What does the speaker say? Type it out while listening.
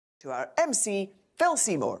To our MC, Phil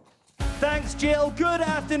Seymour. Thanks, Jill. Good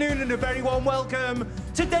afternoon and a very warm welcome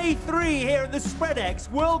to day 3 here at the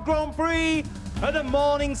SpreadX World Grand Prix at the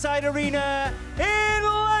Morningside Arena in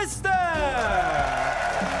Leicester.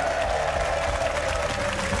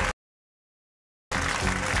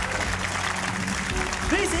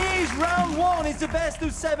 Round 1 is the best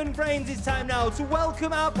of 7 frames. It's time now to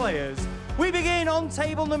welcome our players. We begin on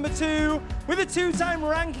table number 2 with a 2-time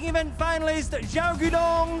ranking event finalist, Zhao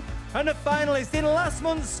Guidong, and a finalist in last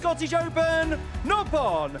month's Scottish Open,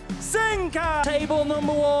 Noppon Senka. Table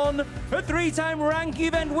number 1, a 3-time ranking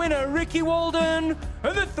event winner, Ricky Walden,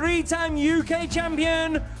 and the 3-time UK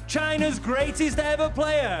champion, China's greatest ever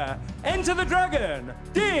player. Enter the Dragon,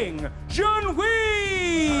 Ding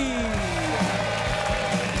Junhui.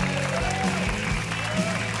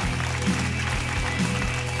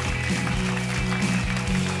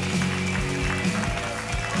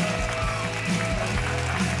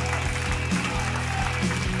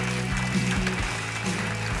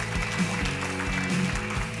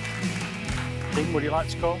 Would you like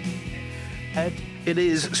to call? Ed? It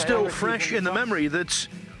is still fresh in the memory that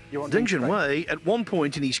Ding Junhui, at one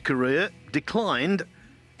point in his career, declined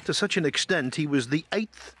to such an extent he was the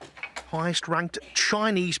 8th highest ranked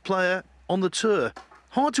Chinese player on the tour.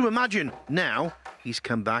 Hard to imagine now he's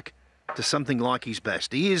come back to something like his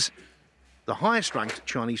best. He is the highest ranked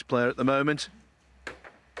Chinese player at the moment.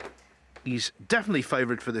 He's definitely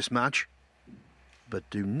favoured for this match. But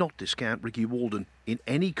do not discount Ricky Walden in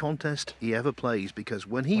any contest he ever plays, because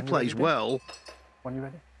when he plays well,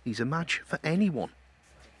 he's a match for anyone.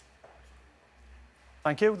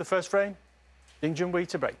 Thank you. The first frame, Ding Junhui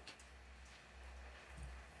to break.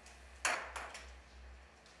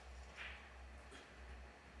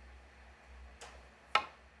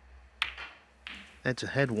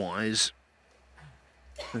 Head-to-head wise,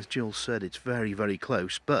 as Jill said, it's very, very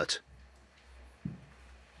close, but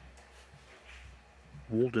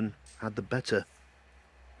Walden had the better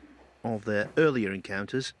of their earlier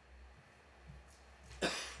encounters.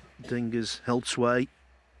 Ding has held sway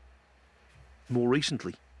more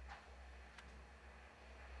recently.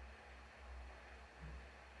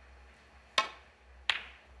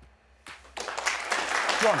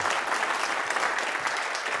 One.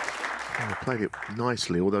 He played it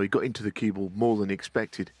nicely, although he got into the cue ball more than he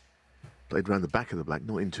expected. Played around the back of the black,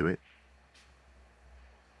 not into it.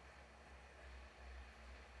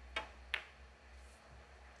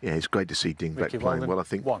 Yeah, it's great to see Ding back playing well. I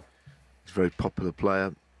think he's a very popular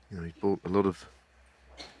player. You know, he's brought a lot of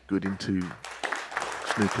good into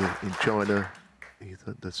snooker in China. He's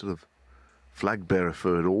the sort of flag bearer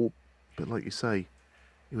for it all. But like you say,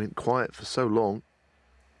 he went quiet for so long.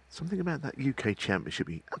 Something about that UK championship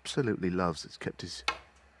he absolutely loves. It's kept his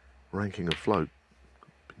ranking afloat.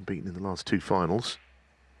 Been beaten in the last 2 finals.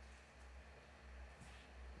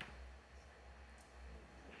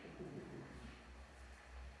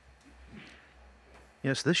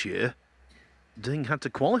 Yes, this year, Ding had to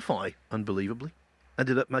qualify, unbelievably.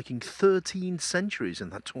 Ended up making 13 centuries in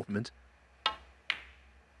that tournament.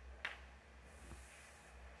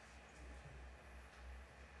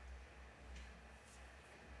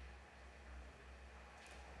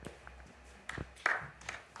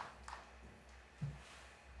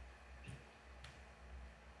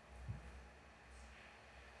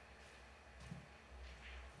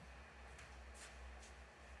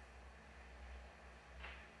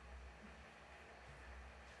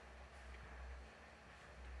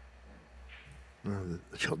 No,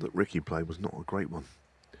 the shot that Ricky played was not a great one.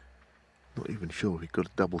 Not even sure he got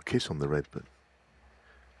a double kiss on the red, but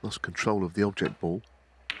lost control of the object ball.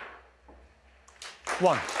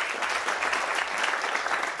 One.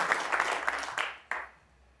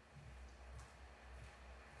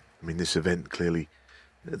 I mean, this event, clearly,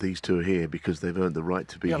 these two are here because they've earned the right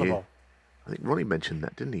to be Yellow here. ball. I think Ronnie mentioned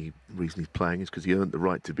that, didn't he? The reason he's playing is because he earned the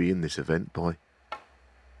right to be in this event by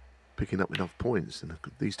picking up enough points. And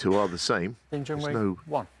these two are the same. There's no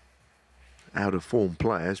out-of-form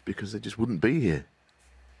players because they just wouldn't be here.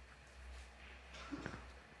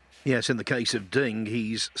 Yes, in the case of Ding,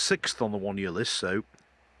 he's 6th on the one-year list, so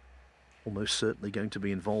almost certainly going to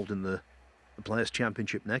be involved in the Players'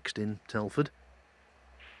 Championship next in Telford.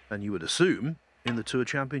 And you would assume in the Tour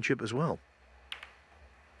Championship as well.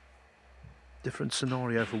 Different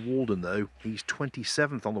scenario for Walden, though. He's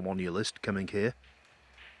 27th on the one-year list coming here.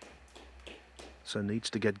 So needs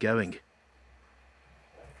to get going.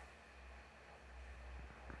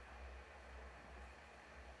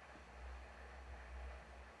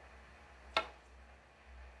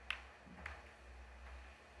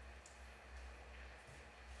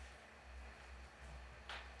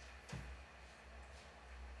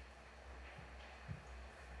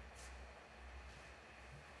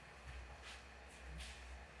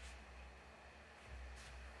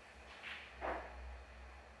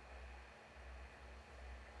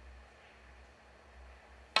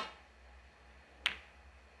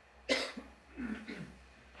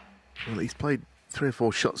 Well, he's played 3 or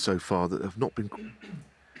 4 shots so far that have not been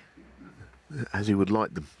as he would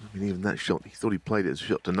like them. I mean, even that shot, he thought he played it as a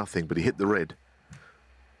shot to nothing, but he hit the red.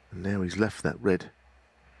 And now he's left that red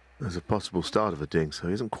as a possible start of a ding, so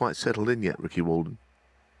he hasn't quite settled in yet, Ricky Walden.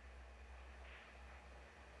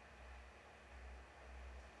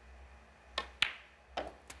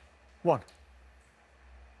 One.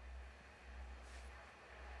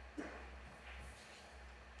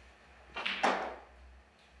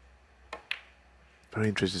 Very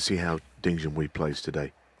interested to see how Junhui plays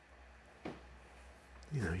today.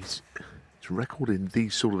 You know, his record in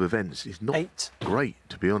these sort of events is not great,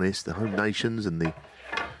 to be honest. The home nations and the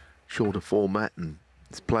shorter format and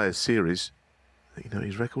this Players Series, you know,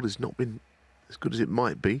 his record has not been as good as it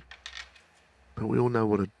might be. But we all know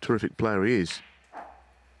what a terrific player he is.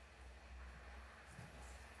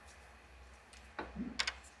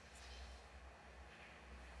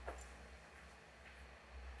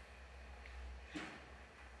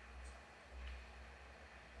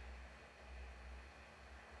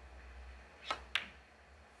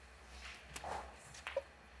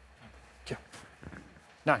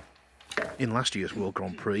 Nine. In last year's World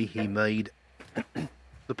Grand Prix, he made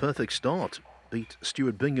the perfect start. Beat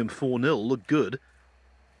Stuart Bingham 4-0, looked good,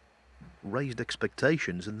 raised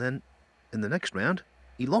expectations, and then in the next round,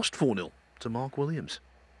 he lost 4-0 to Mark Williams.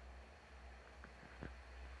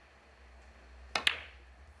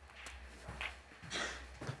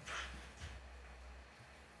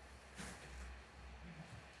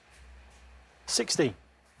 $60.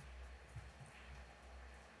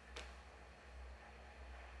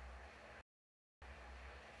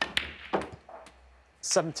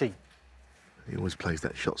 70. He always plays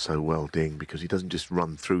that shot so well, Ding, because he doesn't just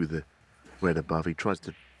run through the red above. He tries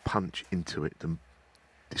to punch into it and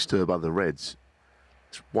disturb other reds.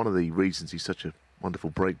 It's one of the reasons he's such a wonderful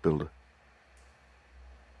break builder.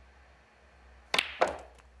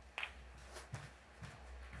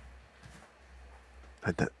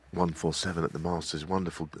 Had that 147 at the Masters,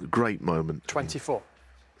 wonderful, great moment. 24.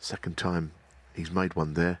 Second time he's made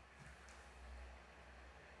one there.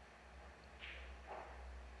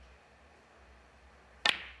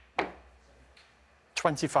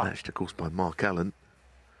 $25. Matched, of course, by Mark Allen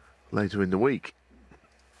later in the week.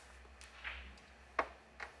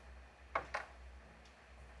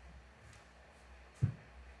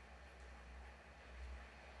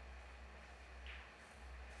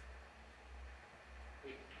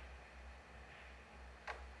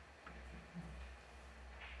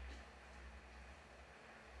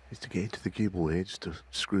 Is to get into the cue ball here, just to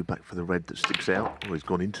screw back for the red that sticks out. Oh, he's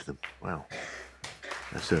gone into them. Wow.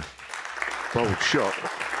 That's a bold shot.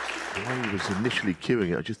 The way he was initially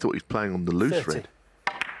cueing it, I just thought he was playing on the loose 30.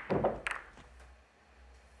 red.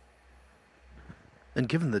 And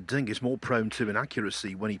given that Ding is more prone to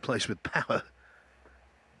inaccuracy when he plays with power,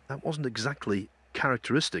 that wasn't exactly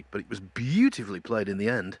characteristic, but it was beautifully played in the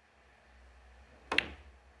end.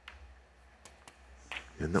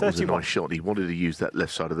 And that was a nice shot. He wanted to use that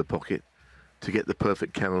left side of the pocket to get the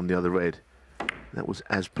perfect count on the other red. That was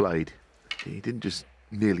as played. He didn't just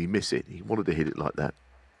nearly miss it. He wanted to hit it like that.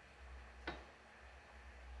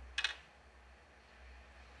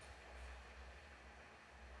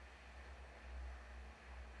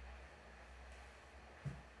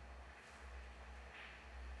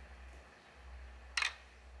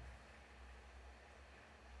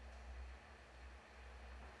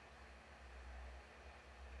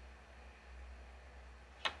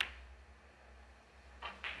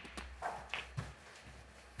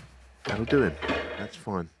 That'll do him. That's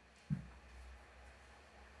fine.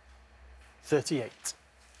 38.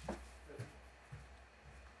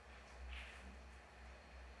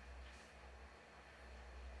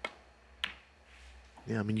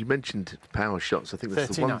 Yeah, I mean, you mentioned power shots. I think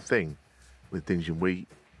that's 39. the one thing with Ding Junhui.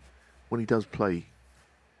 When he does play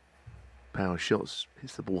power shots,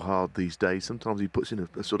 hits the ball hard these days. Sometimes he puts in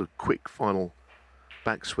a sort of quick final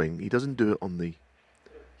backswing. He doesn't do it on the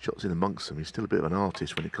shots in amongst them. He's still a bit of an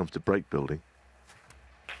artist when it comes to break building,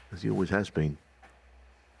 as he always has been.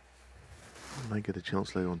 I may get a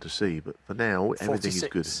chance later on to see, but for now, everything is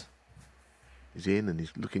good. He's in and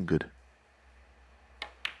he's looking good.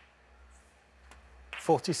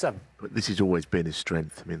 47. But this has always been his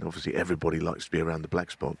strength. I mean, obviously everybody likes to be around the black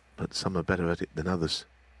spot, but some are better at it than others.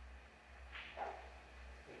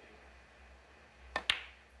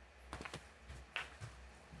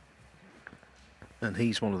 And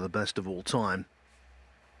he's one of the best of all time.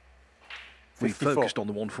 We 54. focused on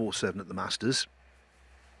the 147 at the Masters.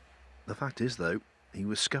 The fact is, though, he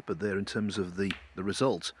was scuppered there in terms of the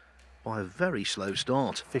result by a very slow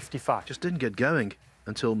start. 55. Just didn't get going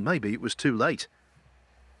until maybe it was too late.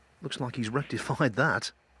 Looks like he's rectified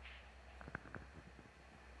that.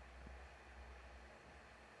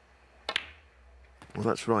 Well,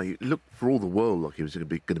 that's right. It looked for all the world like he was going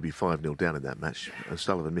to be 5-0 down in that match.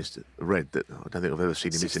 Sullivan missed a red that I don't think I've ever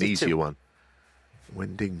seen him miss an easier one.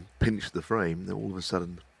 When Ding pinched the frame, then all of a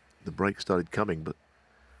sudden the break started coming. But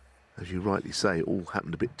as you rightly say, it all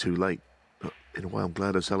happened a bit too late. But in a way, I'm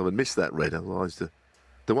glad O'Sullivan missed that red. Otherwise, the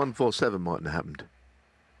 147 mightn't have happened.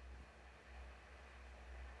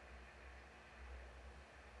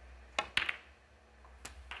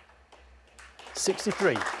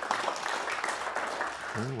 $63.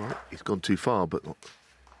 Oh, well, he's gone too far, but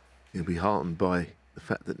he'll be heartened by the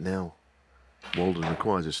fact that now Walden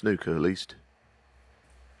requires a snooker at least.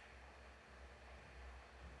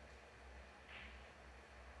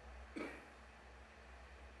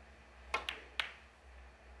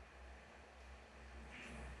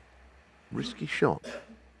 Risky shot.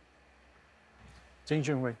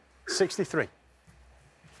 Junhui, 63.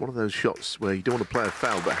 One of those shots where you don't want to play a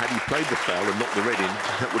foul, but had he played the foul and knocked the red in,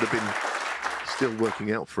 that would have been still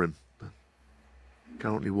working out for him. But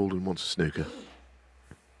currently Walden wants a snooker.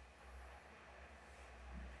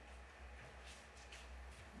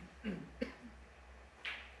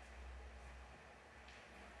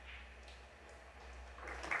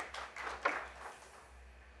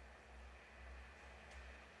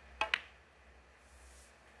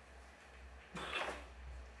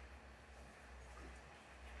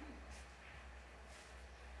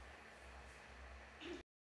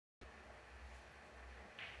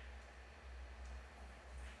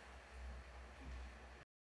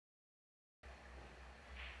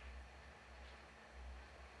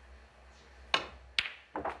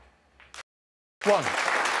 One.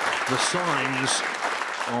 The signs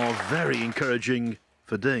are very encouraging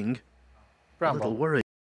for Ding. Brown a little ball. worried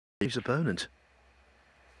his opponent.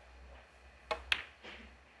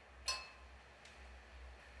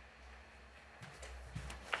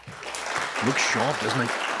 Looks sharp, doesn't he?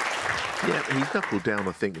 Yeah, he's knuckled down,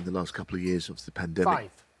 I think, in the last couple of years of the pandemic. 5.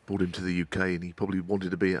 Brought him to the UK and he probably wanted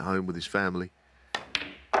to be at home with his family.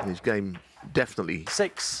 And his game definitely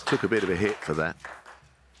 6. took a bit of a hit for that.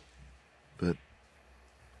 But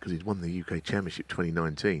because he'd won the UK Championship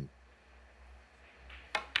 2019.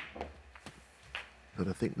 But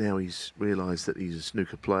I think now he's realised that he's a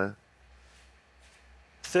snooker player.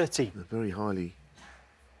 30. A very highly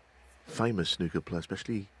famous snooker player,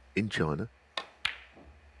 especially in China.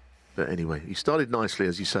 But anyway, he started nicely,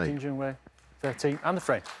 as you say. Junhui, 13. And the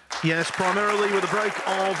frame. Yes, primarily with a break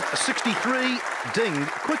of 63. Ding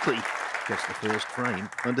quickly gets the first frame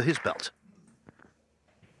under his belt.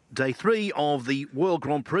 Day 3 of the World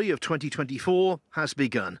Grand Prix of 2024 has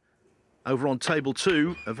begun. Over on table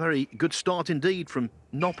 2, a very good start indeed from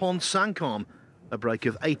Nopon Sankam. A break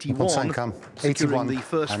of 81, securing the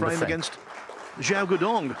first frame against Zhao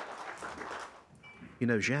Gudong. You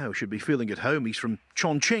know, Zhao should be feeling at home. He's from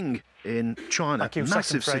Chongqing in China,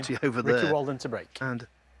 massive city over there. Ricky Walden to break. And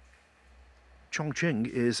Chongqing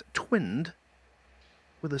is twinned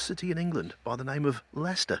with a city in England by the name of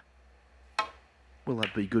Leicester. Will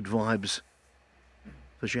that be good vibes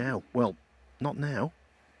for Zhao? Well, not now,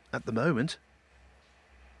 at the moment.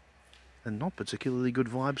 And not particularly good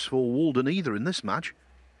vibes for Walden either in this match.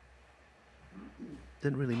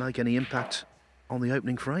 Didn't really make any impact on the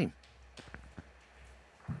opening frame.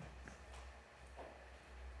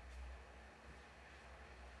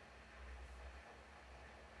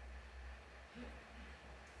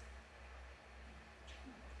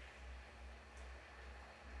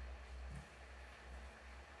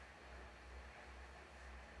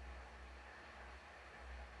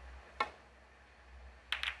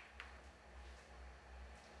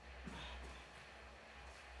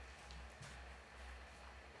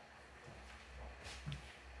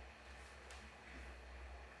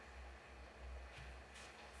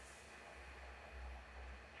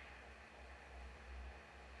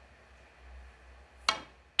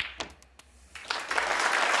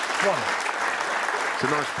 It's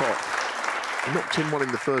a nice pot. He knocked in one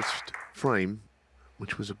in the first frame,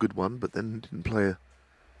 which was a good one, but then didn't play a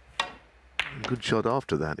good shot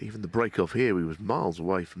after that. Even the break off here, he was miles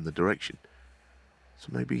away from the direction. So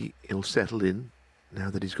maybe he'll settle in now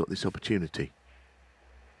that he's got this opportunity.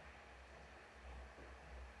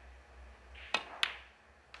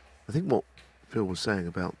 I think what Phil was saying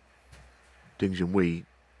about Ding Junhui,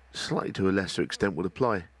 slightly to a lesser extent, would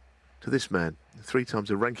apply to this man. 3 times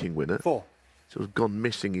a ranking winner. 4. Sort of gone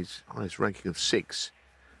missing his highest ranking of 6,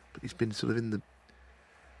 but he's been sort of in the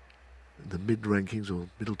mid rankings or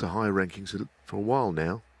middle to high rankings for a while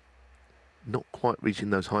now. Not quite reaching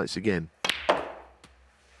those heights again.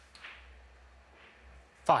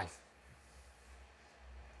 5. 5.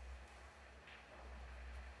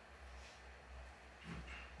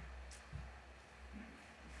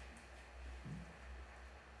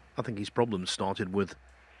 I think his problems started with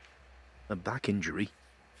a back injury,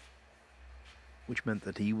 which meant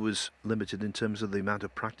that he was limited in terms of the amount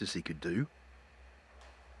of practice he could do.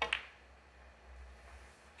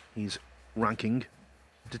 His ranking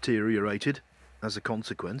deteriorated as a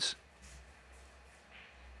consequence.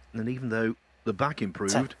 And even though the back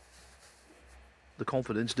improved, 10. the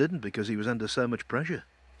confidence didn't, because he was under so much pressure.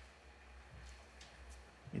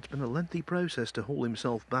 It's been a lengthy process to haul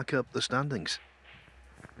himself back up the standings.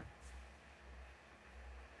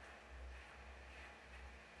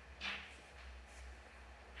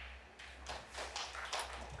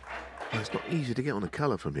 Well, it's not easy to get on a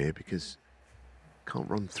colour from here because can't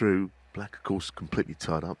run through. Black, of course, completely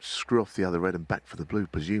tied up. Screw off the other red and back for the blue,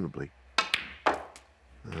 presumably.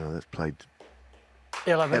 That's played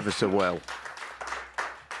 11. ever so well.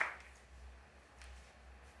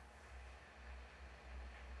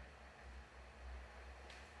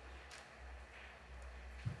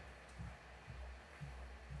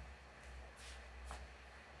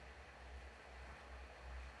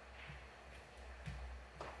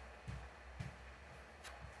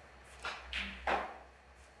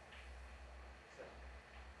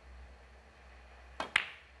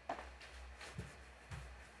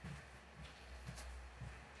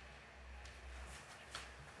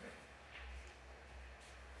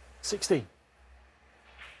 $16.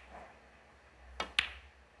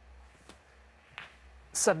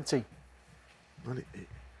 17. Well,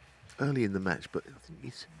 early in the match, but I think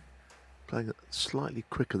he's playing slightly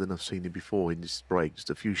quicker than I've seen him before in this break.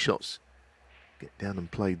 Just a few shots. Get down and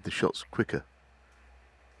played the shots quicker.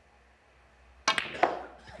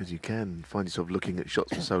 Because you can find yourself looking at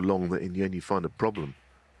shots for so long that in the end you find a problem.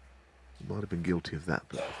 He might have been guilty of that,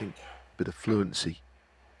 but I think a bit of fluency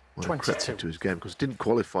might have crept into his game, because didn't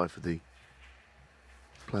qualify for the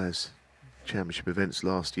Players' Championship events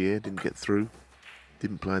last year, didn't get through,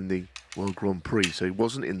 didn't play in the World Grand Prix, so he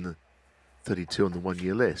wasn't in the 32 on the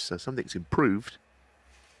one-year list, so something's improved.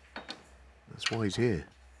 That's why he's here.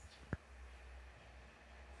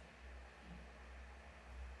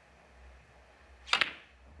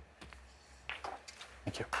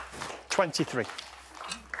 Thank you. 23.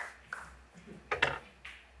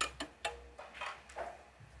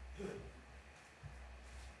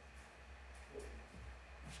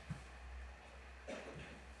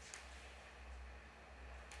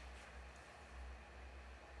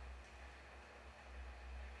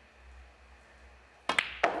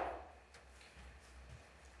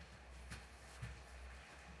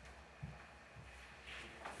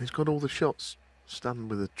 He's got all the shots. Stunned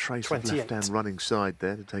with a trace 28. of left-hand running side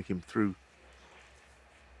there to take him through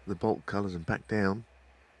the bolt colours and back down.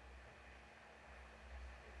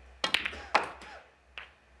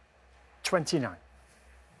 $29.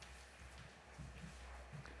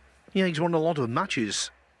 Yeah, he's won a lot of matches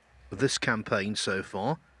this campaign so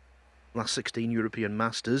far. Last 16 European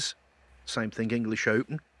Masters. Same thing, English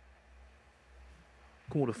Open.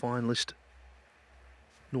 Quarter-finalist,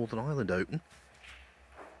 Northern Ireland Open.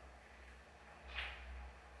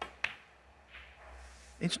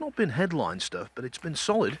 It's not been headline stuff, but it's been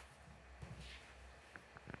solid.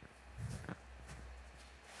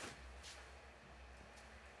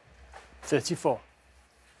 $34.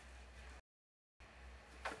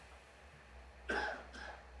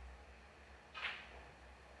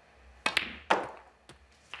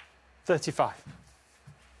 $35.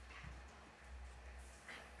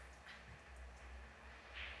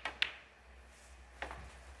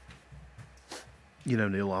 You know,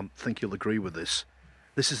 Neil, I think you'll agree with this.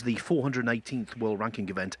 This is the 418th world ranking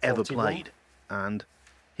event ever 41. played, and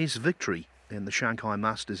his victory in the Shanghai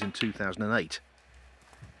Masters in 2008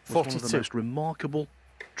 was 42. one of the most remarkable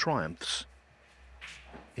triumphs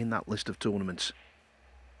in that list of tournaments.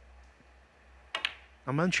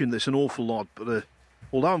 I mention this an awful lot, but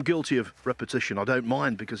although I'm guilty of repetition, I don't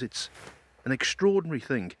mind, because it's an extraordinary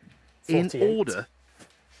thing. 48. In order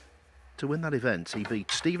to win that event, he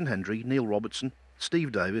beat Stephen Hendry, Neil Robertson,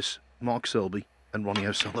 Steve Davis, Mark Selby and Ronnie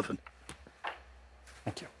O'Sullivan.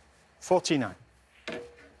 Thank you. 49.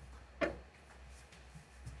 It's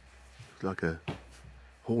like a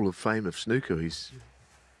Hall of Fame of snooker he's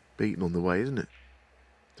beaten on the way, isn't it?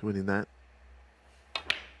 To winning that.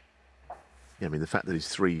 Yeah, I mean, the fact that his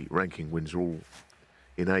 3 ranking wins are all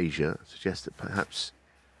in Asia suggests that perhaps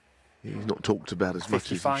he's not talked about as 55.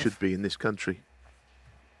 much as he should be in this country.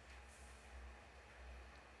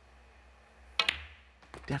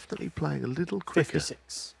 Definitely playing a little quicker,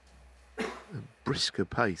 56. a brisker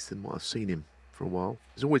pace than what I've seen him for a while.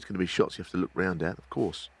 There's always going to be shots you have to look round at, of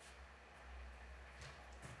course.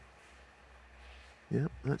 Yeah,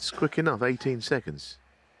 that's quick enough, 18 seconds.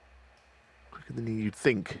 Quicker than you'd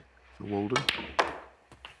think for Walden.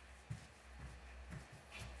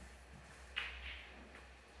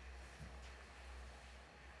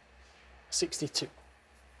 $62.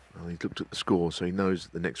 Well, he's looked at the score, so he knows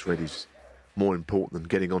that the next red is more important than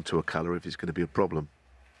getting onto a colour if it's going to be a problem.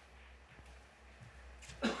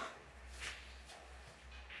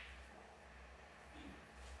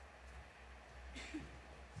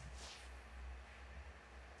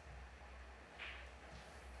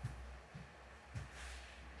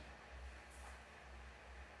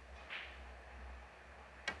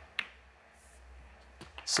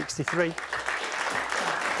 $63.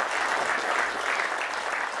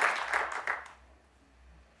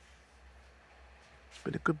 It's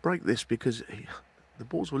been a good break, this, because the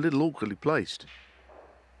balls were a little awkwardly placed.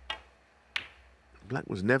 Black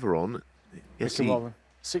was never on. Yes, he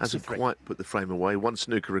hasn't quite put the frame away. One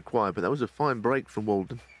snooker required, but that was a fine break from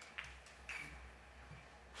Walden.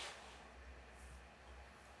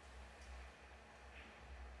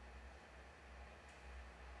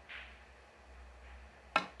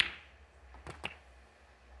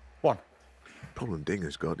 One. Problem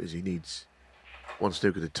Dinger's got is he needs one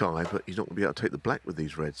snooker to tie, but he's not going to be able to take the black with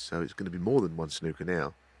these reds, so it's going to be more than one snooker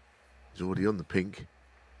now. He's already on the pink,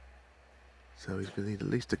 so he's going to need at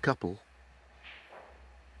least a couple.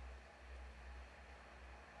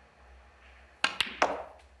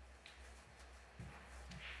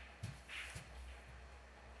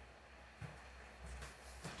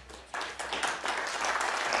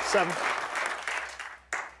 Seven.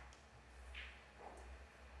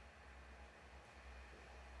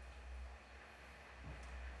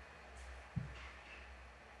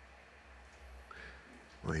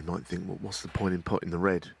 Well, he might think, well, what's the point in potting the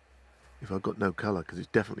red if I've got no colour, because it's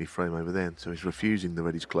definitely frame over there, so he's refusing the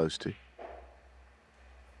red he's close to.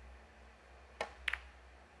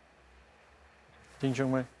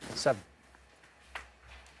 Junhui, 7.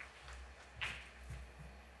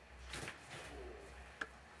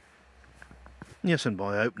 Yes, and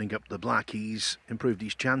by opening up the black, he's improved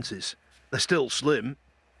his chances. They're still slim.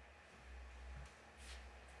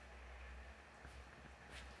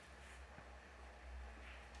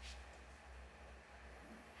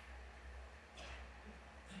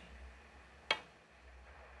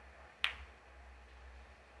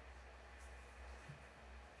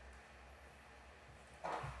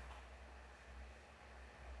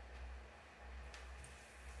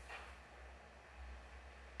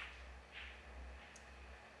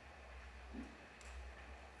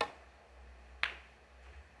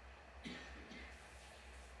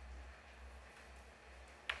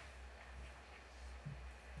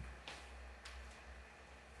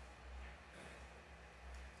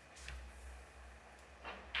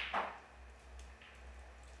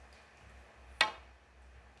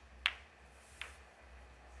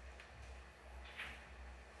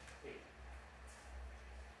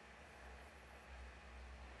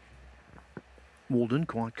 Walden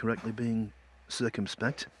quite correctly being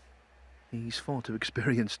circumspect. He's far too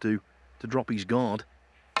experienced to drop his guard.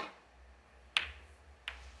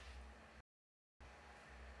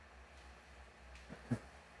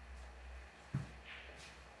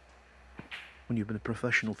 When you've been a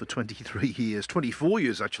professional for 23 years, 24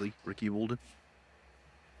 years actually, Ricky Walden.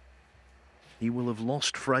 He will have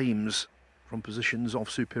lost frames from positions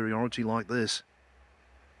of superiority like this.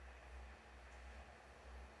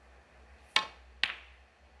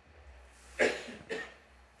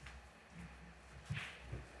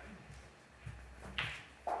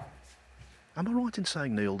 Am I right in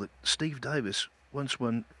saying, Neil, that Steve Davis once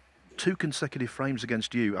won 2 consecutive frames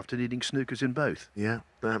against you after needing snookers in both? Yeah,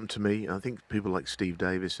 that happened to me. I think people like Steve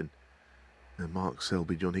Davis and Mark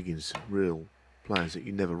Selby, John Higgins, real players that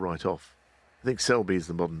you never write off. I think Selby is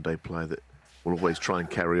the modern day player that will always try and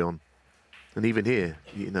carry on. And even here,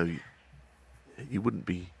 you know, you wouldn't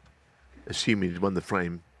be assuming he'd won the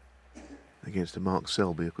frame against a Mark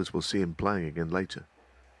Selby, because we'll see him playing again later.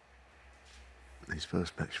 His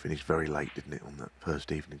first match finished very late, didn't it, on that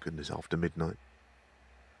first evening, goodness, after midnight.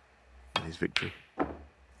 And his victory.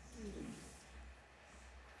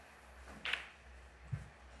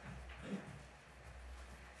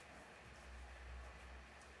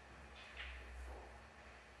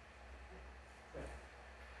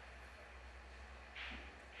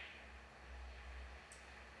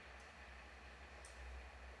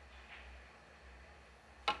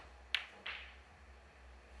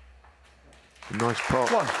 Nice pot.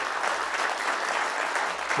 One.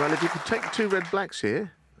 Well, if you could take 2 red blacks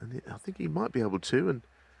here, and I think he might be able to, and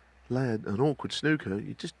play an awkward snooker,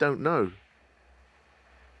 you just don't know.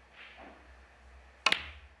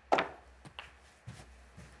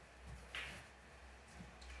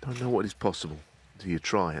 Don't know what is possible until you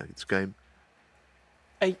try it. It's game.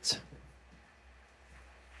 8.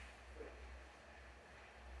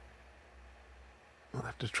 I'll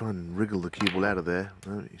have to try and wriggle the cue ball out of there.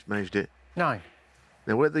 No, he's managed it. 9.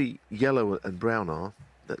 Now, where the yellow and brown are,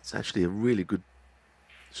 that's actually a really good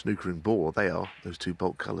snookering ball. They are, those two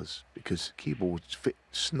bolt colours, because cue ball would fit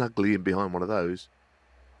snugly in behind one of those.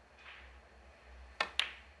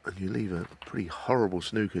 And you leave a pretty horrible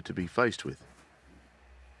snooker to be faced with.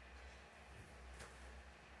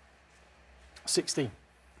 16.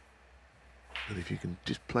 And if you can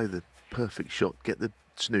just play the perfect shot, get the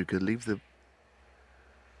snooker, leave the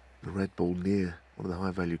red ball near one of the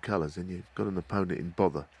high value colours, then you've got an opponent in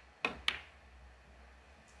bother.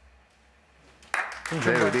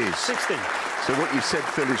 There it is. 16. So what you said,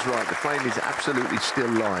 Phil, is right. The frame is absolutely still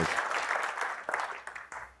live.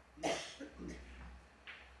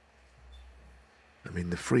 I mean,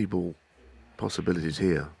 the free ball possibilities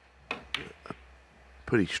here are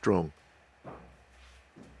pretty strong.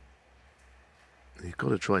 You've got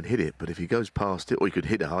to try and hit it, but if he goes past it, or he could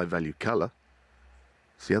hit a high value colour.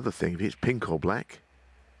 It's the other thing, if it's pink or black,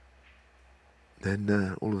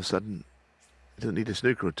 then all of a sudden, he doesn't need a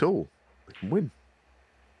snooker at all. He can win.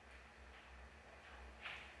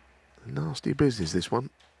 Nasty business, this one.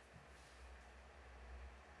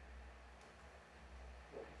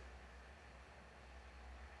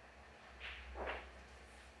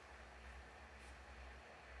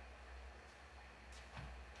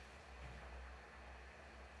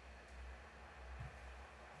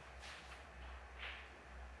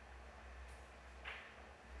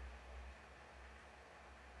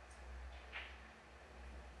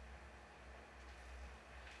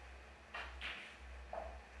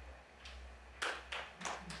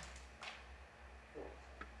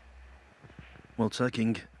 Well,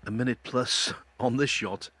 taking a minute plus on this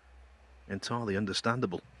shot, entirely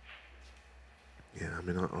understandable. Yeah, I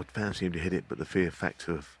mean, I'd fancy him to hit it, but the fear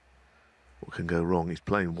factor of what can go wrong. He's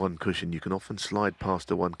playing one cushion. You can often slide past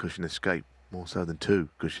a one cushion escape, more so than two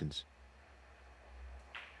cushions.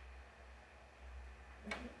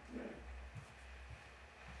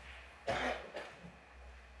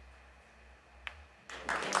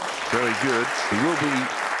 Very good. He will be,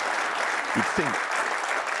 you'd think,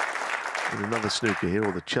 with another snooker here,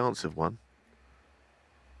 or the chance of one.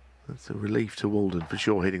 That's a relief to Walden for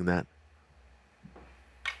sure, hitting that.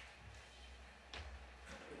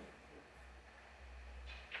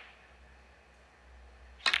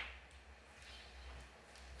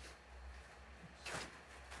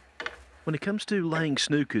 When it comes to laying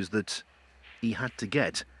snookers that he had to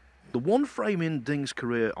get, the one frame in Ding's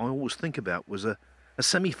career I always think about was a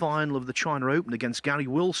semi-final of the China Open against Gary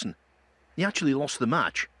Wilson. He actually lost the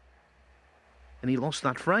match, and he lost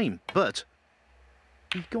that frame, but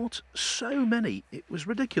he got so many, it was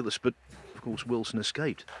ridiculous, but of course Wilson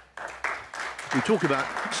escaped. We talk about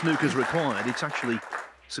snookers required, it's actually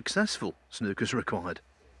successful snookers required.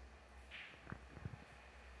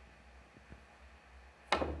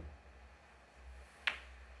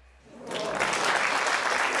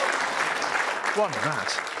 One. That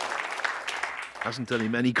hasn't done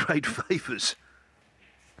him any great favours.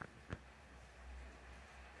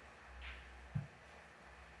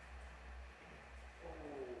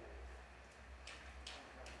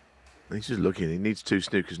 He's just looking. He needs two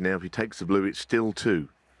snookers now. If he takes the blue, it's still two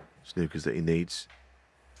snookers that he needs.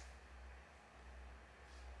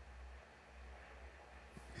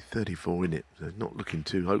 34 in it, so he's not looking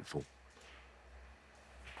too hopeful.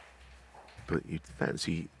 But you'd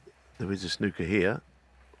fancy there is a snooker here,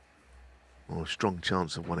 or a strong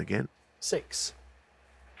chance of one again. 6.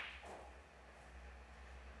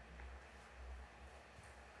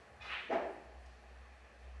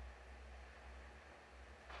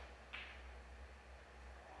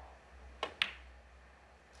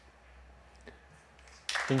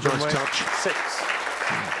 Nice touch.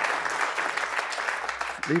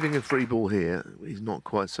 6. Leaving a free ball here is not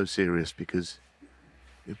quite so serious, because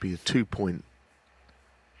it'd be a 2-point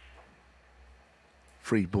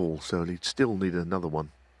free ball, so he'd still need another one.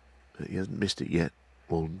 But he hasn't missed it yet,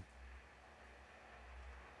 Walden.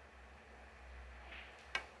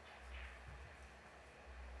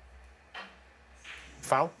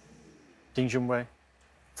 Foul. Junhui.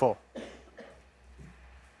 4.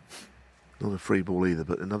 Not a free ball either,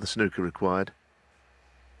 but another snooker required.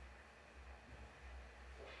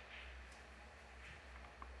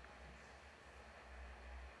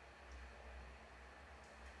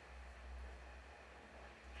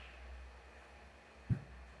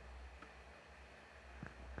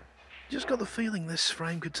 Just got the feeling this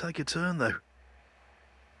frame could take a turn, though.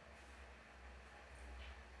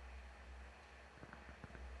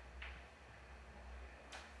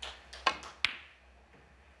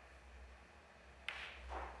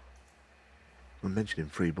 I'm mentioning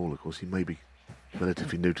free ball, of course. He may be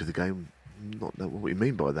relatively new to the game, not know what you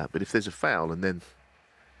mean by that. But if there's a foul and then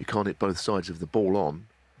you can't hit both sides of the ball on,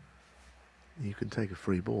 you can take a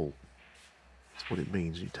free ball. That's what it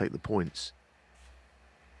means. You take the points.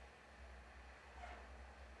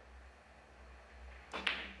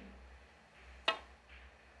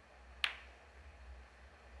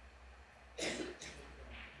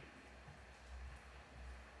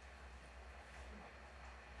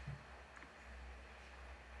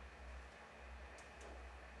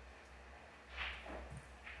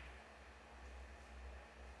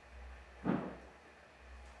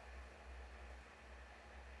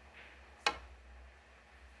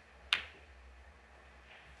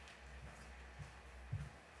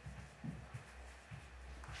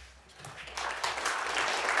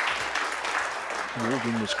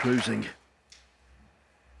 Walden was cruising.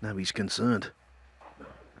 Now he's concerned.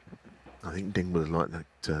 I think Ding would have liked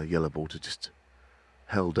that yellow ball to just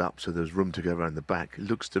held up so there's room to go around the back. It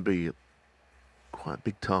looks to be quite a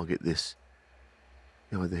big target, this.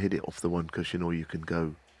 You either hit it off the one cushion or you can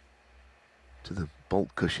go to the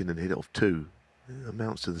bolt cushion and hit it off two. It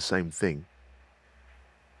amounts to the same thing.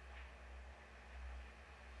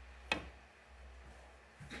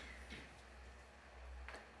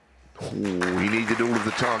 Oh, he needed all of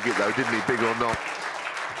the target though, didn't he, big or not?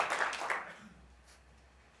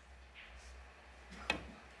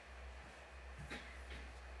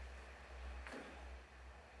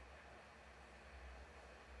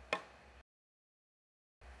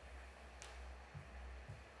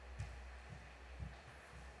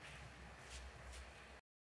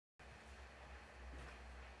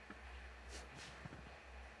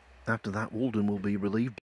 After that, Walden will be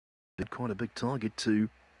relieved. Quite a big target to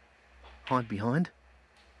hide behind.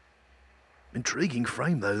 Intriguing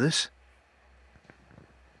frame, though, this.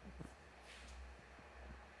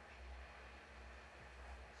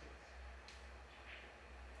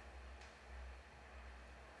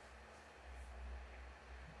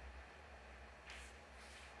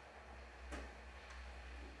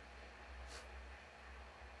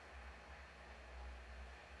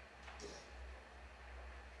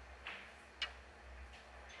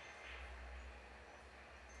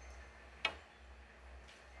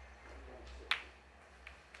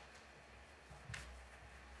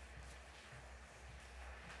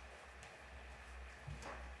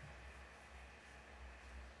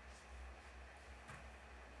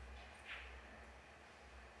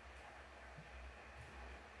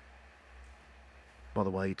 By the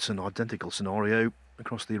way, it's an identical scenario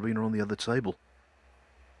across the arena on the other table.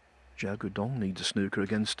 Zhao Guodong needs a snooker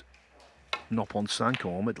against Noppon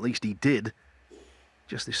Sankom. At least he did.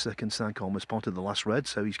 Just this second, Sankom has spotted the last red,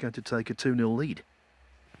 so he's going to take a 2-0 lead.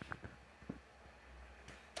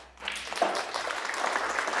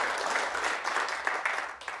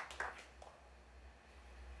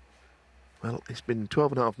 Well, it's been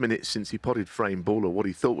 12.5 minutes since he potted frame ball, or what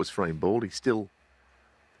he thought was frame ball. He's still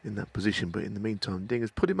in that position, but in the meantime, Ding has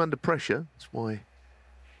put him under pressure. That's why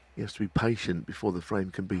he has to be patient before the frame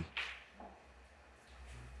can be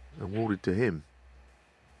awarded to him.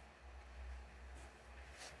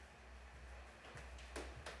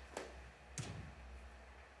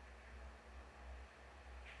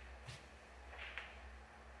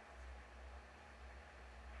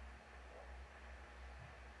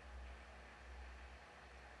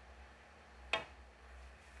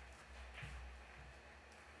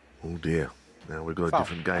 Oh dear, now we've got a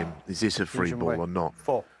different game. Is this a free ball or not?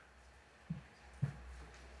 4.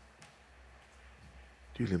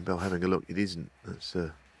 Julian Bell having a look. It isn't. That's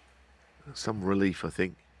some relief, I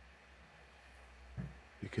think.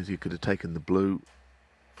 Because he could have taken the blue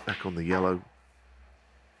back on the yellow.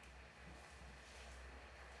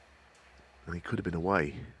 And he could have been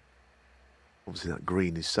away. Obviously that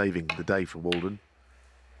green is saving the day for Walden.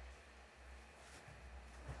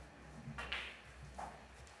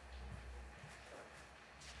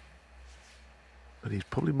 But he's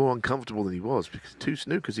probably more uncomfortable than he was, because 2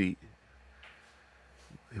 snookers he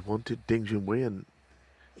wanted Ding Junhui and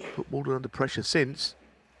put Walden under pressure since.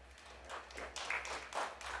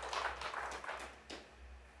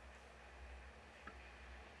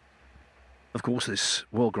 Of course, this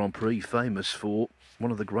World Grand Prix famous for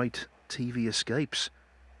one of the great TV escapes.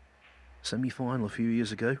 Semi-final a few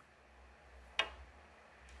years ago.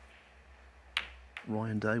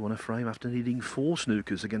 Ryan Day won a frame after needing 4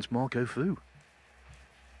 snookers against Marco Fu.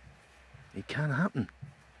 It can happen.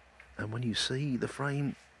 And when you see the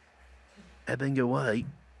frame ebbing away,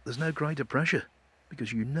 there's no greater pressure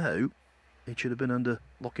because you know it should have been under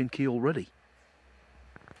lock and key already.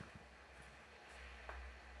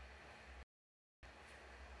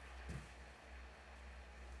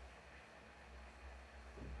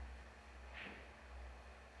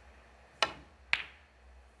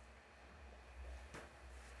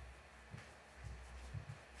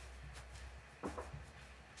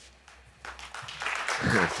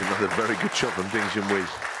 That's another very good shot from Ding Junhui.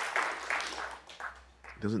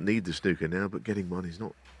 Doesn't need the snooker now, but getting one is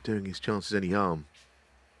not doing his chances any harm.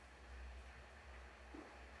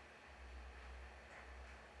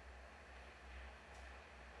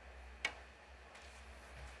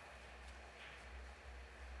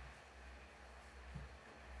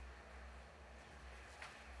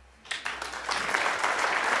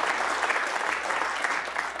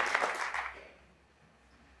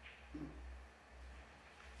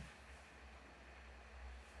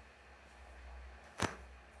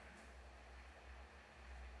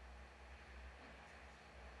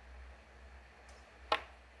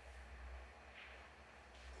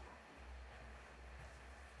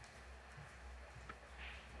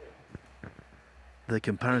 The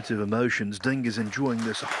comparative emotions, Ding is enjoying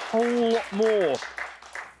this a whole lot more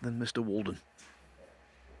than Mr. Walden.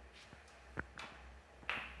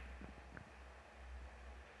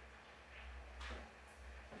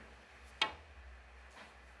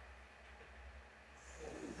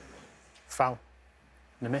 Foul.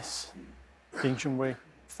 And a miss. Ding Junhui,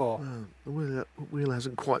 4. The wheel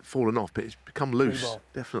hasn't quite fallen off, but it's become loose,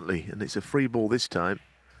 definitely. And it's a free ball this time.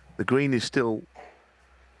 The green is still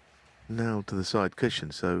now to the side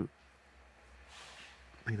cushion, so,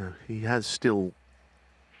 you know, he has still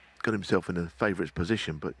got himself in a favourite's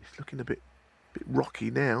position, but he's looking a bit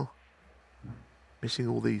rocky now. Missing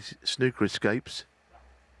all these snooker escapes.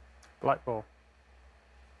 Black ball.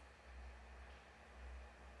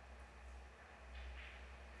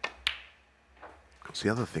 Of course, the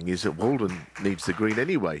other thing is that Walden needs the green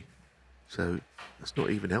anyway, so that's not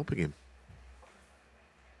even helping him.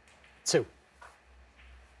 2.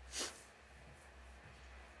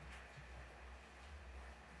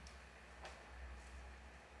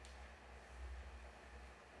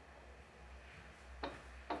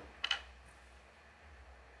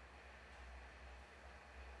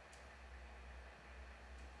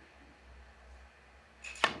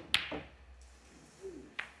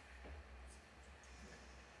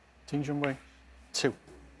 Ding Junhui, 2.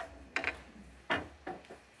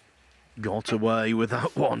 Got away with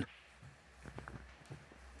that one.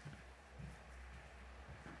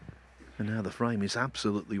 And now the frame is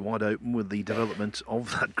absolutely wide open with the development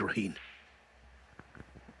of that green.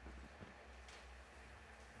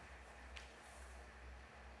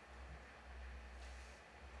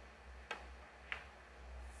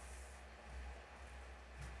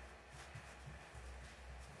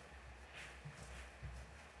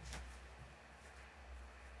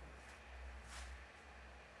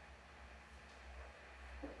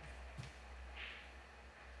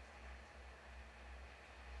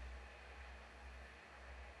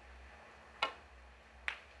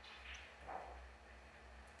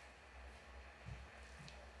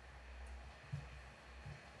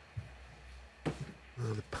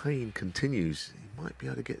 Well, the pain continues. He might be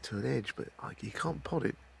able to get to an edge, but he can't pot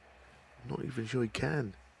it. I'm not even sure he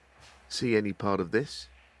can see any part of this.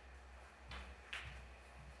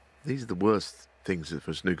 These are the worst things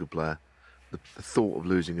for a snooker player. The thought of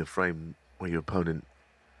losing a frame where your opponent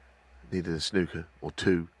needed a snooker or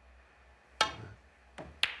two.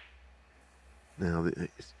 Now,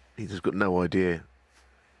 he's just got no idea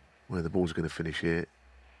where the ball's going to finish here.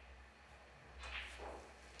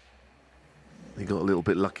 He got a little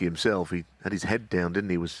bit lucky himself. He had his head down, didn't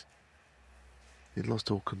he? He'd lost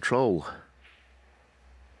all control.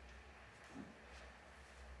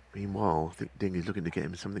 Meanwhile, I think Ding is looking to get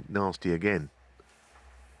him something nasty again.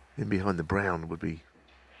 In behind the brown would be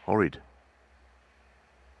horrid.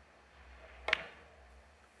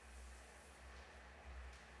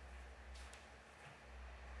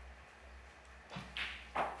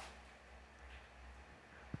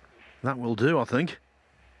 That will do, I think.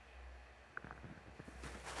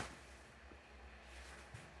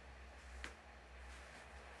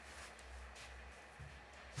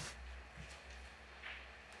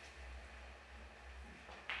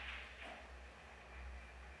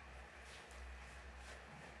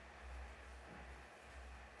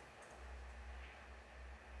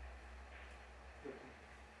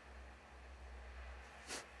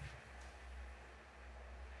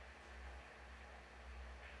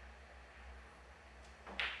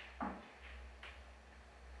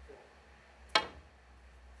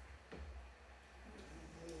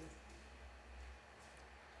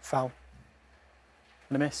 Foul.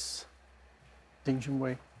 And a miss. Ding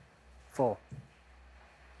Junhui, 4.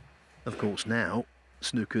 Of course, now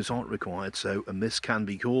snookers aren't required, so a miss can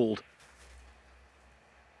be called.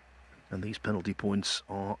 And these penalty points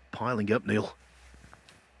are piling up, Neil.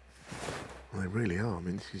 Well, they really are. I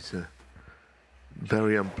mean, this is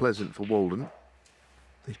very unpleasant for Walden.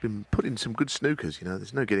 He's been put in some good snookers, you know.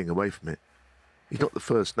 There's no getting away from it. He's not the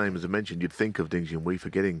first name, as I mentioned, you'd think of Ding Junhui for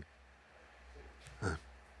getting a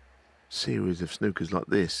series of snookers like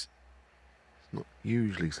this. It's not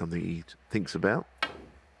usually something he thinks about.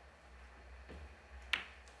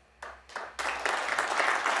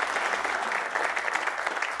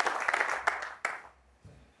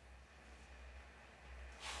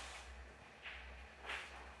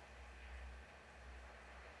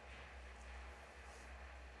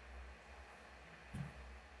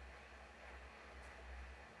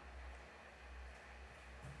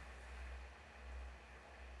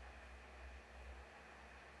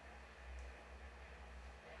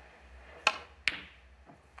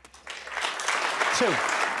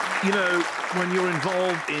 You know, when you're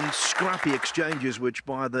involved in scrappy exchanges, which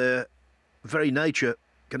by their very nature,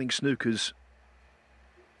 getting snookers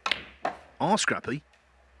are scrappy.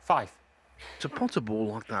 5. To pot a ball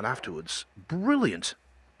like that afterwards, brilliant.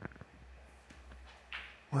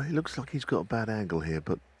 Well, it looks like he's got a bad angle here,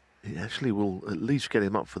 but it actually will at least get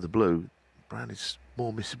him up for the blue. Brown is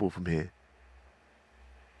more missable from here.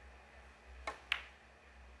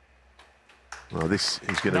 Well, this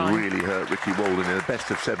is going to really hurt Ricky Walden in a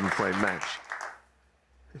best-of-7 frame match.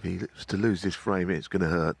 If he was to lose this frame, it's going to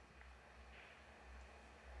hurt.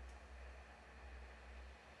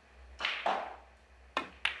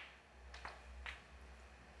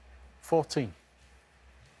 $14.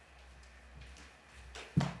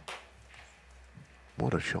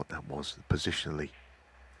 What a shot that was, positionally.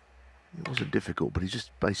 It wasn't difficult, but he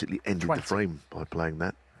just basically ended 20. the frame by playing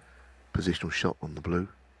that positional shot on the blue.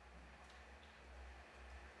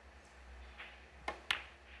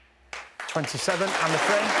 27 and the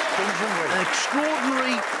frame, Ding Junhui.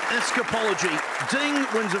 Extraordinary escapology. Ding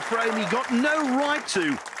wins a frame he got no right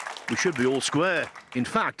to. We should be all square. In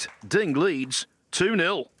fact, Ding leads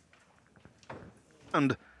 2-0.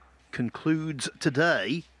 And concludes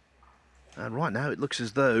today. And right now it looks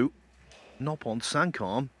as though Noppon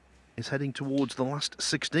Sangkam is heading towards the last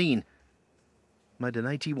 16. Made an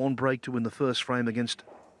 81 break to win the first frame against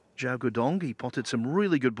Zhao Guodong. He potted some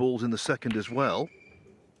really good balls in the second as well.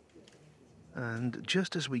 And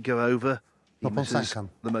just as we go over, he misses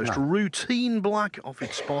the most routine black off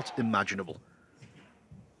its spot imaginable.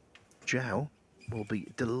 Zhao will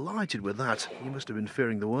be delighted with that. He must have been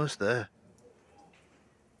fearing the worst there.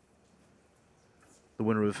 The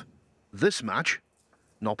winner of this match,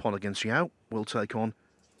 Noppon against Zhao, will take on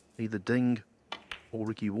either Ding or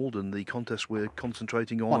Ricky Walden, the contest we're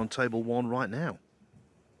concentrating on table 1 right now.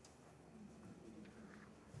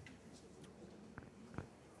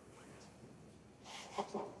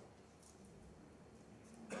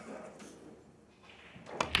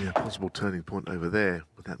 Yeah, possible turning point over there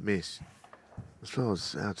with that miss. As far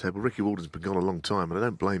as our table, Ricky Walden's been gone a long time, and I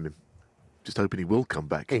don't blame him. Just hoping he will come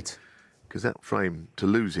back. 8. Because that frame, to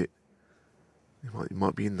lose it, he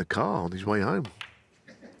might be in the car on his way home.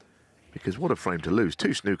 Because what a frame to lose. 2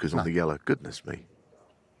 snookers on the yellow. Goodness me.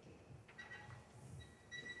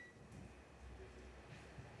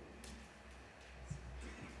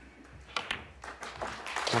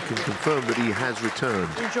 I can confirm that he has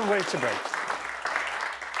returned. Ding Junhui to break.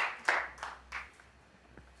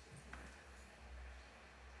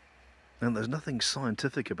 And there's nothing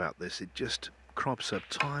scientific about this. It just crops up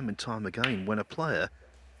time and time again when a player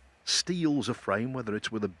steals a frame, whether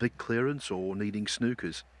it's with a big clearance or needing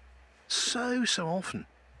snookers. So often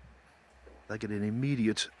they get an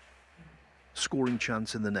immediate scoring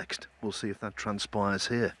chance in the next. We'll see if that transpires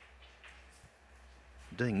here.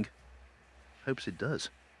 Ding hopes it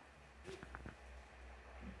does.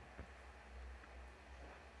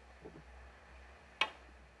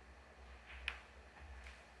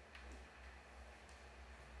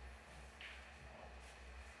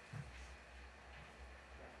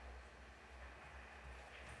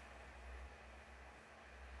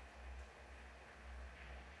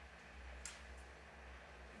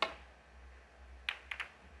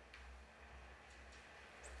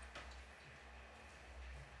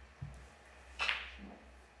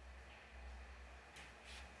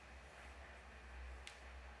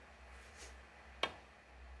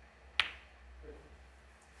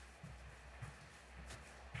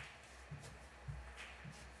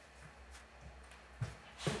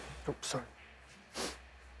 Oh, sorry.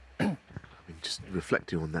 I mean, just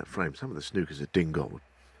reflecting on that frame, some of the snookers that Ding got were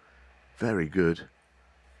very good.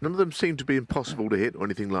 None of them seem to be impossible to hit or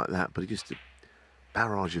anything like that, but just a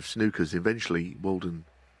barrage of snookers. Eventually, Walden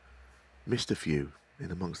missed a few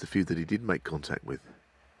in amongst the few that he did make contact with.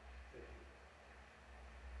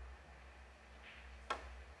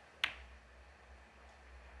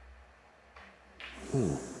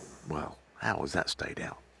 Ooh, well, how has that stayed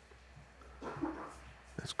out?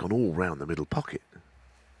 That's gone all round the middle pocket.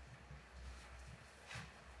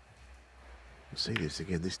 See this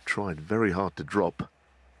again, this tried very hard to drop.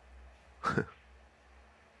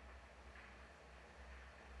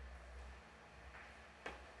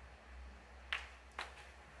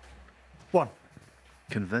 One.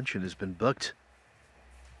 Convention has been bucked.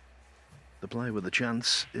 The player with the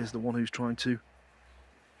chance is the one who's trying to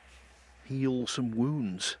heal some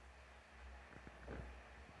wounds.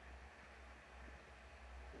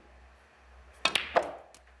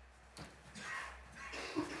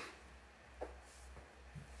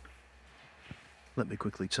 Let me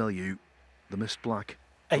quickly tell you, the missed black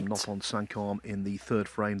from Noppon Sankam in the third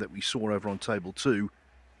frame that we saw over on table 2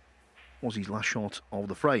 was his last shot of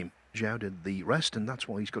the frame. Zhao did the rest, and that's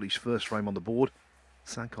why he's got his first frame on the board.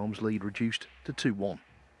 Sankam's lead reduced to 2-1.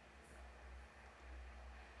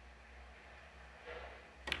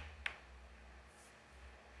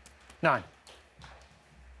 Nine.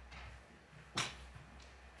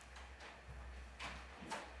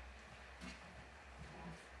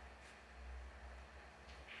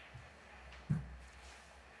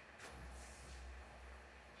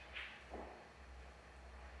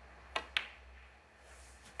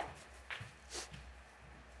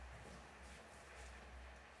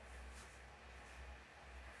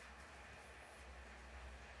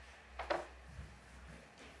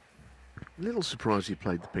 A little surprised he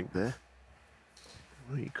played the pink there.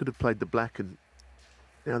 Well, he could have played the black, and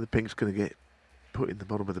now the pink's going to get put in the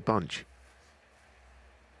bottom of the bunch.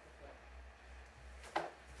 So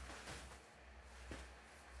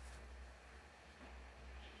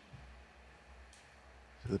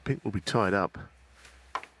the pink will be tied up.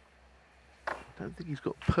 I don't think he's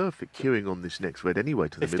got perfect cueing on this next red anyway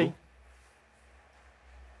to the 50. middle.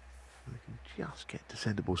 They can just get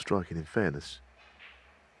descendable striking in fairness.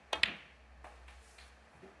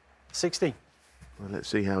 60. Well, let's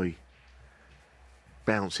see how he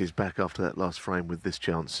bounces back after that last frame with this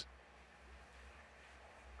chance.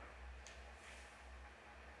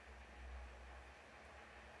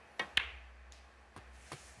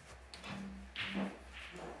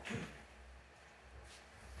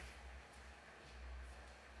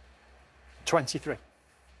 $23.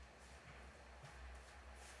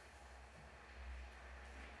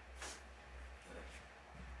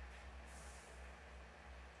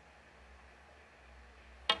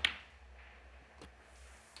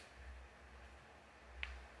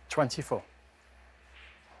 $24.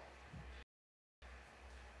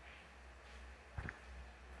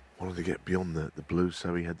 Wanted to get beyond the blues,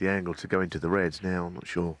 so he had the angle to go into the reds. Now I'm not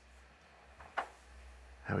sure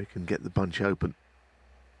how he can get the bunch open.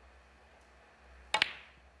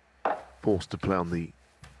 Forced to play on the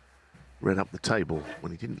red up the table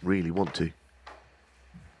when he didn't really want to.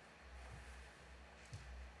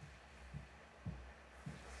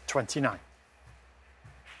 $29.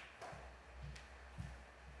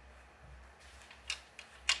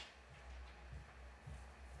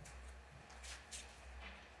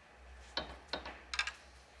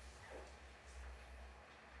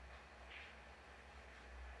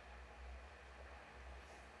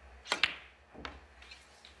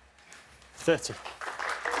 $30.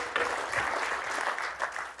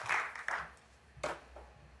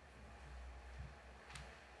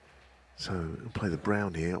 So he'll play the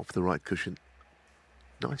brown here off the right cushion.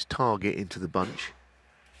 Nice target into the bunch.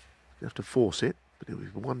 You have to force it, but it was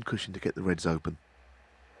one cushion to get the reds open.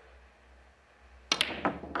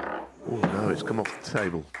 Oh no, it's come off the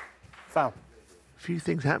table. Foul. A few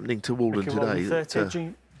things happening to Walden Ricky Walden, today.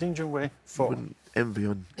 30. Ding Junhui, 4. Wouldn't envy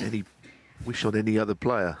on any, wish on any other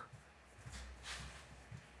player.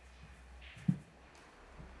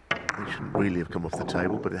 They shouldn't really have come off the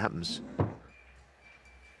table, but it happens.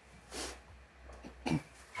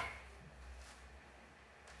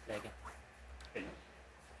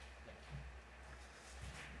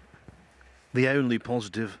 The only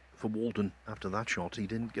positive for Walden after that shot, he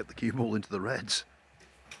didn't get the cue ball into the reds.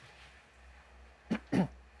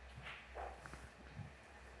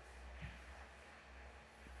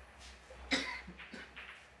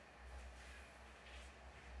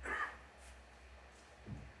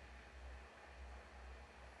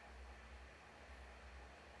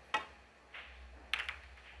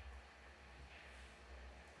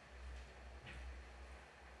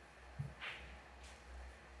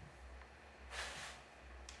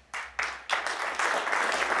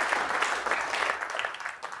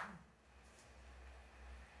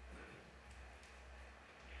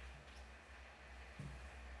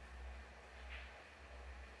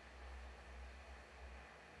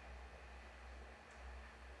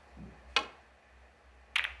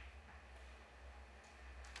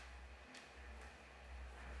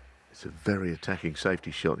 It's a very attacking safety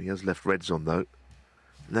shot. He has left reds on, though.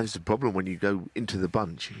 And that is the problem when you go into the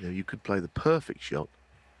bunch. You know, you could play the perfect shot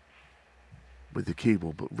with the cue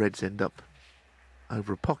ball, but reds end up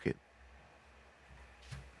over a pocket.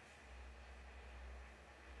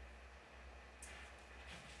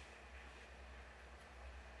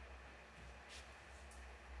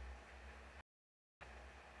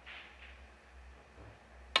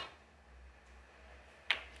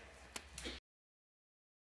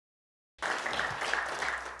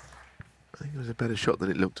 I think it was a better shot than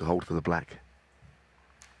it looked to hold for the black.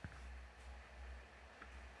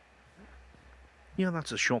 Yeah,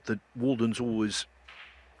 that's a shot that Walden's always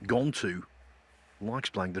gone to. Likes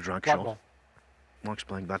playing the drag shot. Likes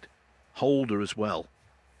playing that holder as well.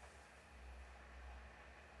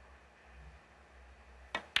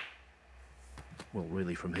 Well,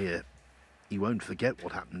 really from here, he won't forget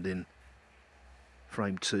what happened in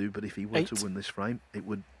frame 2, but if he were to win this frame, it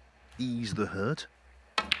would ease the hurt.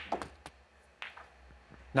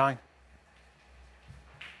 9.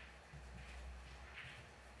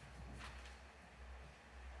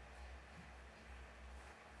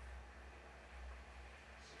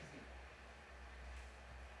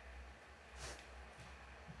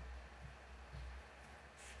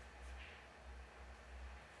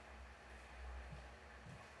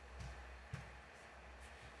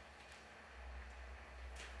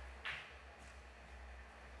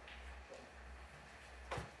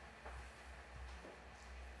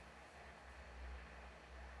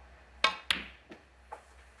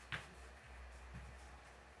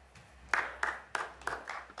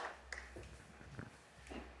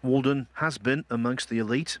 Walden has been amongst the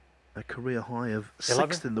elite, a career high of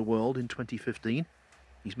 6th in the world in 2015.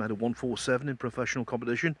 He's made a 147 in professional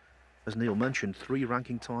competition. As Neil mentioned, 3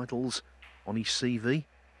 ranking titles on his CV.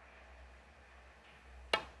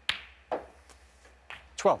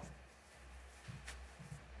 12.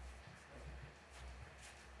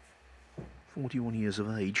 41 years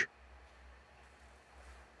of age.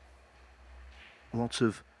 Lots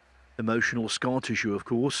of emotional scar tissue, of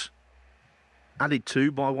course, added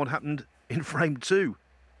to by what happened in frame 2.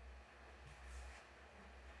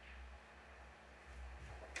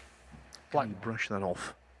 Can you brush that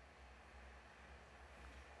off?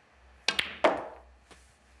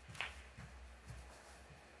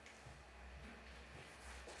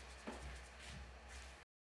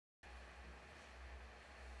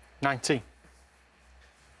 $19.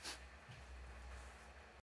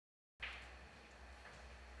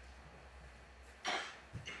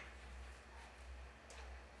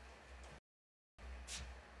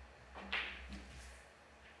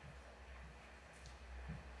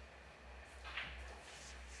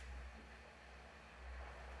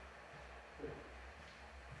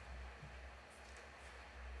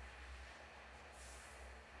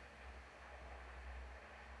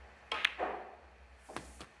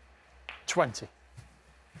 20.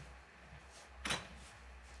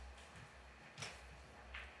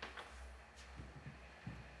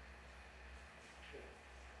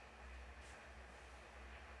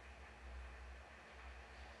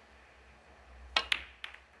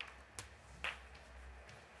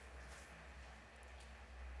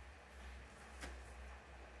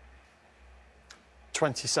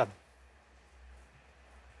 27.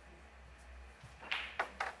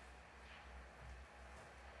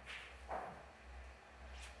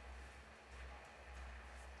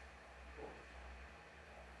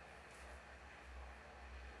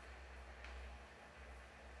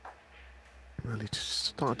 'He just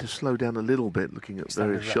started to slow down a little bit, looking at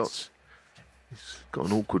various shots. He's got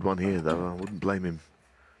an awkward one here, though. I wouldn't blame him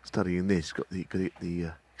studying this. Got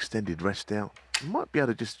the extended rest out. He might be able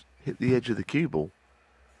to just hit the edge of the cue ball.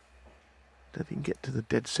 Don't think he can get to the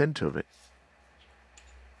dead centre of it.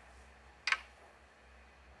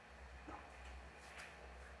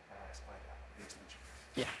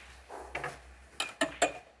 Yeah.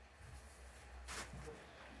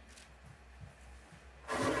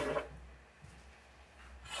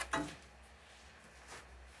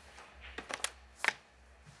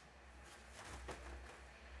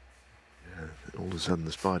 All of a sudden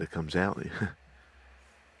the spider comes out.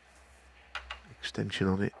 Extension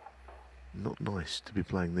on it. Not nice to be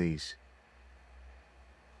playing these.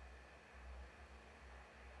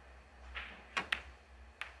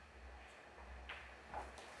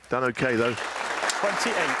 Done okay though.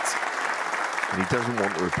 28. And he doesn't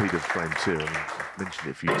want a repeat of frame 2. I mean, I've mentioned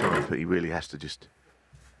it a few times, but he really has to just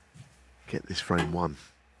get this frame 1.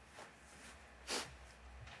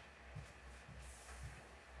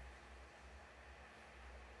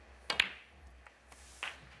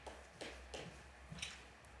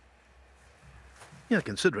 Yeah,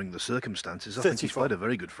 considering the circumstances, I think he's played a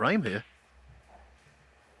very good frame here.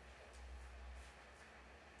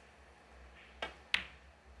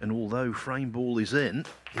 And although frame ball is in,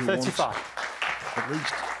 he 35. wants at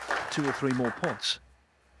least 2 or 3 more pots,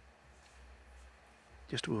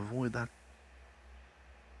 just to avoid that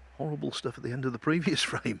horrible stuff at the end of the previous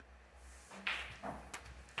frame.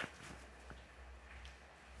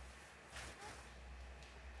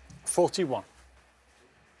 $41.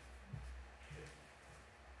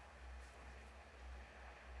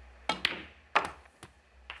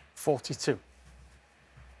 $42.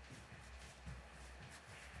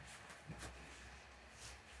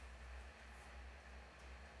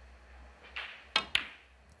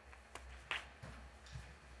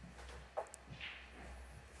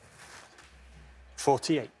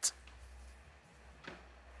 $48.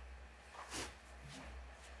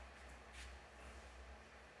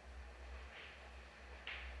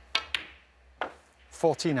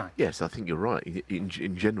 $49. Yes, I think you're right. In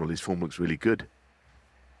general, his form looks really good.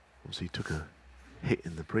 Obviously, he took a hit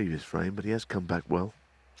in the previous frame, but he has come back well.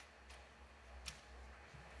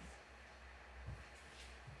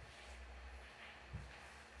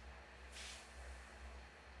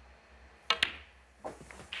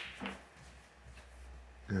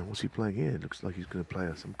 Now, what's he playing here? It looks like he's going to play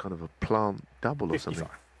some kind of a plant double or 55.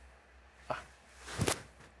 something.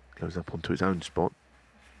 Goes up onto his own spot.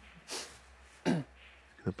 Going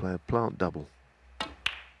to play a plant double.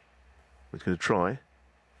 He's going to try.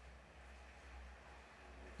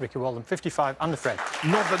 Ricky Walden, 55 and the frame.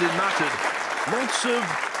 Not that it mattered. Lots of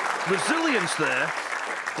resilience there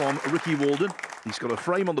from Ricky Walden. He's got a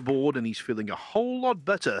frame on the board and he's feeling a whole lot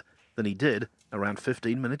better than he did around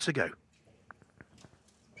 15 minutes ago.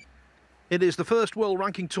 It is the first world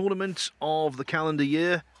ranking tournament of the calendar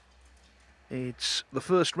year. It's the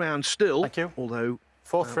first round still, Thank you. although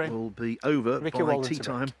Fourth frame. will be over Ricky by Walden tea to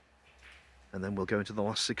time. break. And then we'll go into the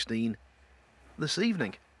last 16 this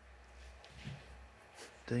evening.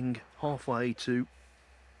 Ding halfway to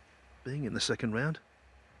being in the second round.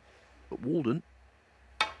 But Walden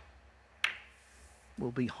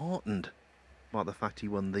will be heartened by the fact he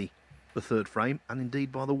won the third frame, and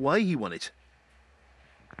indeed by the way he won it.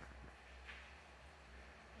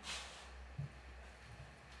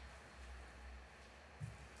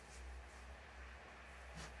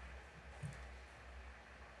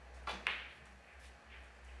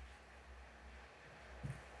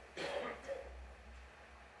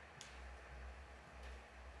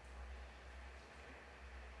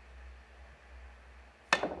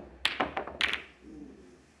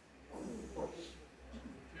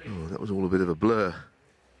 That was all a bit of a blur.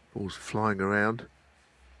 Ball's flying around.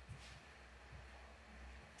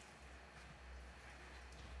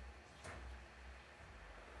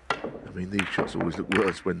 I mean, these shots always look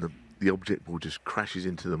worse when the object ball just crashes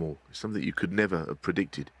into them all. It's something you could never have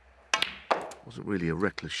predicted. It wasn't really a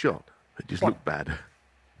reckless shot. It just looked bad.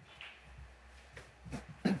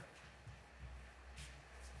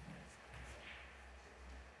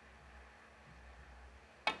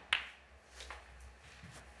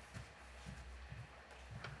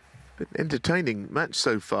 Entertaining match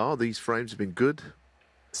so far. These frames have been good.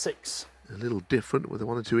 6. A little different with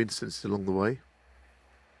 1 or 2 instances along the way.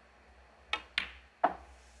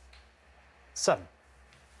 7.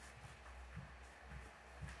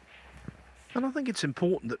 And I think it's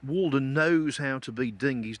important that Walden knows how to beat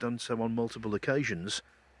Ding. He's done so on multiple occasions.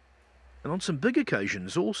 And on some big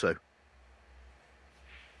occasions also.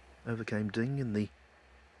 Overcame Ding in the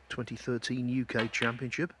 2013 UK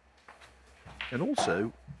Championship. And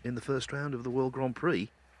also in the first round of the World Grand Prix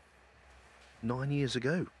 9 years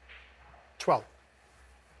ago. 12.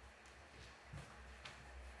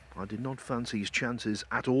 I did not fancy his chances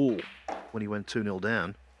at all when he went 2-0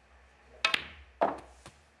 down.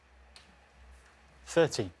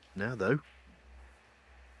 13. Now, though,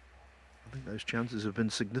 I think those chances have been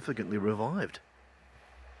significantly revived.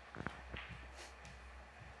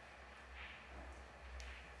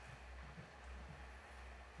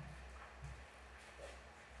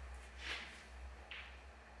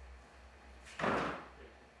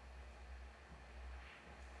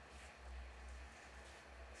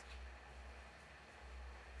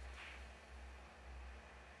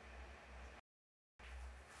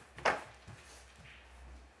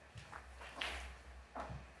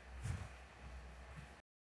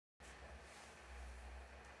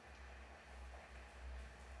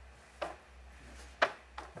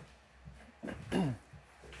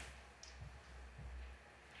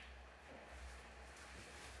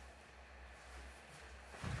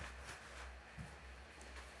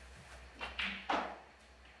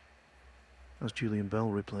 As Julian Bell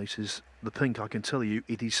replaces the pink, I can tell you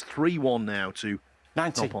it is 3-1 now to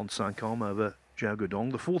 90. Noppon Sankam over Zhao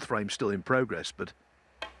Guodong. The fourth frame's still in progress, but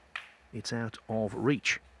it's out of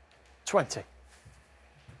reach. 20.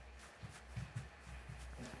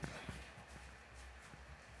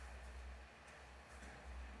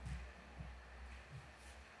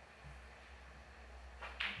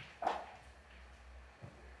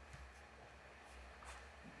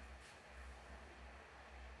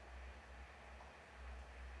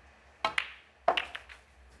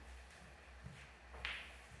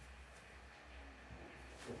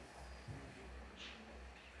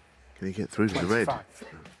 Can he get through to the red? 25.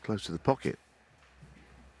 Close to the pocket.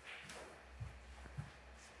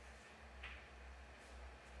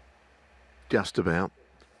 Just about,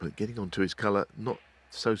 but getting onto his colour, not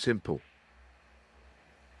so simple.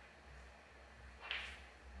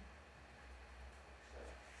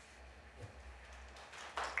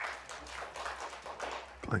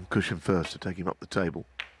 Playing cushion first to take him up the table.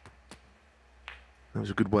 That was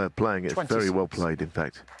a good way of playing it. 26. Very well played, in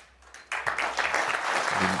fact.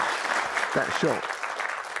 That shot,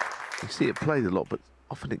 you see it played a lot, but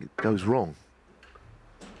often it goes wrong.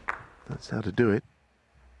 That's how to do it.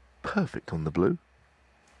 Perfect on the blue.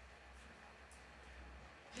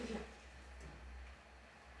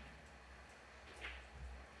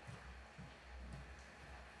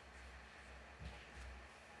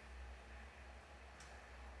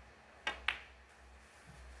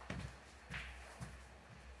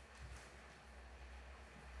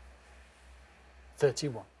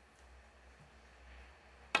 $31.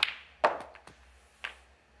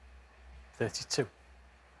 32.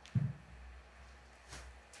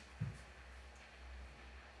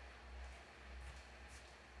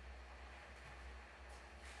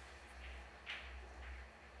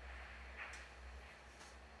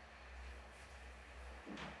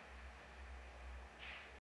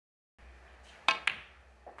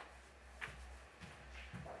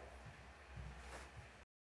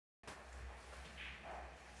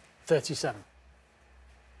 $37.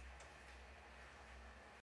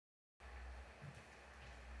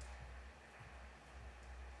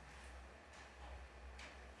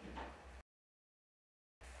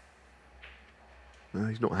 No,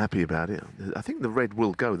 he's not happy about it. I think the red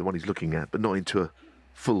will go, the one he's looking at, but not into a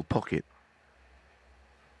full pocket.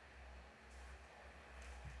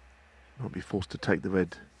 Might be forced to take the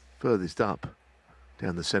red furthest up,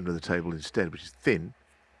 down the centre of the table instead, which is thin.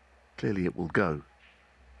 Clearly it will go.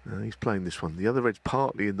 He's playing this one. The other red's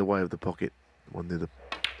partly in the way of the pocket, the one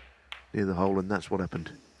near the hole, and that's what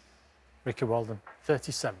happened. Ricky Walden,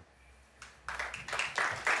 37.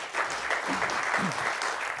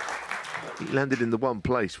 He landed in the one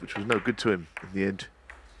place, which was no good to him in the end.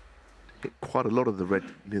 Hit quite a lot of the red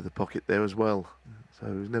near the pocket there as well, so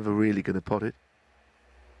he was never really going to pot it.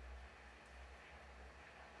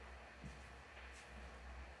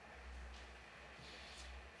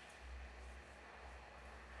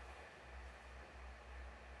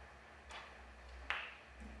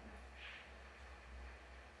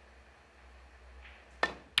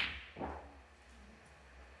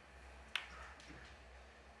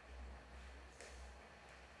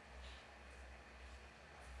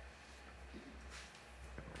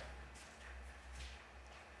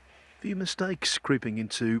 Few mistakes creeping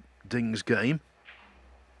into Ding's game.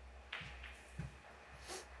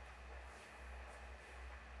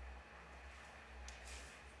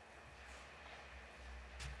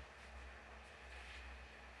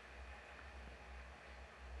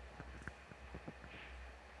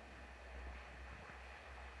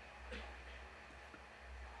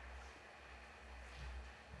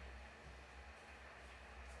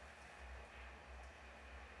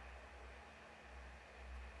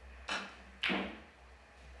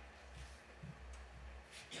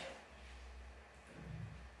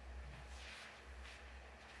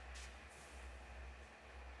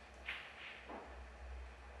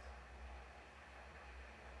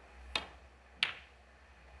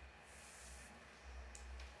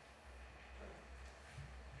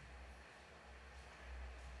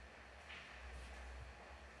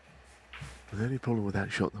 The only problem with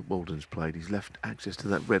that shot that Walden's played, he's left access to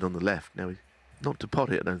that red on the left. Now, not to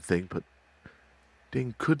pot it, I don't think, but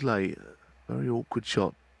Ding could lay a very awkward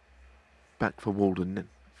shot back for Walden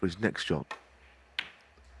for his next shot.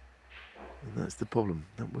 And that's the problem.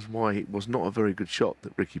 That was why it was not a very good shot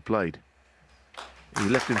that Ricky played. He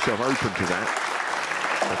left himself open to that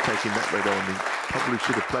by taking that red on. He probably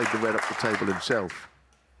should have played the red up the table himself.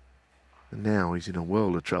 And now he's in a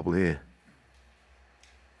world of trouble here.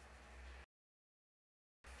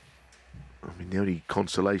 I mean, the only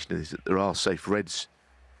consolation is that there are safe reds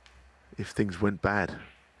if things went bad.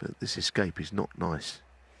 But this escape is not nice.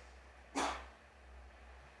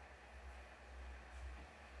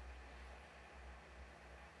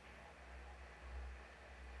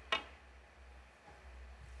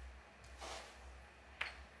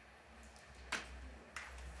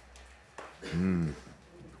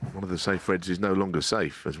 One of the safe reds is no longer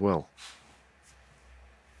safe as well.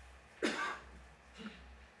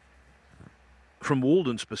 From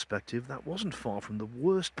Walden's perspective, that wasn't far from the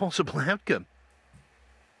worst possible outcome.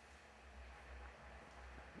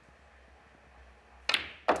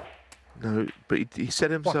 No, but he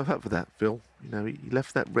set himself up for that, Phil. You know, he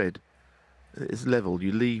left that red at his level.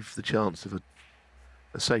 You leave the chance of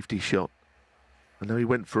a safety shot. I know he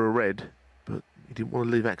went for a red, but he didn't want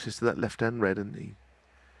to leave access to that left-hand red, and he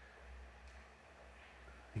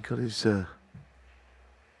got his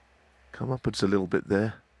comeuppance a little bit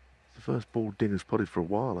there. The first ball Ding has potted for a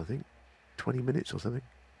while, I think. 20 minutes or something.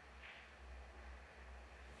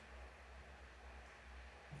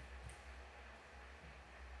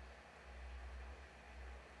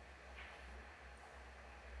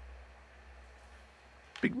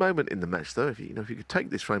 Big moment in the match, though. If you could take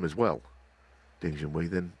this frame as well, Ding Junhui,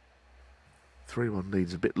 then 3-1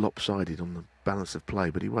 leads a bit lopsided on the balance of play,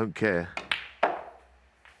 but he won't care.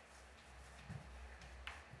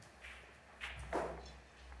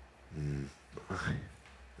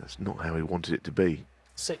 That's not how he wanted it to be.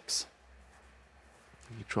 6.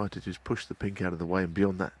 He tried to just push the pink out of the way and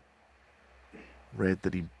beyond that red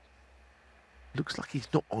that he looks like he's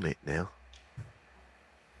not on it now.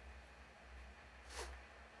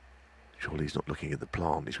 Surely he's not looking at the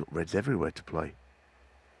plant. He's got reds everywhere to play.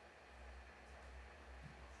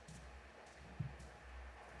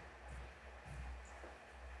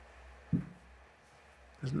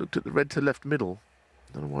 Hasn't looked at the red to left middle.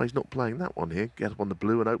 Don't know why he's not playing that one here. Get up on the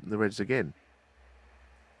blue and open the reds again.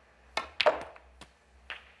 I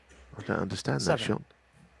don't understand 7. that shot.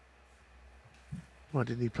 Why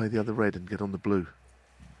didn't he play the other red and get on the blue?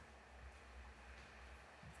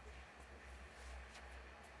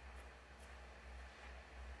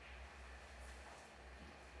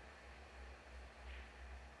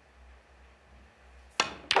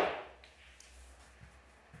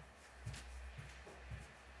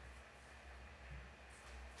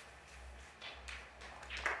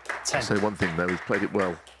 I'll say one thing though, he's played it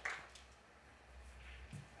well.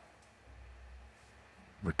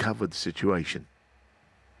 Recovered the situation.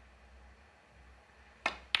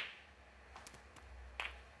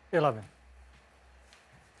 $11.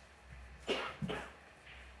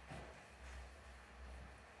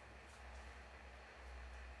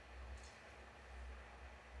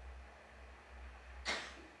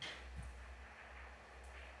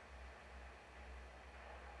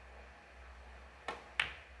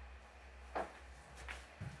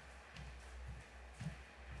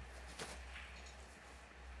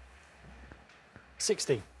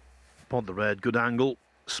 $60. Pod the red, good angle,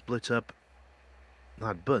 split up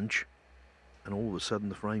that bunch, and all of a sudden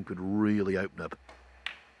the frame could really open up.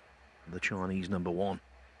 The Chinese number 1.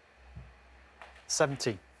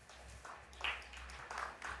 70.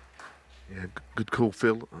 Yeah, good call,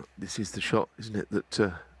 Phil. This is the shot, isn't it,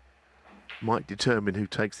 that might determine who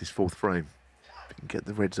takes this fourth frame. If you can get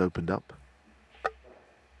the reds opened up.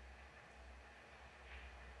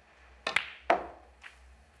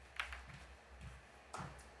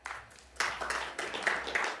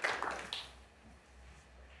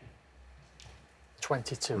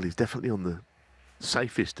 $22. Well, he's definitely on the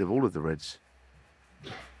safest of all of the reds.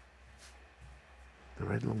 The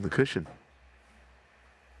red along the cushion.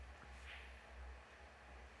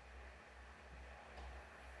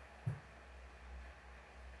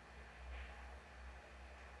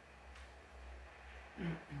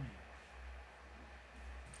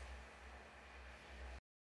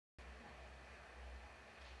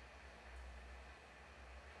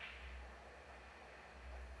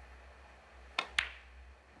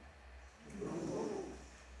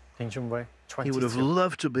 Junhui, 22. He would have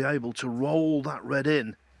loved to be able to roll that red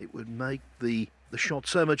in. It would make the shot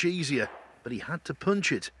so much easier, but he had to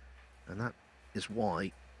punch it, and that is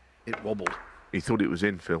why it wobbled. He thought it was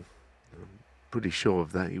in, Phil. I'm pretty sure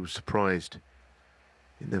of that. He was surprised.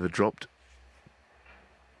 It never dropped.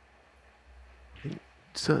 I think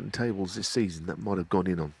certain tables this season that might have gone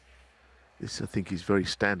in on. This, I think, is very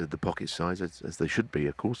standard, the pocket size, as they should be,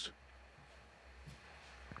 of course.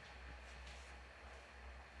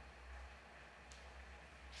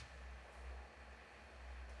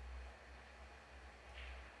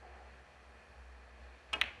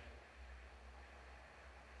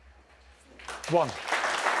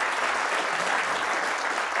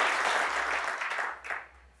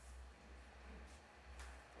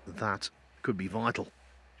 that could be vital.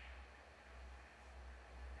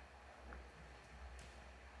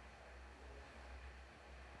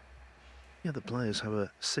 Yeah, the players have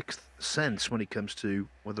a sixth sense when it comes to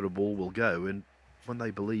whether a ball will go, and when they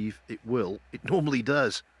believe it will, it normally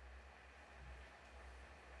does.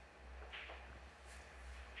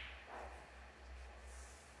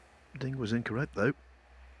 Ding was incorrect, though.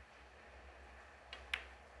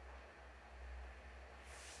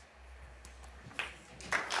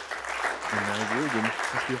 And now Walden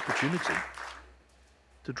has the opportunity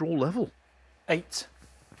to draw level. 8.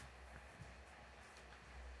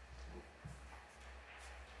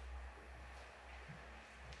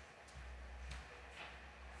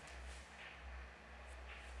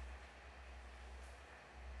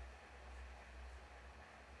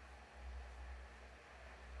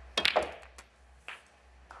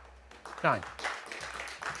 Nine.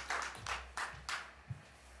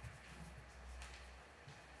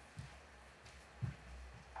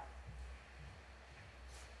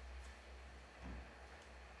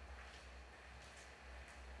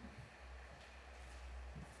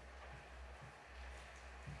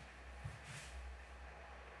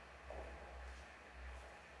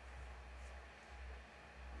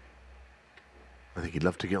 I think he'd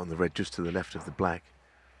love to get on the red just to the left of the black,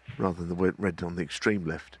 rather than the red on the extreme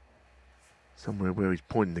left. Somewhere where he's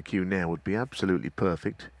pointing the cue now would be absolutely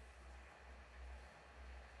perfect.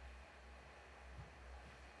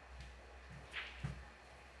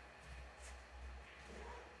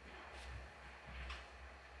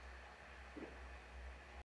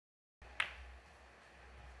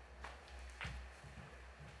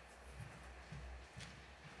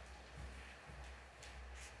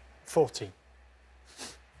 $40.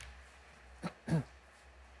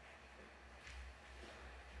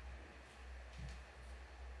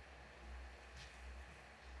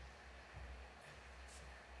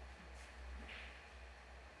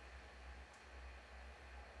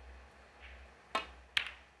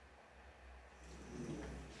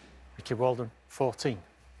 Walden, 14.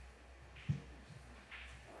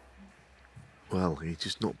 Well, he's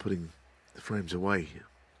just not putting the frames away.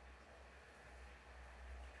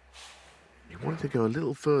 He wanted to go a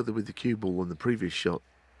little further with the cue ball on the previous shot,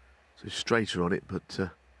 so straighter on it, but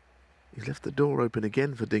he's left the door open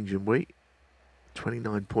again for Ding Junhui.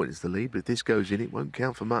 29 points the lead, but if this goes in, it won't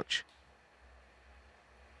count for much.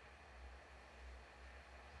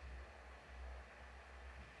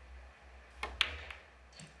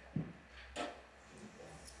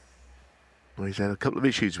 Well, he's had a couple of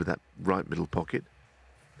issues with that right middle pocket.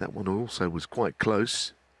 That one also was quite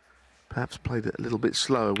close. Perhaps played it a little bit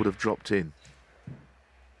slower, would have dropped in.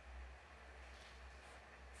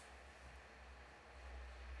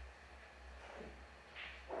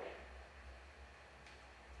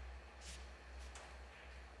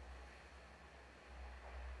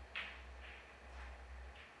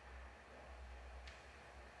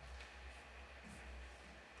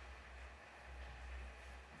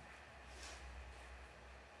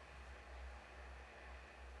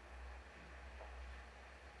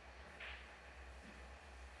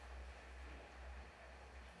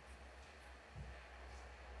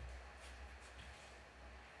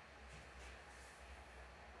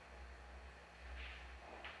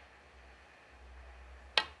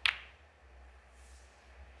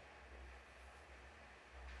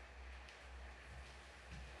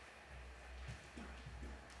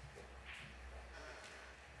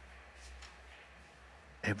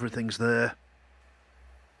 Everything's there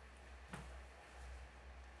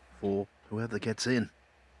for whoever gets in.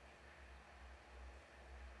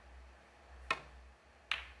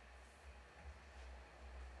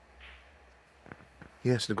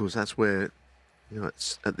 Yes, and of course that's where,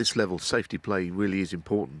 it's, at this level, safety play really is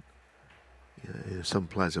important. Some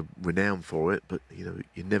players are renowned for it, but you're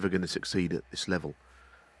never going to succeed at this level,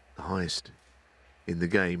 the highest in the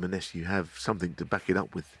game, unless you have something to back it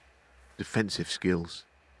up with defensive skills.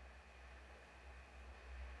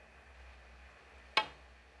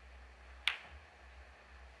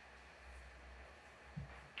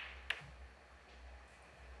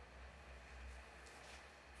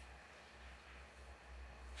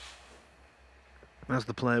 As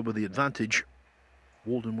the player with the advantage,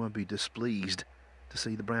 Walden won't be displeased to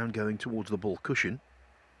see the brown going towards the ball cushion.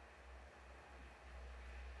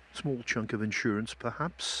 Small chunk of insurance,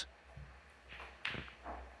 perhaps.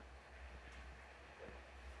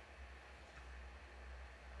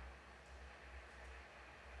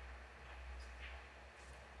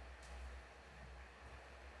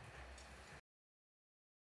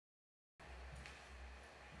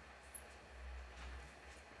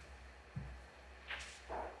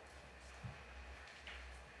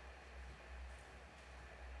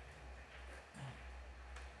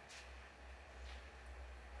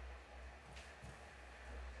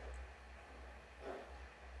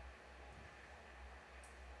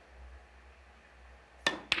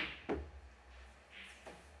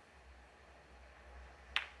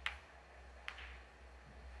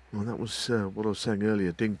 Well, that was what I was saying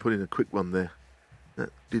earlier. Ding put in a quick one there. That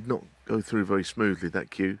did not go through very smoothly,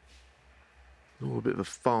 that cue. All a bit of a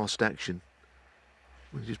fast action.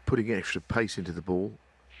 We're just putting extra pace into the ball.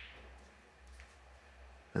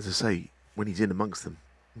 As I say, when he's in amongst them,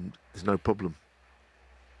 there's no problem.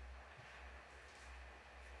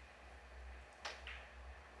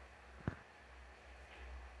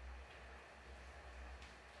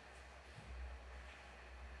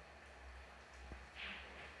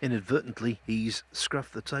 Inadvertently, he's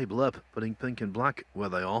scruffed the table up, putting pink and black where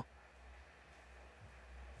they are.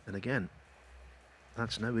 And again,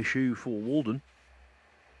 that's no issue for Walden.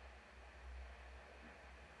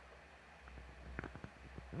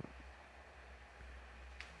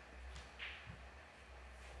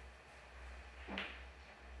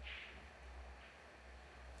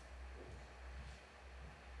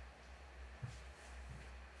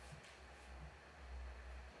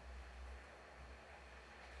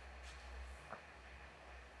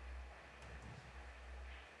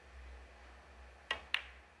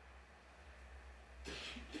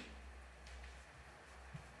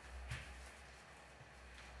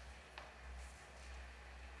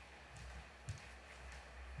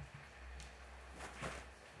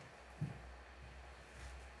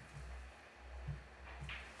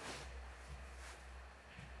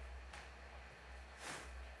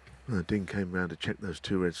 Ding came round to check those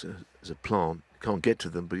two reds as a plant. Can't get to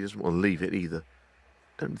them, but he doesn't want to leave it either.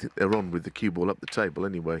 Don't think they're on with the cue ball up the table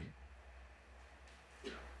anyway.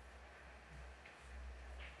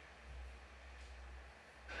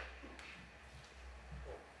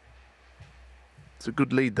 It's a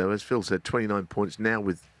good lead, though, as Phil said, 29 points now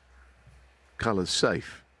with colours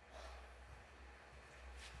safe.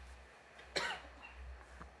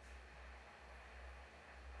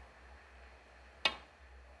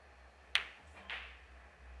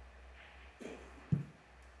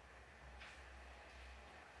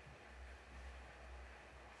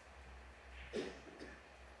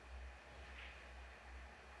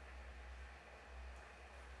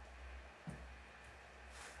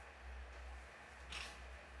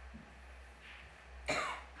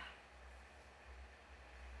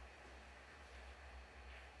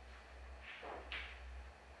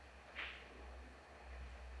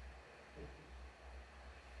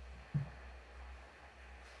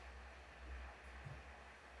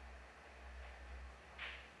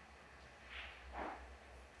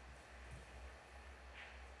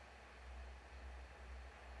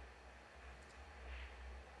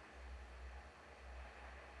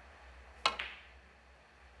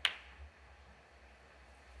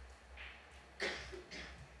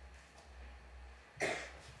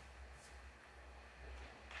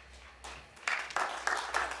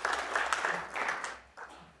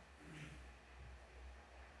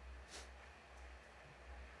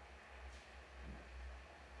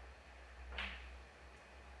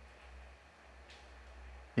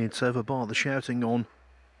 It's over bar the shouting on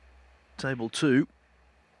table 2.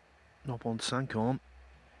 Nopon Sankarn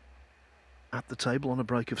at the table on a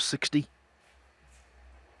break of 60.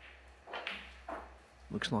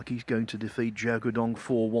 Looks like he's going to defeat Zhao Guodong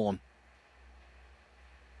 4-1.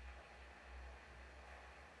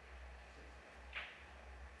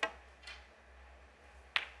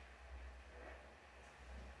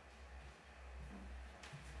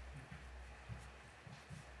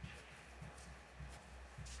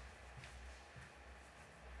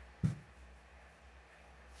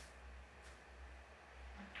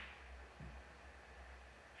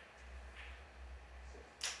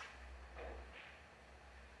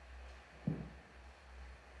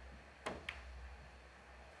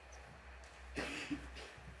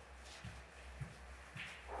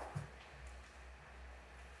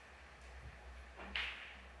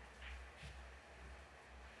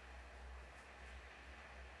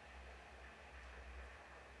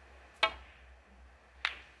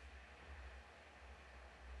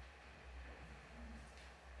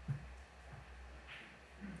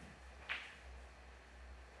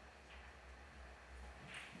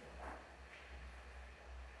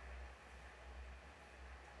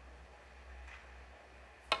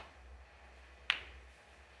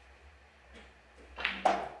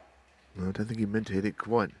 No, I don't think he meant to hit it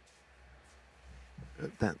quite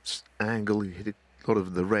at that angle. He hit a lot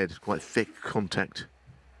of the red, quite thick contact.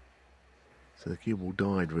 So the cue ball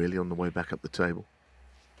died really on the way back up the table.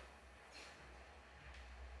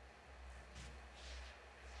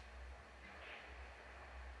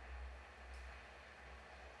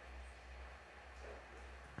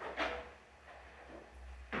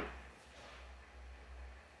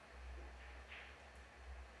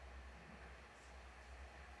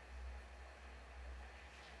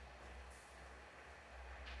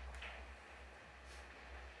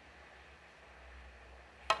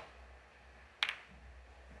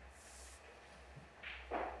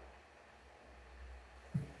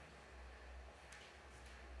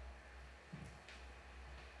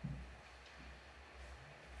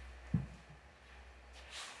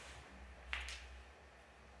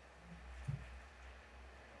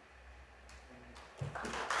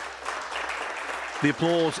 The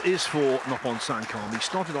applause is for Noppon Sankam. He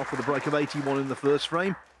started off with a break of 81 in the first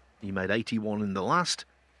frame. He made 81 in the last,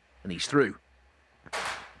 and he's through.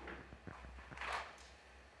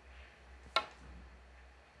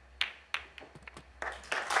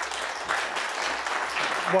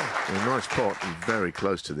 A nice pot and very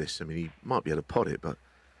close to this. I mean, he might be able to pot it, but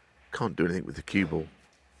can't do anything with the cue ball.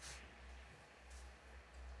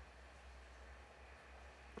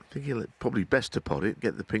 I think he'll probably best to pot it,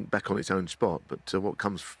 get the pink back on its own spot, but what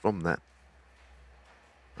comes from that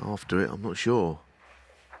after it, I'm not sure.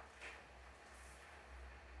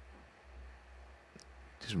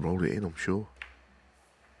 Just roll it in, I'm sure.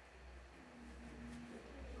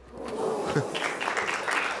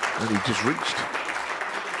 And he just reached.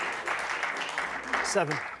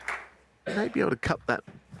 7. Maybe able to cut that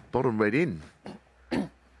bottom red in. There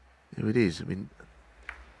it is. I mean,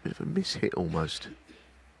 a bit of a miss hit almost.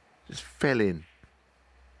 Just fell in.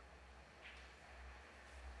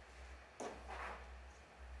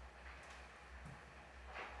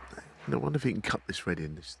 I wonder if he can cut this red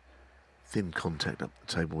in, this thin contact up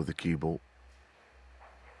the table with the cue ball.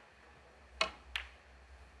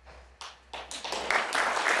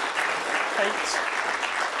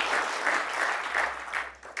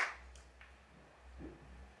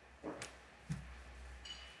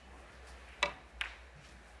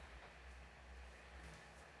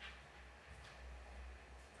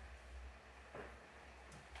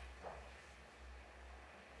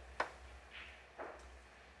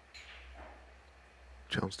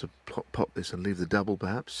 Chance to pop this and leave the double,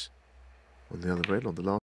 perhaps, on the other red, on the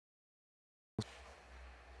last.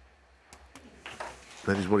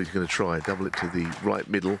 That is what he's going to try, double it to the right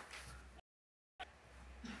middle.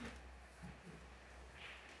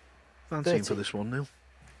 Fancying for this one, Neil.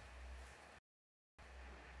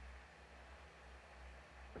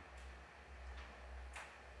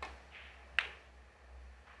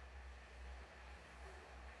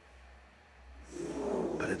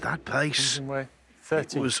 But at that pace,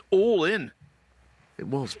 30. it was all in. It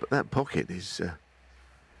was, but that pocket is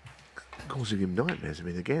causing him nightmares. I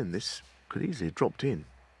mean, again, this could easily have dropped in.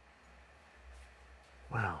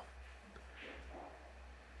 Wow.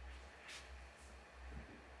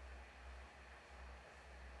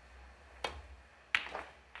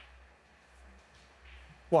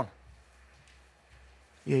 One.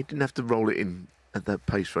 Yeah, he didn't have to roll it in at that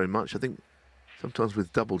pace very much. I think sometimes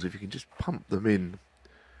with doubles, if you can just pump them in,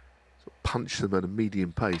 sort of punch them at a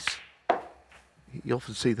medium pace, you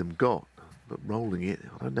often see them got. But rolling it,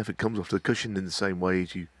 I don't know if it comes off the cushion in the same way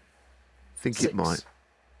as you think 6. it might.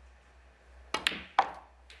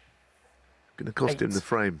 Going to cost 8. him the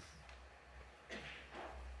frame.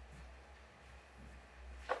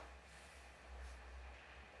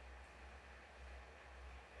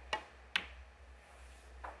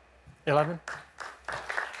 $11.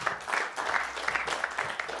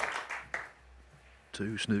 2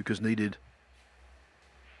 snookers needed.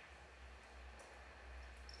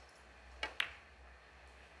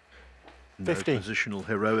 No 50. positional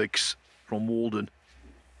heroics from Walden.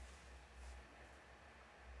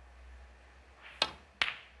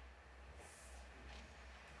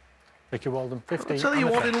 Ricky Walden, 15. I'll tell you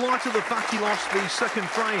what, in light of the fact he lost the second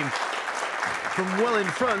frame from well in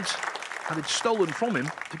front, and it's stolen from him,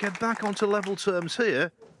 to get back onto level terms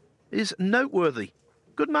here is noteworthy.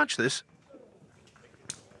 Good match, this.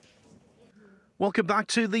 Welcome back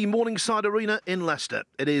to the Morningside Arena in Leicester.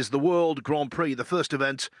 It is the World Grand Prix, the first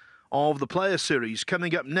event of the Players Series.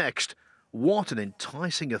 Coming up next, what an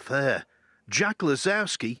enticing affair. Jack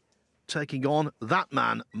Lazowski taking on that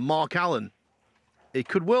man, Mark Allen. It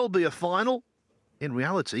could well be a final. In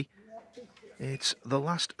reality, it's the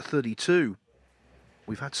last 32.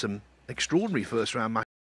 We've had some extraordinary first-round matches.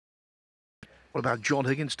 What about John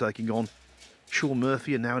Higgins taking on Sean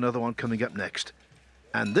Murphy, and now another one coming up next.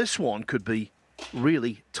 And this one could be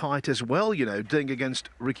really tight as well, you know. Ding against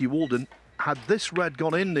Ricky Walden. Had this red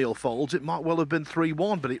gone in, Neil Folds, it might well have been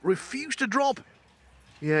 3-1, but it refused to drop.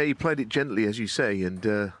 Yeah, he played it gently, as you say, and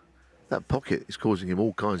that pocket is causing him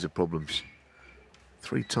all kinds of problems.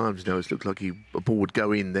 3 times now it's looked like a ball would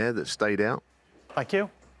go in there that stayed out. Thank you.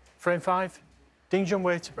 Frame 5, Ding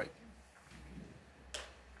Junhui to break.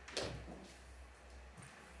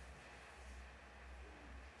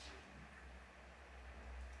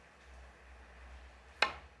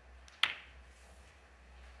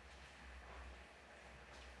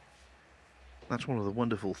 That's one of the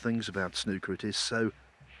wonderful things about snooker. It is so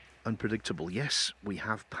unpredictable. Yes, we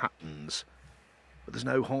have patterns, but there's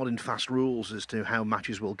no hard and fast rules as to how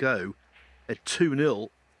matches will go. At 2-0,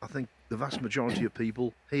 I think the vast majority of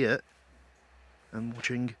people here and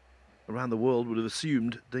watching around the world would have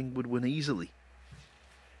assumed Ding would win easily.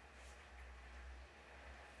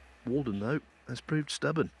 Walden, though, has proved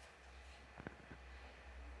stubborn.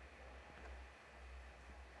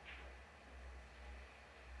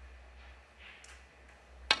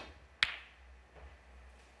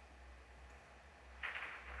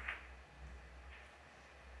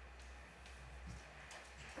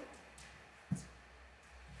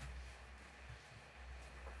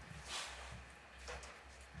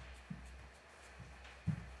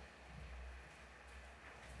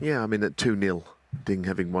 Yeah, I mean, at 2-0, Ding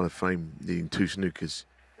having won a frame, needing 2 snookers,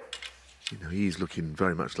 you know, he's looking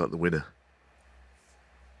very much like the winner.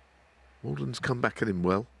 Walden's come back at him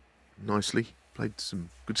well, nicely, played some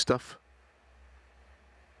good stuff.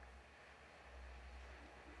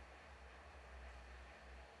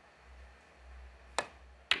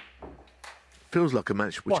 Feels like a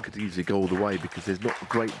match which could easily go all the way because there's not a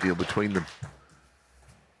great deal between them.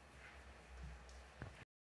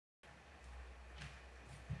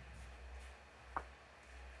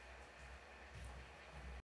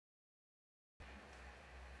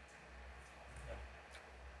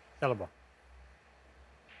 Yellow ball.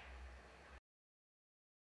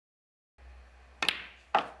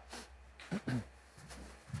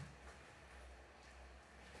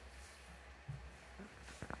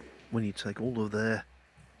 When you take all of their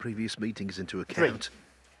previous meetings into account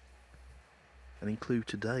and include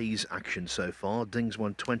today's action so far, Ding's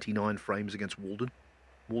won 29 frames against Walden.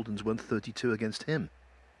 Walden's won 32 against him.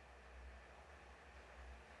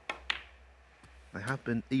 They have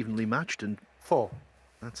been evenly matched, and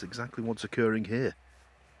that's exactly what's occurring here.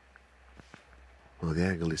 Well, the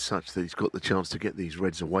angle is such that he's got the chance to get these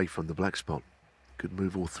reds away from the black spot. Could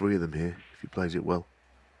move all 3 of them here if he plays it well.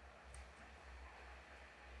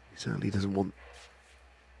 He certainly doesn't want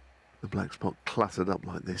the black spot cluttered up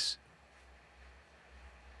like this.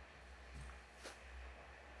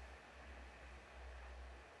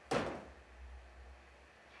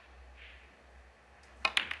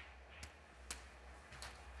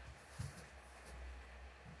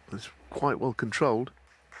 It's quite well controlled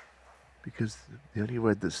because the only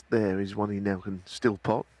red that's there is one he now can still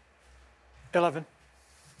pot. 11.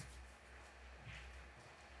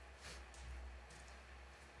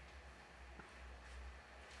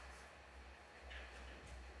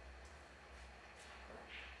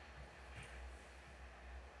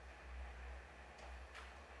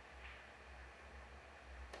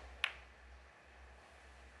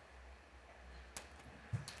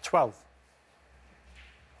 $12.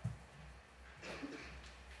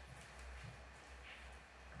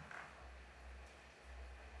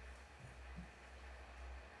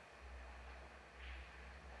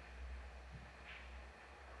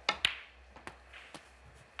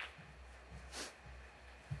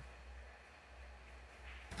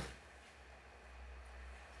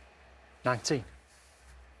 $19.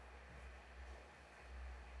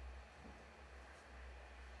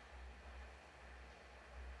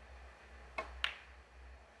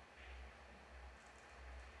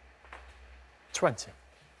 $20.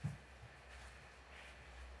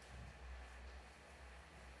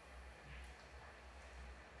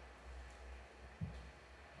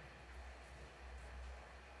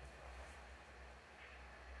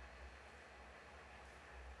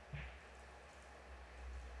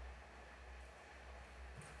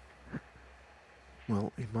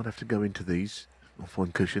 Well, he might have to go into these off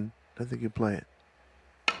one cushion. Don't think he'll play it.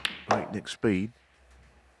 Breakneck speed.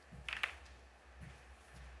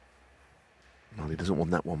 Well, he doesn't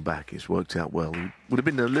want that one back. It's worked out well. He would have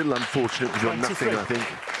been a little unfortunate to got nothing, I think.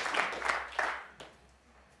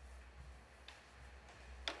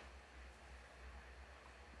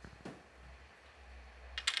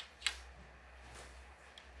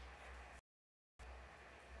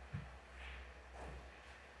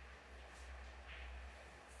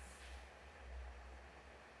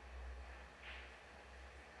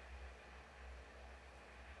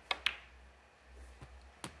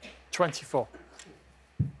 $24.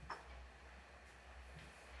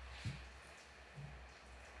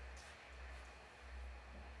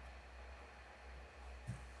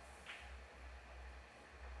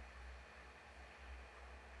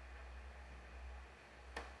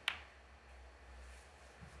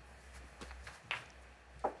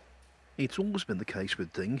 It's always been the case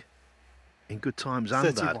with Ding, in good times and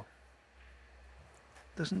 31. bad.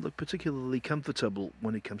 Doesn't look particularly comfortable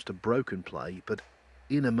when it comes to broken play, but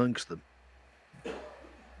in amongst them,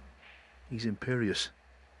 he's imperious.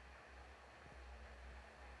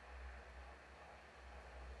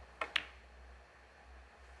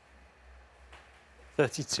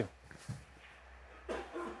 $32.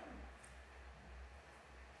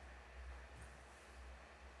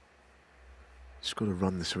 Just got to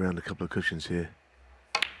run this around a couple of cushions here.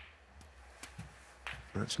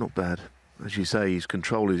 That's not bad. As you say, his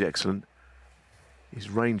control is excellent.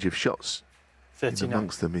 His range of shots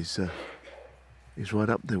amongst them is right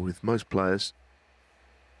up there with most players.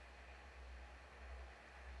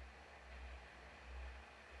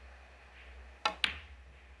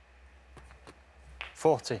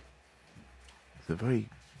 $40. It's a very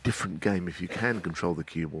different game if you can control the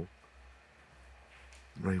cue ball.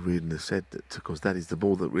 Ray Reardon has said that, of course, that is the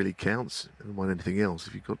ball that really counts. Never mind anything else.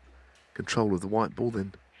 If you've got control of the white ball,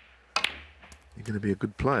 then you're going to be a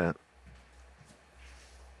good player.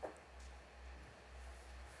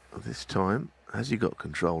 This time, has he got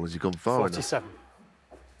control? Has he gone far 47.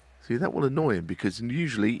 enough? See, that will annoy him because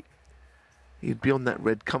usually he'd be on that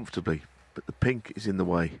red comfortably, but the pink is in the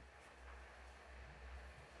way.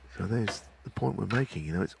 So there's the point we're making.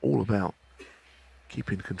 You know, it's all about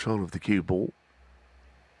keeping control of the cue ball,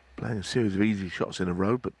 playing a series of easy shots in a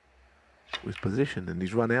row, but with position, and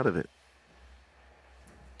he's run out of it.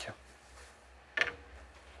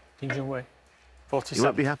 Junhui, 47. You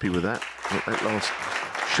won't be happy with that last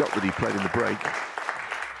shot that he played in the break.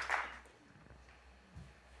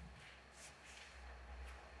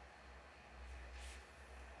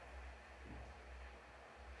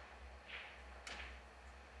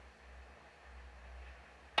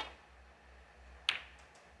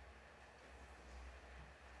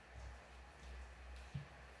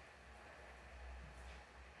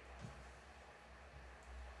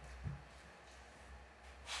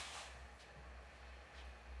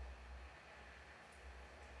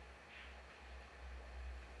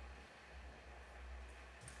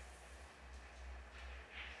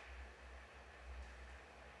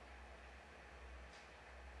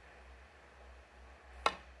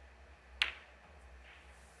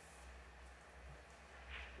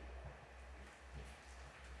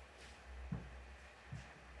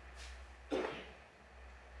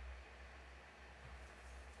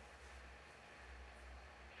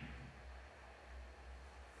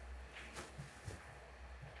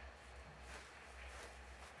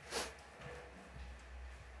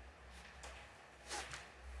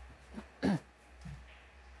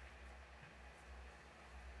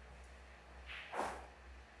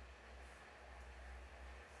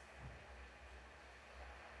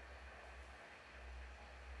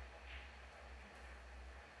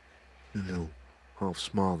 A little half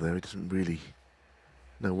smile there. He doesn't really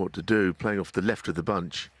know what to do. Playing off the left of the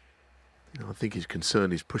bunch. You know, I think his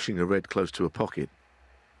concern is pushing a red close to a pocket.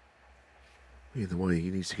 Either way,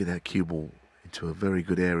 he needs to get that cue ball into a very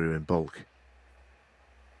good area in bulk.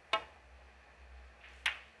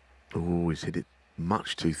 Oh, he's hit it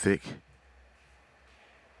much too thick.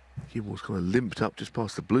 Cue ball's kind of limped up just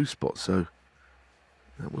past the blue spot, so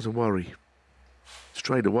that was a worry.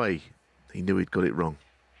 Straight away, he knew he'd got it wrong.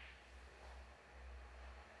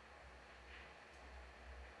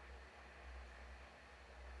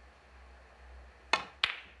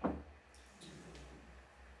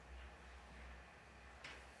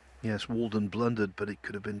 Yes, Walden blundered, but it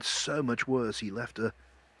could have been so much worse. He left a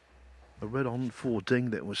red on for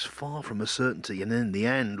Ding that was far from a certainty. And in the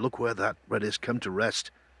end, look where that red has come to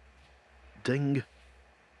rest. Ding,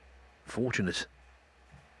 fortunate.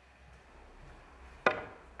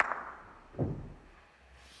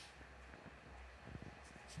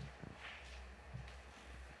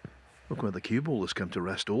 Look where the cue ball has come to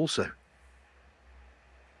rest also.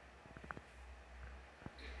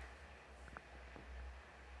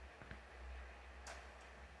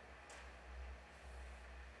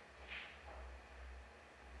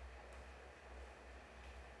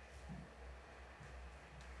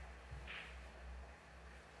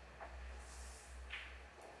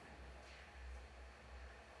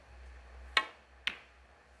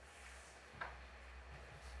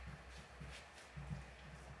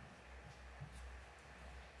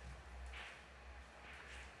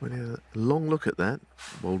 Well, he had a long look at that,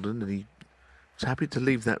 Walden, and he was happy to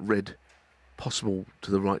leave that red possible to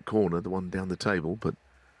the right corner, the one down the table, but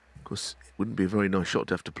of course it wouldn't be a very nice shot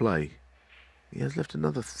to have to play. He has left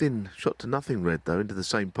another thin shot to nothing red, though, into the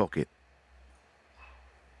same pocket.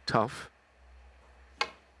 Tough.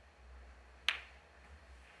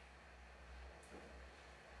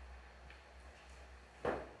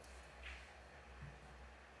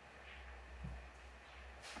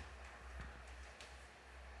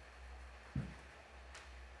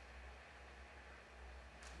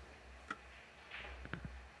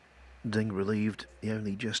 Ding relieved. He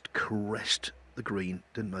only just caressed the green,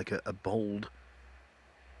 didn't make a bold,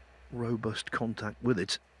 robust contact with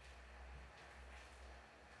it.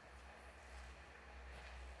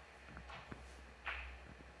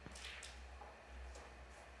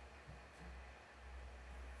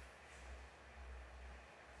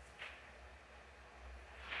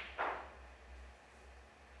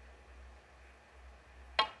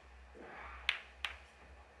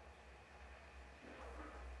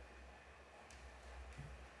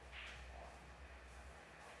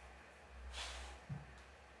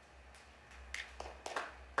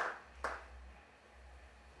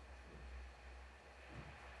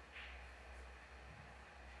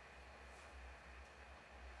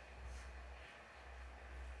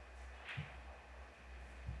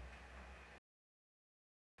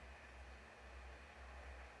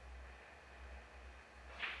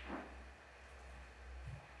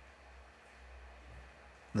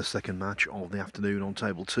 The second match of the afternoon on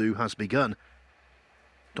table 2 has begun.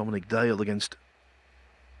 Dominic Dale against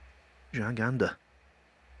Zhang Anda.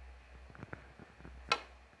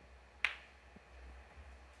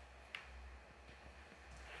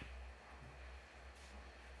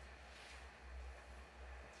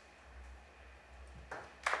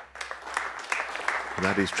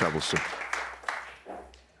 That is troublesome.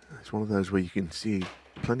 It's one of those where you can see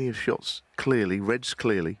plenty of shots clearly, reds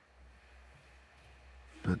clearly,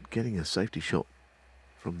 but getting a safety shot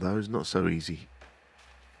from those, not so easy.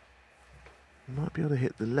 You might be able to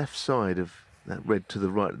hit the left side of that red to the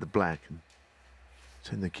right of the black and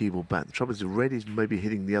send the cue ball back. The trouble is the red is maybe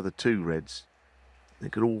hitting the other two reds. They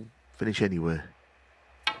could all finish anywhere.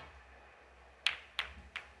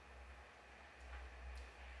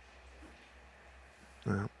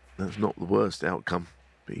 Well, that's not the worst outcome,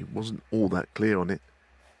 but he wasn't all that clear on it,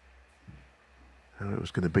 how it was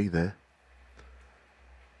going to be there.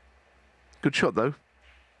 Good shot, though.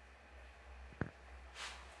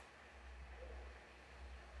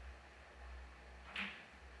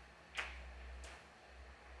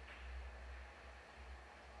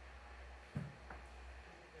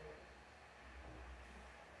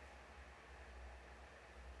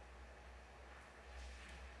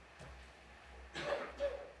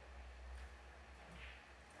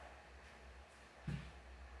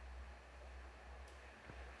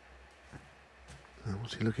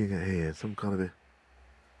 What's he looking at here? Some kind of a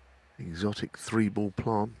exotic 3-ball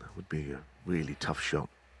plant? That would be a really tough shot.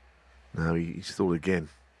 No, he's thought again.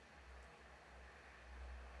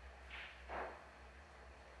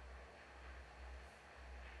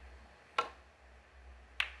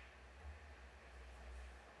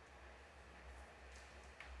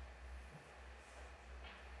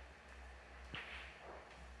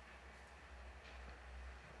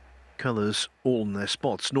 Colours all in their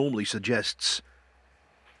spots normally suggests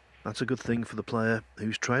that's a good thing for the player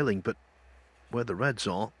who's trailing, but where the reds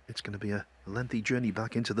are, it's going to be a lengthy journey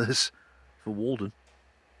back into this for Walden.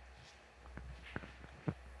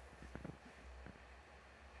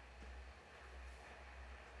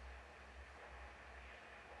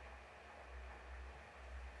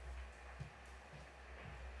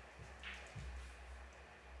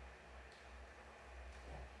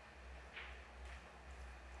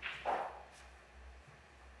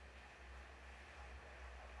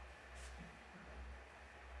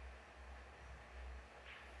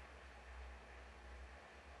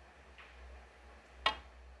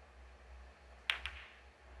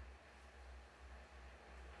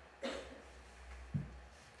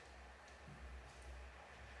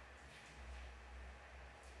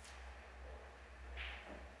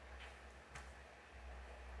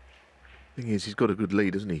 Thing is, he's got a good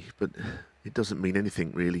lead, hasn't he? But it doesn't mean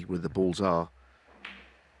anything really where the balls are.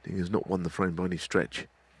 He has not won the frame by any stretch.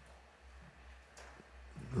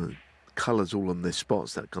 The colours all on their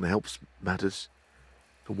spots, that kind of helps matters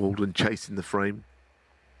for Walden chasing the frame.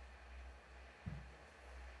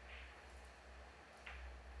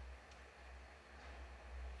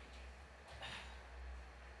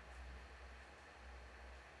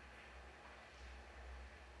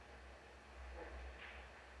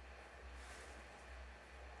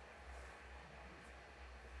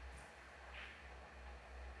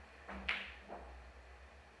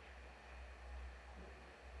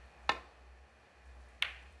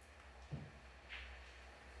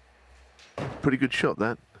 Pretty good shot,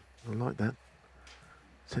 that. I like that.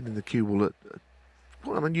 Sending the cue ball at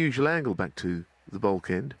quite an unusual angle back to the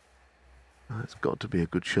bulk end. That's got to be a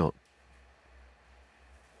good shot.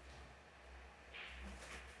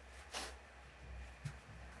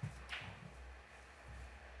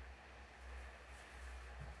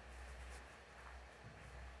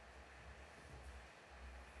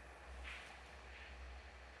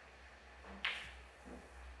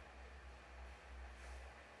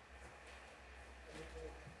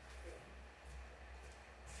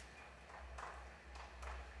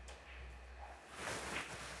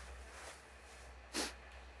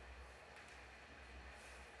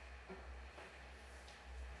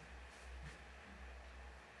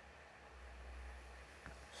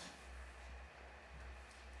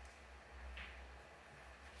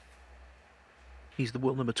 He's the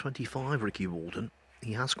world number 25, Ricky Walden.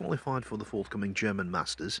 He has qualified for the forthcoming German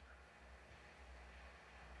Masters.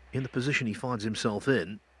 In the position he finds himself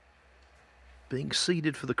in, being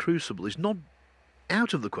seeded for the Crucible is not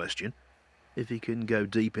out of the question. If he can go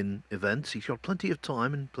deep in events, he's got plenty of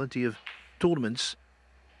time and plenty of tournaments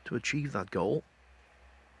to achieve that goal.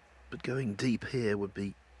 But going deep here would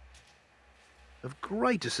be of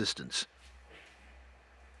great assistance.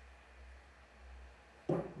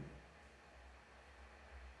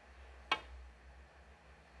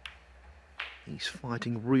 He's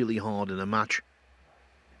fighting really hard in a match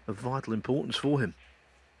of vital importance for him.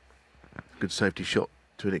 Good safety shot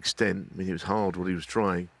to an extent. I mean, it was hard what he was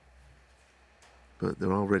trying. But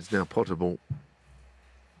there are reds now potable.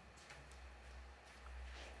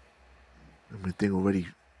 And with Ding already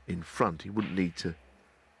in front, he wouldn't need to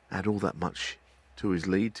add all that much to his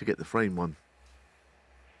lead to get the frame one.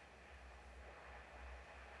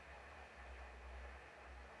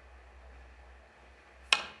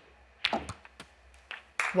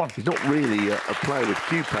 He's not really a player with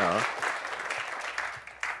cue power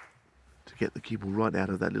to get the cue ball right out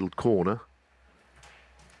of that little corner.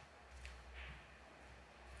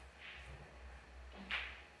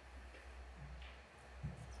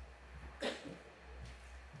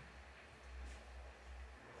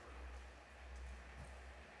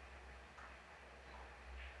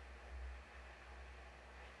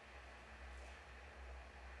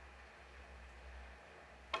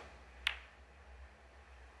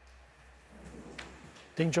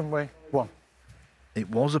 Junhui, 1. It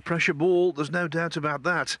was a pressure ball, there's no doubt about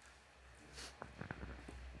that.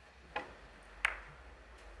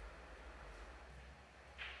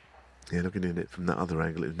 Yeah, looking at it from that other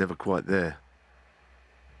angle, it was never quite there.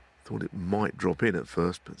 Thought it might drop in at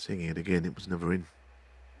first, but seeing it again, it was never in.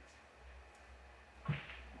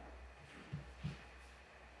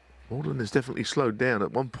 Walden has definitely slowed down.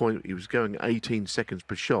 At one point, he was going 18 seconds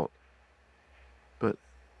per shot, but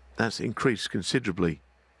that's increased considerably.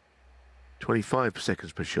 25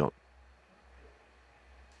 seconds per shot.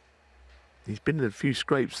 He's been in a few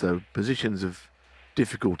scrapes, though, positions of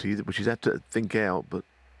difficulty, which he's had to think out, but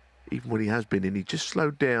even when he has been in, he just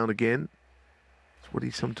slowed down again. That's what he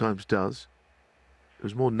sometimes does. It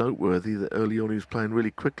was more noteworthy that early on he was playing really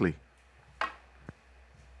quickly.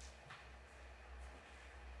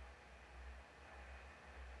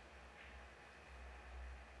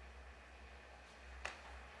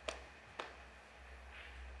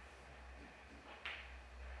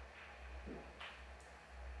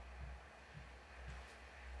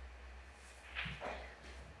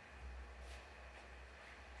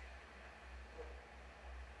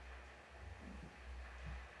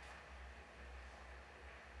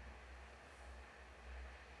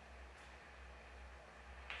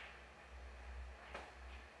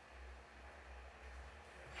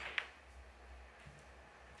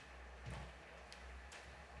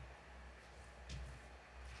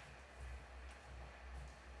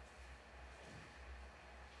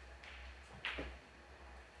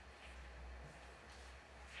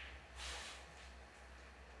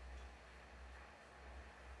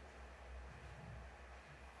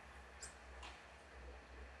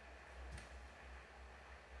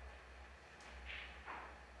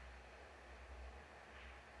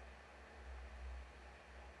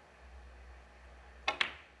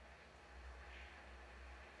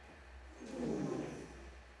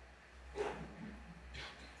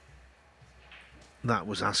 That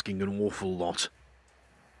was asking an awful lot.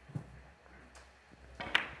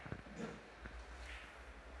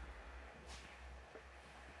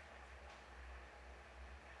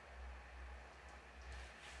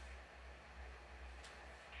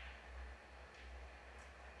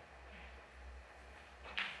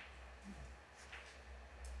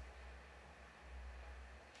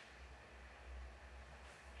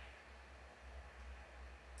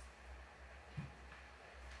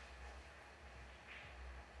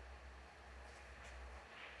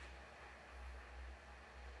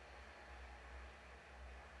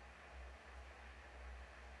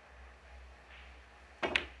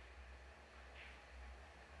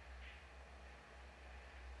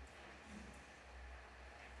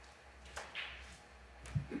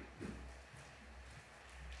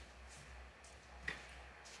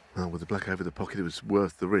 Well, with the black over the pocket, it was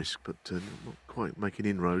worth the risk, but not quite making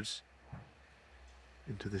inroads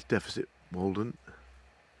into this deficit, Walden.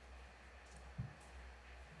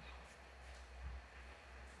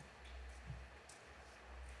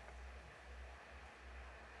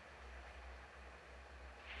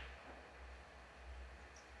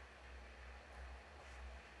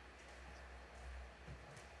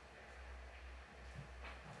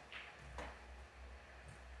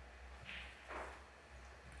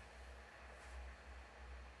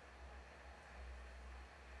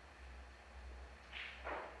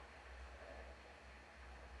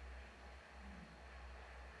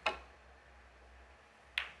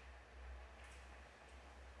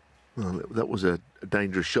 Well, that was a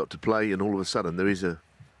dangerous shot to play, and all of a sudden there is a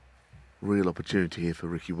real opportunity here for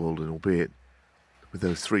Ricky Walden, albeit with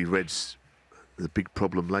those three reds, the big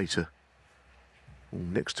problem later, all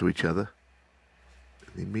next to each other.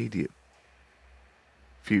 The immediate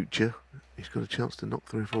future, he's got a chance to knock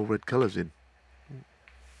 3 or 4 red colours in.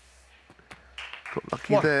 Got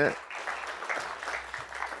lucky there.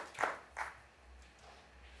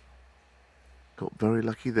 Got very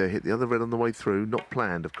lucky there. Hit the other red on the way through. Not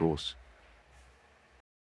planned, of course.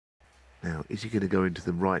 Now, is he going to go into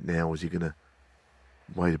them right now, or is he going to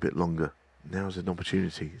wait a bit longer? Now's an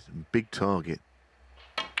opportunity. It's a big target.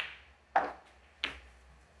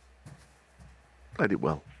 Played it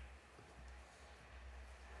well.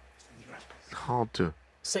 Hard to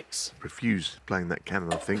 6. refuse playing that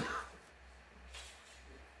cannon, I think.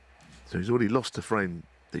 So he's already lost a frame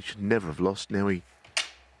that he should never have lost. Now he,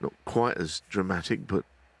 not quite as dramatic, but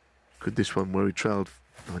could this one where he trailed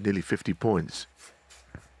by nearly 50 points.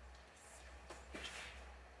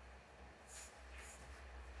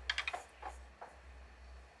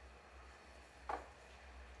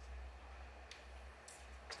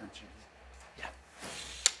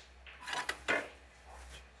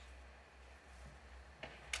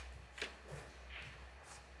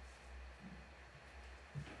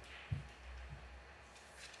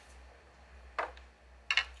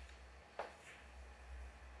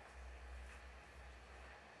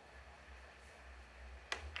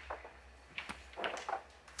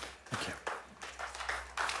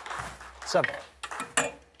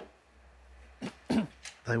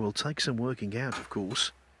 They will take some working out, of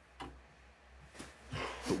course.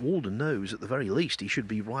 But Walden knows at the very least he should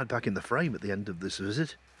be right back in the frame at the end of this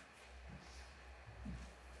visit.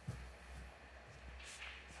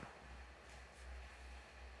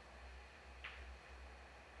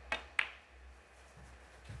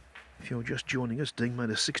 If you're just joining us, Ding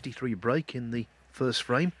made a 63 break in the first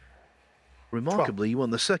frame. Remarkably, he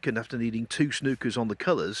won the second after needing 2 snookers on the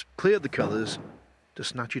colours, cleared the colours to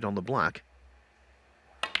snatch it on the black.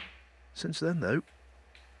 Since then, though,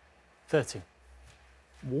 30.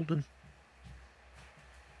 Walden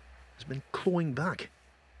has been clawing back.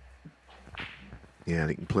 Yeah, and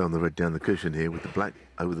he can play on the red down the cushion here with the black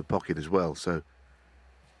over the pocket as well, so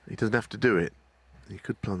he doesn't have to do it. He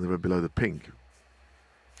could play on the red below the pink.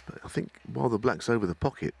 But I think while the black's over the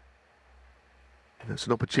pocket, that's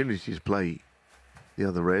an opportunity to play the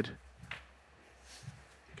other red.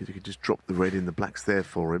 Because he could just drop the red in, the black's there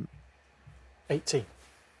for him. 18.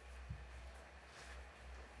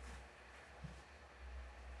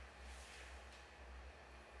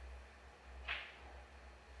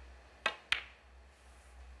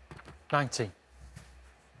 $19.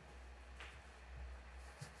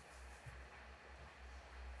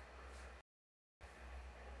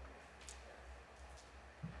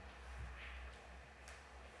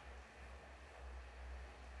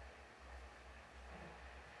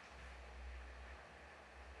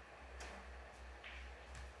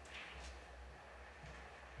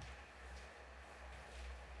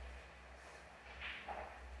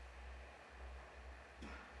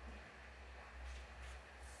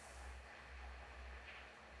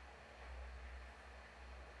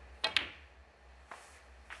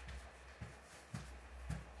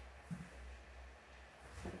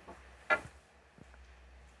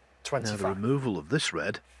 25. Now the removal of this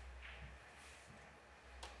red,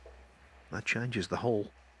 that changes the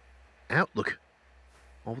whole outlook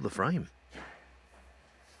of the frame.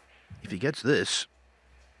 If he gets this,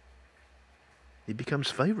 he becomes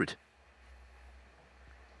favourite.26.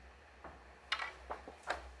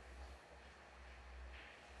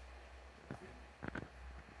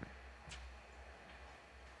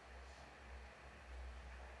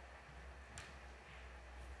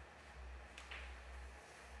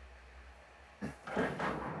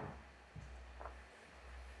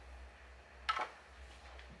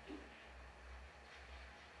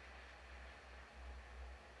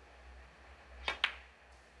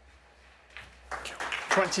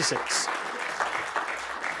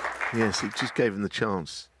 Yes, it just gave him the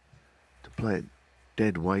chance to play it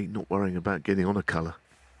dead weight, not worrying about getting on a colour.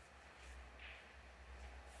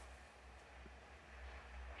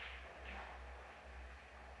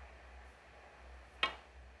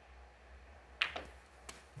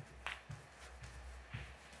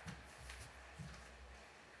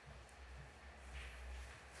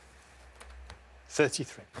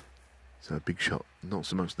 $33. So a big shot, not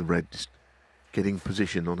so much the red, just getting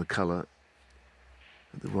position on a colour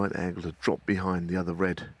at the right angle to drop behind the other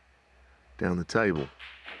red down the table.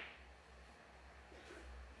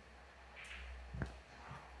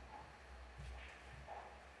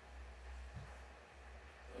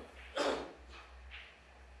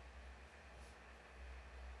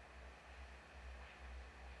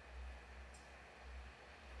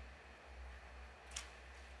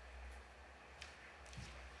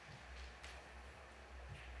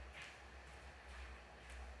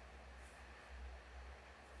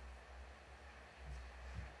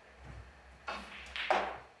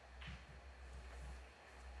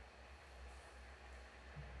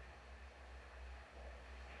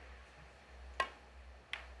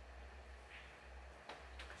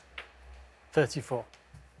 34.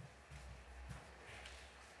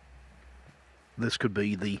 This could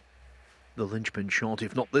be the linchpin shot,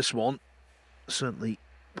 if not this one. Certainly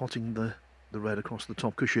potting the red across the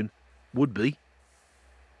top cushion would be.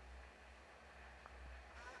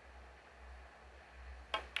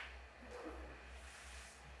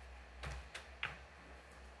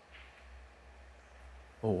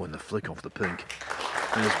 Oh, and the flick off the pink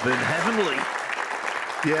has been heavenly.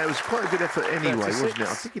 Yeah, it was quite a good effort anyway, 36. wasn't it?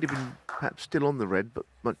 I think he'd have been perhaps still on the red,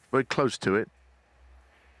 but very close to it.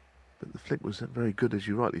 But the flick was very good, as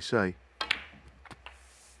you rightly say.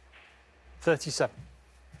 37.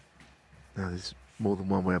 Now, there's more than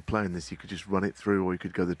one way of playing this. You could just run it through, or you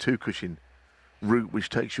could go the two cushion route, which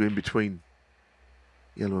takes you in between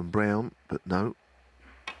yellow and brown. But no,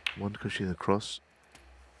 one cushion across.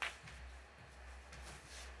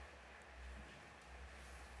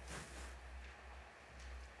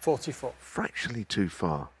 44. Fractionally too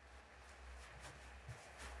far.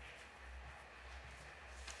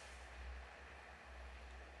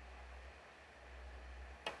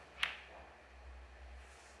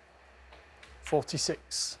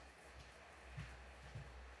 $46.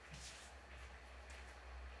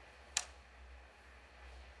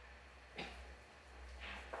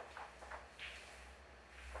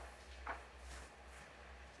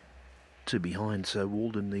 Two behind, so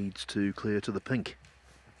Walden needs to clear to the pink.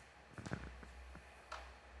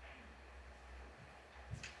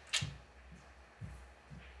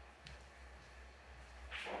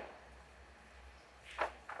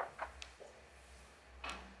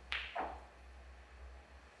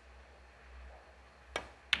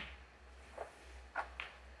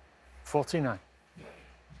 $49.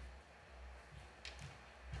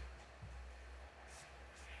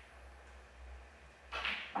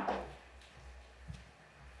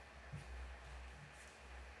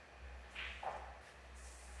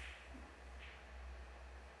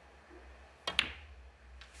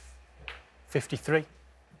 $53.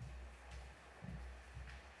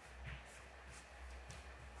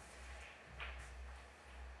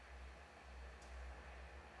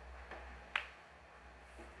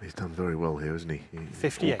 He's done very well here, hasn't he?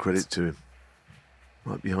 58. All credit to him.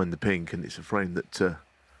 Right behind the pink, and it's a frame that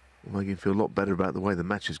will make him feel a lot better about the way the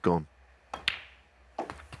match has gone.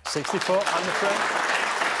 64 on the frame.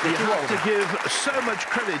 You have to give so much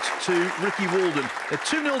credit to Ricky Walden. At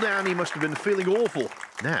 2-0 down, he must have been feeling awful.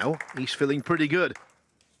 Now, he's feeling pretty good.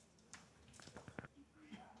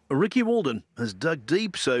 Ricky Walden has dug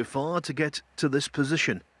deep so far to get to this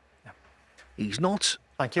position. He's not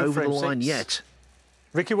over the line yet.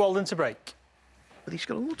 Ricky Walden to break. But he's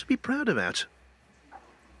got a lot to be proud about.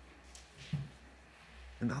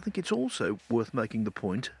 And I think it's also worth making the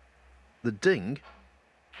point that Ding,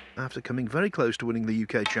 after coming very close to winning the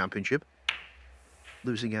UK Championship,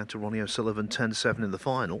 losing out to Ronnie O'Sullivan 10-7 in the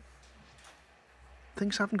final,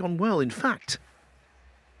 things haven't gone well. In fact,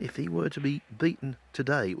 if he were to be beaten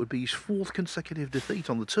today, it would be his fourth consecutive defeat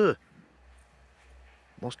on the tour.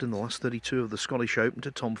 Lost in the last 32 of the Scottish Open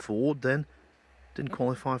to Tom Ford, then didn't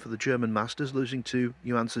qualify for the German Masters, losing to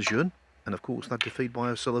Yuan Sejun, and of course that defeat by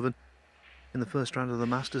O'Sullivan in the first round of the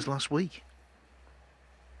Masters last week.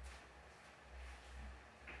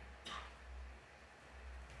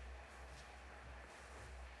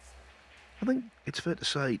 I think it's fair to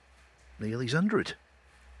say, Neil, he's under it.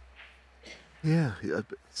 Yeah, it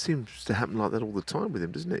seems to happen like that all the time with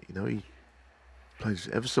him, doesn't it? You know, he plays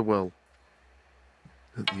ever so well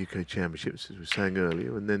at the UK Championships, as we were saying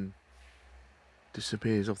earlier, and then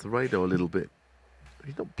disappears off the radar a little bit.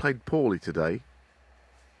 He's not played poorly today.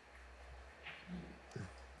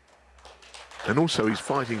 And also he's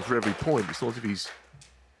fighting for every point. It's not as if he's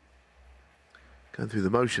going through the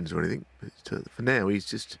motions or anything. But for now, he's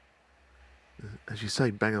just, as you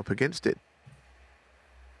say, bang up against it.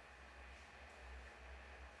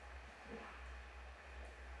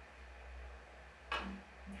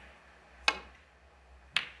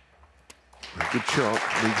 A good shot.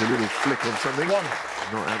 Needs a little flick on something. One.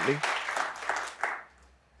 Not happening.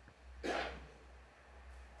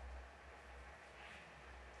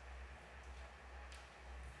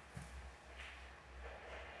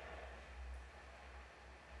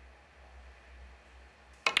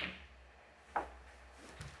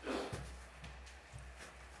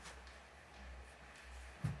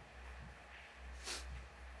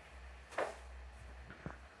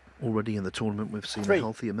 Already in the tournament, we've seen a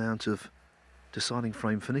healthy amount of deciding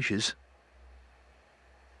frame finishes.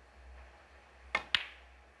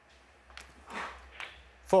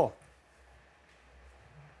 Four.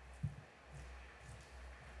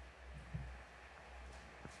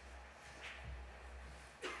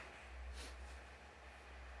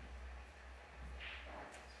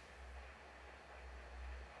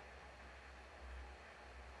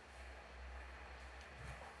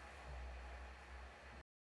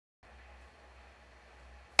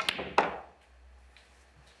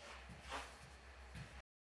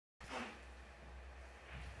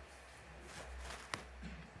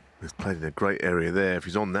 He's played in a great area there. If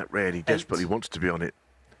he's on that red, he desperately wants to be on it.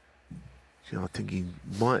 You know, I think he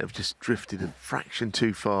might have just drifted a fraction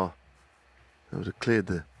too far. That would have cleared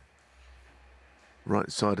the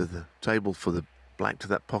right side of the table for the black to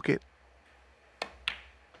that pocket.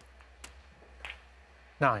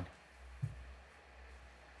 9.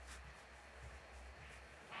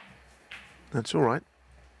 That's all right.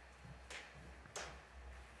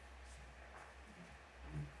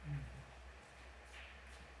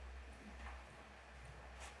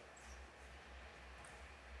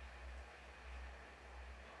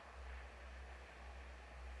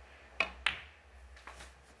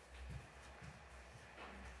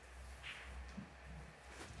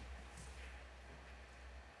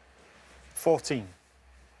 $14.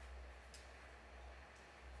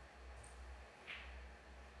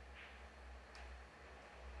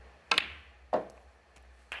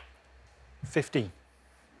 15.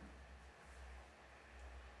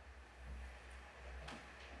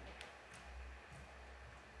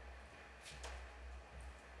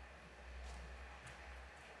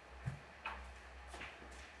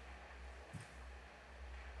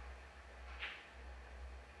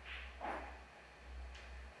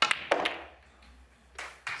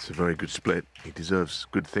 It's a very good split. He deserves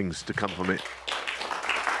good things to come from it.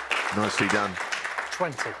 Nicely done.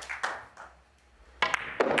 20.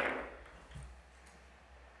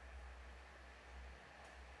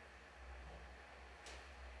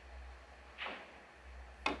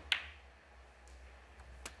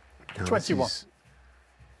 Now, 21. this is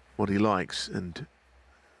what he likes, and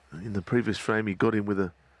in the previous frame he got him with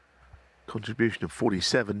a contribution of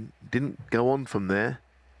 47. Didn't go on from there.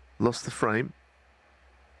 Lost the frame.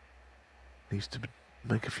 Needs to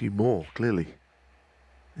make a few more, clearly.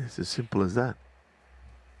 It's as simple as that.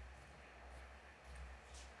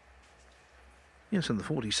 Yes, and the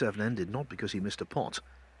 47 ended not because he missed a pot.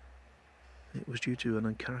 It was due to an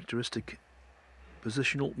uncharacteristic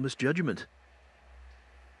positional misjudgment.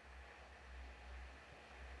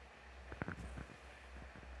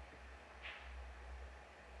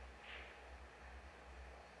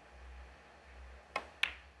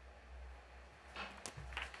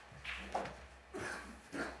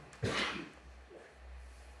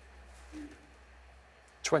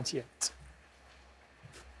 $28.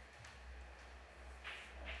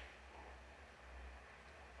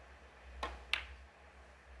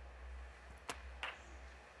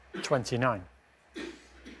 29.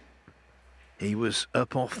 He was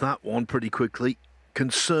up off that one pretty quickly.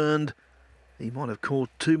 Concerned he might have caught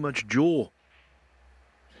too much jaw.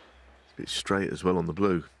 A bit straight as well on the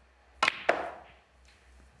blue.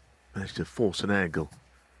 Managed to force an angle.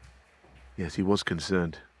 Yes, he was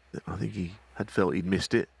concerned. I think he had felt he'd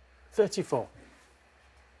missed it. 34.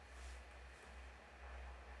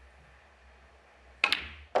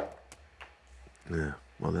 Yeah,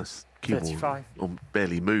 well, that's keyboard 35.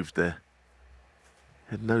 barely moved there.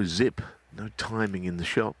 Had no zip, no timing in the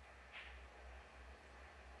shot.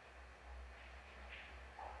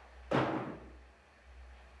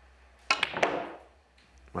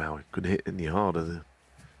 Wow, it couldn't hit any harder. The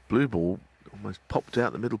blue ball almost popped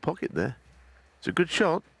out the middle pocket there. It's a good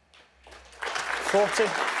shot. 40.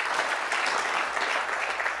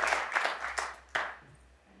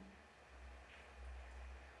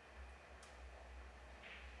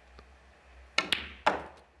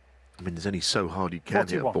 I mean, there's only so hard you can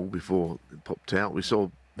hit a 41. ball before it popped out. We saw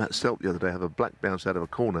Matt Stelt the other day have a black bounce out of a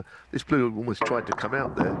corner. This blue almost tried to come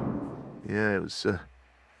out there. Yeah, it was a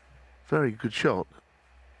very good shot.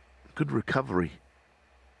 Good recovery.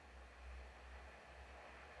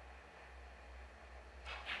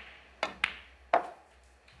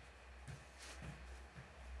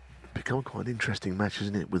 Become quite an interesting match,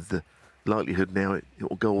 isn't it? With the likelihood now it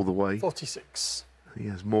will go all the way. 46. He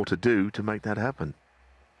has more to do to make that happen.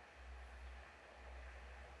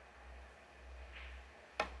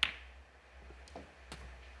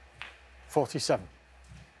 $47.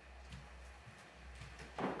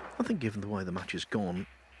 I think given the way the match has gone,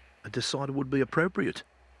 a decider would be appropriate.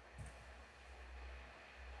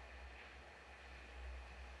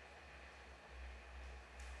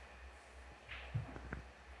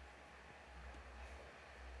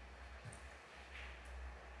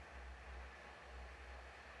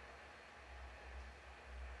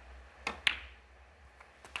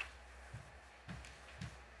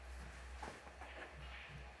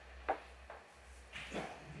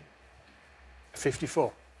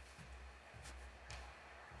 $54.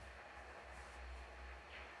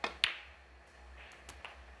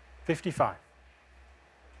 55.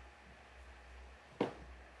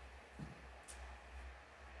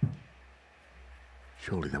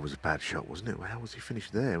 Surely that was a bad shot, wasn't it? Well, how was he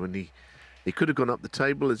finished there? When he could have gone up the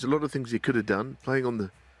table. There's a lot of things he could have done. Playing on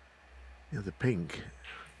the, the pink.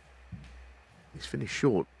 He's finished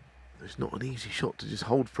short. It's not an easy shot to just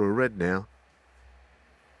hold for a red now.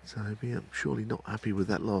 So he'll be surely not happy with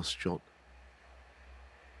that last shot.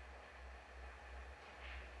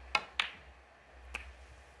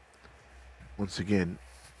 Once again,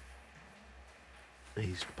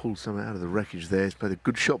 he's pulled something out of the wreckage there. He's played a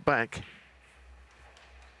good shot back.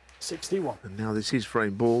 61. And now this is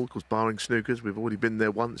frame ball, of course, barring snookers. We've already been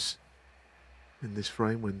there once in this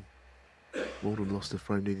frame when Walden lost the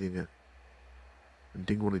frame needing it. And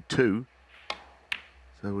Ding wanted 2.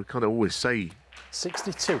 So we kind of always say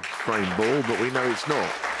 62. Frame ball, but we know it's not.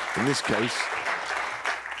 In this case,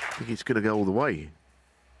 I think it's going to go all the way.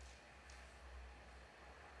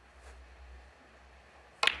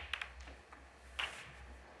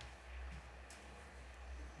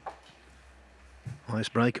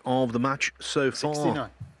 Highest break of the match so far. 69.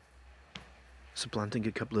 Supplanting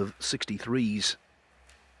a couple of 63s.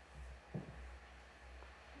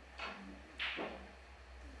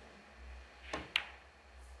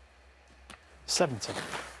 He's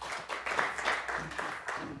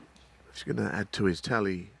going to add to his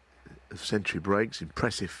tally of century breaks.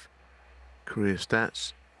 Impressive career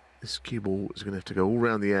stats. This cue ball is going to have to go all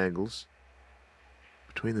round the angles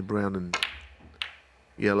between the brown and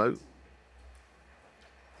yellow.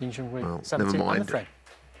 Well, never mind.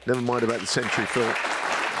 Never mind about the century, Phil.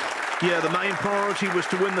 Yeah, the main priority was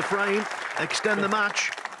to win the frame, extend the match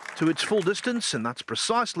to its full distance, and that's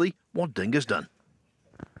precisely what Ding has done.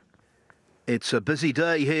 It's a busy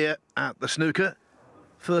day here at the snooker.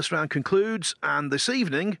 First round concludes, and this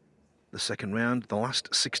evening, the second round, the last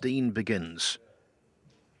 16 begins.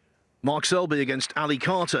 Mark Selby against Ali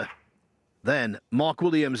Carter. Then Mark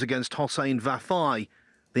Williams against Hossein Vafai.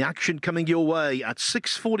 The action coming your way at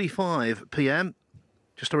 6:45 p.m.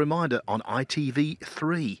 Just a reminder, on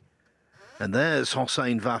ITV3. And there's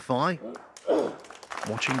Hossein Vafai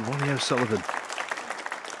watching Ronnie O'Sullivan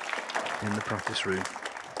in the practice room.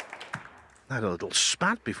 Had a little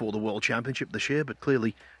spat before the World Championship this year, but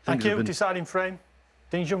clearly Thank things have you. been Deciding frame.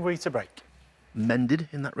 Ding Junhui to break. mended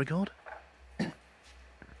in that regard.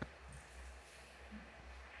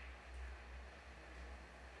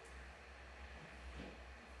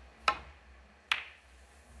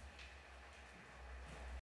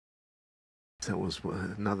 That was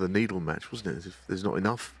another needle match, wasn't it? As if there's not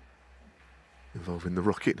enough involving the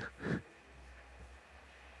rocket.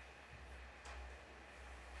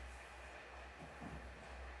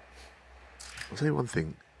 I'll tell you one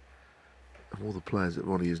thing. Of all the players that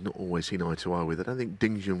Ronnie has not always seen eye to eye with, I don't think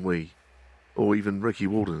Ding Junhui or even Ricky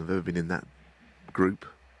Walden have ever been in that group.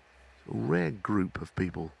 It's a rare group of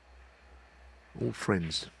people, all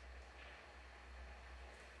friends.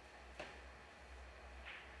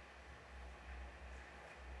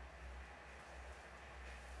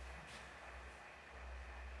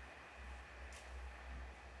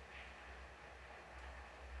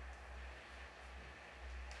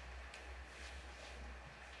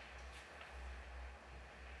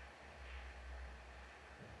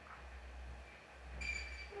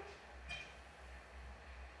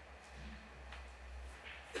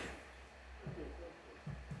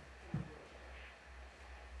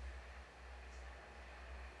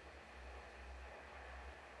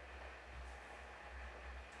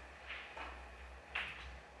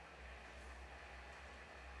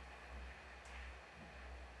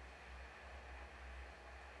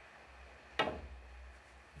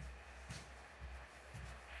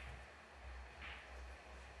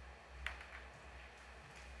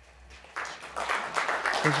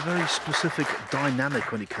 There's a very specific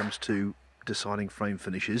dynamic when it comes to deciding frame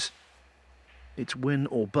finishes. It's win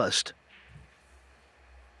or bust.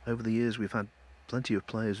 Over the years, we've had plenty of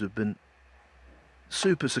players who've been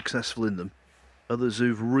super successful in them, others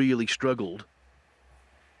who've really struggled.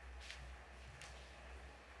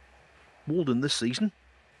 Walden this season,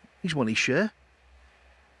 he's won his share.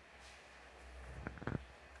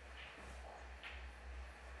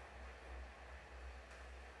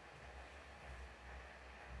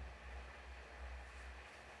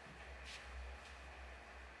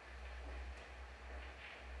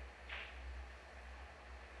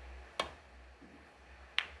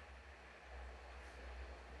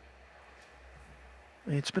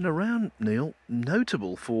 It's been around, Neil,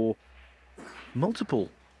 notable for multiple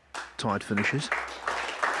tied finishes.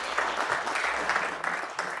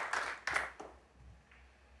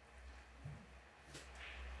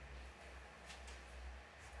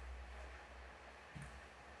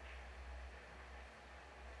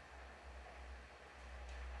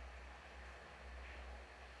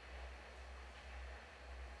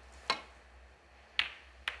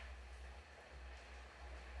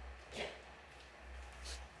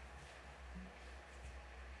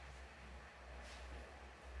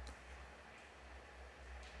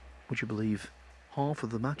 would you believe, half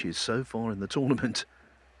of the matches so far in the tournament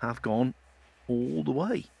have gone all the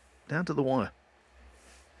way, down to the wire.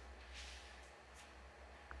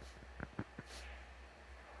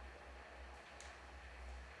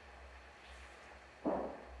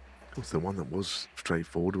 Of course, the one that was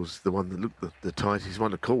straightforward was the one that looked the tightest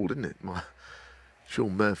one to call, didn't it?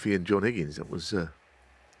 Sean Murphy and John Higgins. That was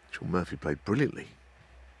Sean Murphy played brilliantly,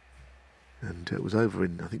 and it was over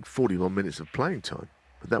in, I think, 41 minutes of playing time.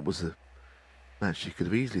 But that was a match you could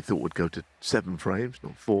have easily thought would go to 7 frames,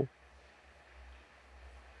 not 4.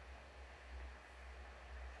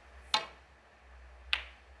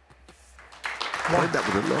 Played that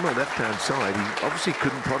with a long left-hand side. He obviously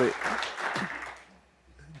couldn't pot it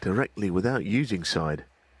directly without using side.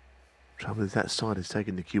 Trouble is that side has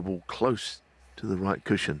taken the cue ball close to the right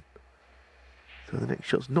cushion. So the next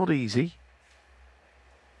shot's not easy.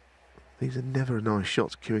 These are never nice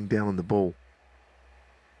shots, queuing down on the ball.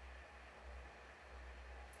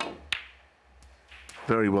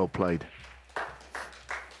 Very well played.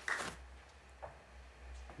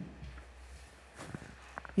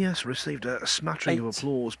 Yes, received a smattering of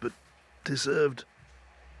applause, but deserved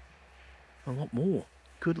a lot more.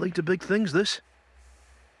 Could lead to big things, this.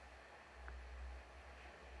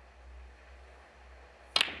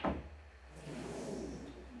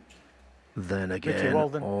 Then again,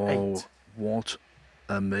 Walden, oh, 8. What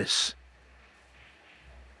a miss.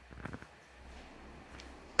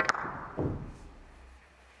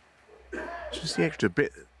 Just the extra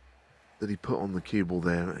bit that he put on the cue ball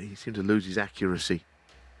there, he seemed to lose his accuracy.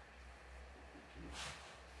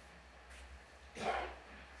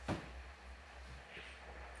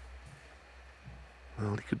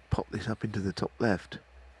 Well, he could pop this up into the top left.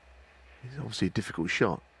 It's obviously a difficult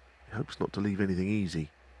shot. He hopes not to leave anything easy.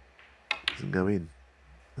 Doesn't go in,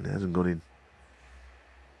 and it hasn't gone in.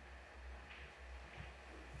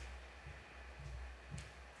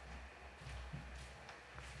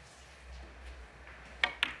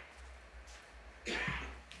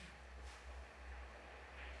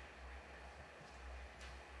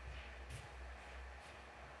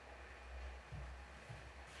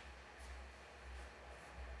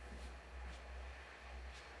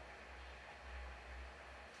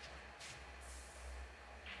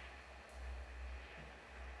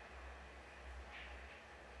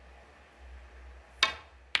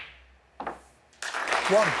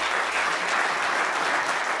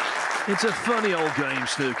 It's a funny old game,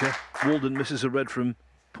 snooker. Walden misses a red from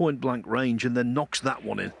point-blank range and then knocks that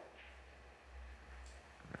one in.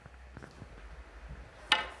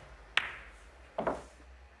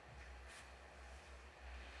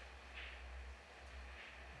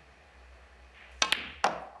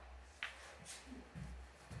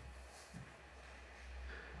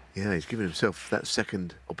 Yeah, he's given himself that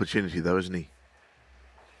second opportunity, though, isn't he?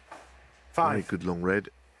 5. Very good long red.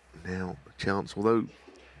 Now a chance, although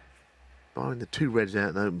barring the 2 reds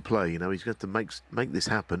out in open play, you know, he's got to make this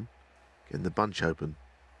happen, getting the bunch open.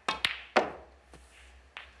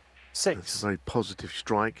 6. That's a very positive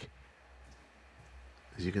strike.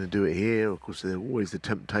 Is he going to do it here? Of course, there's always the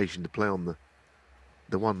temptation to play on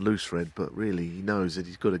the one loose red, but really he knows that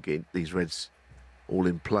he's got to get these reds all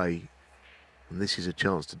in play, and this is a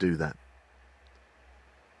chance to do that.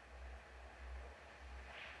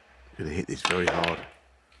 Going to hit this very hard.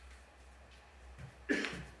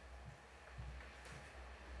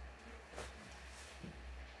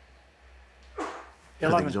 I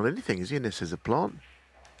don't think he's on anything, is he, unless there's a plant?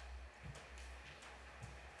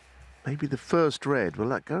 Maybe the first red, will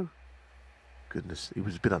that go? Goodness, he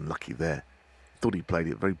was a bit unlucky there. Thought he played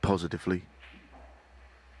it very positively.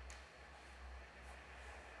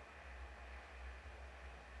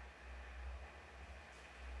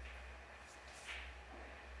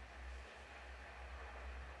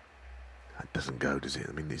 That doesn't go, does it?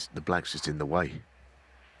 I mean, the black's just in the way.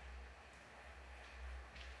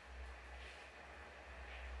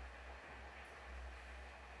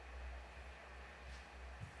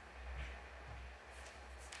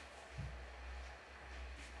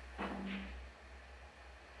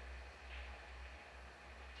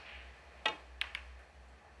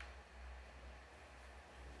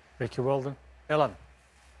 Ricky Walden, 11.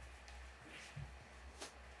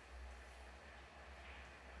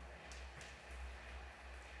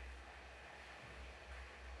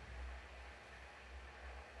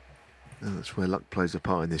 And that's where luck plays a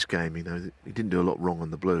part in this game. You know, he didn't do a lot wrong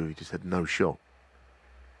on the blue. He just had no shot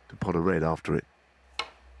to pot a red after it.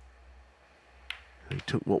 He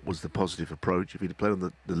took what was the positive approach. If he'd played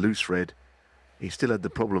on the loose red, he still had the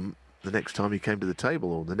problem the next time he came to the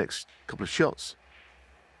table or the next couple of shots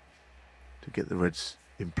to get the reds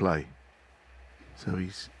in play. So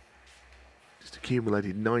he's Just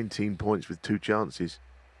accumulated 19 points with 2 chances.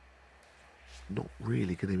 Not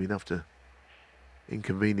really going to be enough to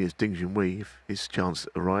inconvenience Ding Junhui if his chance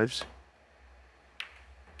arrives.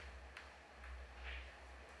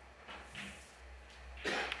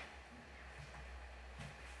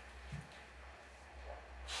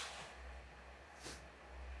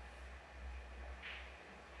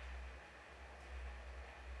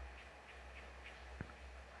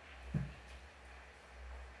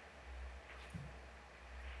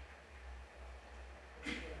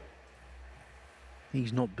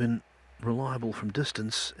 He's not been reliable from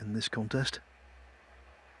distance in this contest.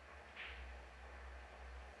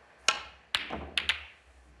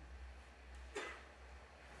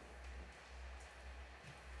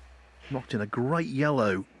 Knocked in a great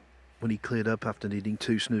yellow when he cleared up after needing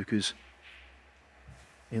 2 snookers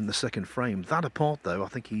in the second frame. That apart, though, I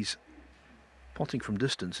think he's potting from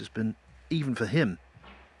distance has been, even for him,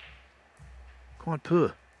 quite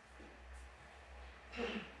poor.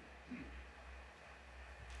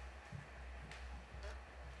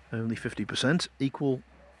 Only 50%, equal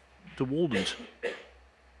to Walden's.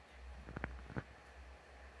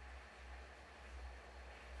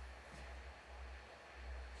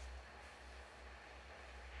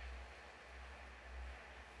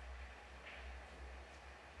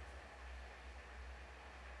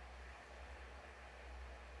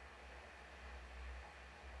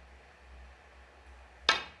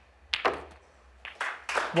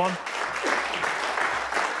 One.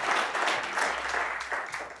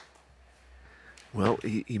 Well,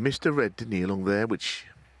 he missed a red, didn't he, along there, which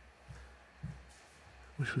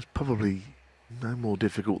was probably no more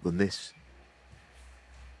difficult than this.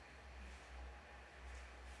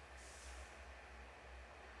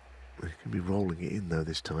 He can be rolling it in, though,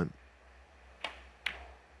 this time,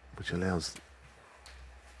 which allows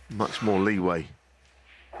much more leeway.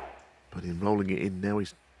 But in rolling it in now,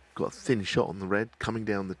 he's got a thin shot on the red, coming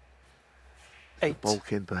down the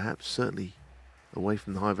bulk end, perhaps, certainly away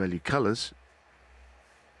from the high-value colours.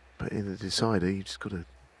 But in the decider, you've just got to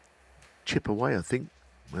chip away, I think,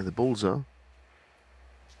 where the balls are.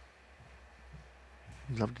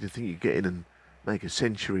 Lovely to think you get in and make a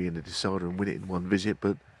century in the decider and win it in one visit,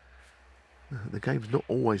 but the game's not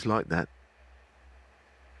always like that.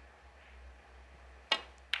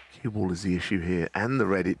 Cue ball is the issue here, and the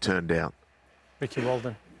red it turned out. Ricky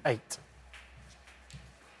Walden, 8.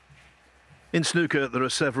 In snooker, there are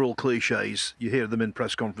several cliches. You hear them in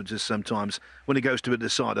press conferences sometimes. When it goes to a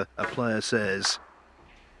decider, a player says,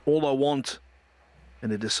 all I want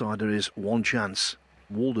in a decider is 1 chance.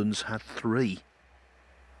 Walden's had 3.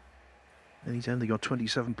 And he's only got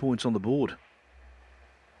 27 points on the board.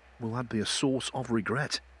 Will that be a source of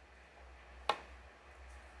regret?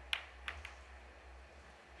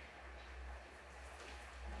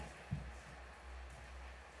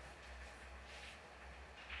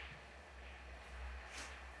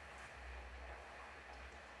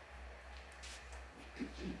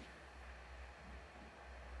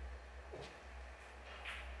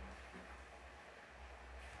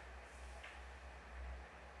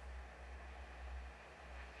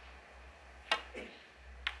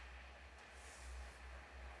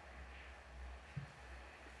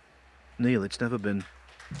 Neil, it's never been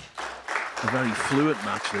a very fluent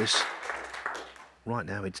match, this. Right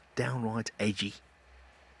now, it's downright edgy.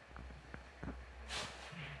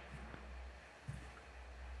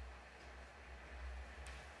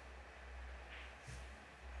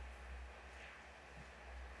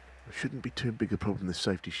 It shouldn't be too big a problem, this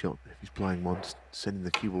safety shot, if he's playing one, sending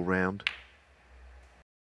the cue ball round.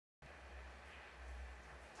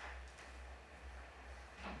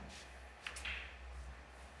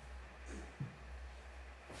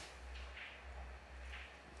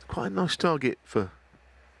 Quite a nice target for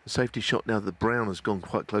the safety shot now that the brown has gone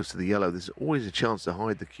quite close to the yellow. There's always a chance to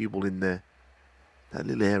hide the cue ball in there. That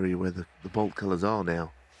little area where the bolt colours are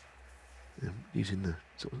now. Using the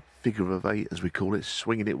sort of figure of 8, as we call it,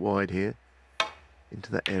 swinging it wide here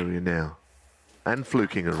into that area now. And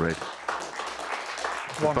fluking a red.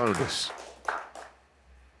 A bonus.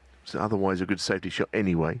 So otherwise a good safety shot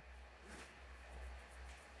anyway.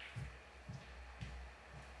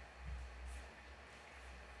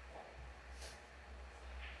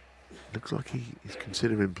 Looks like he is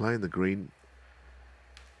considering playing the green.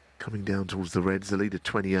 Coming down towards the reds, the lead of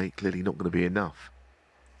 28, clearly not going to be enough.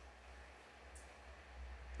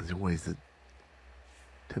 There's always the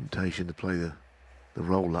temptation to play the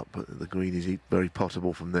roll up, but the green is very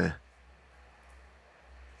potable from there.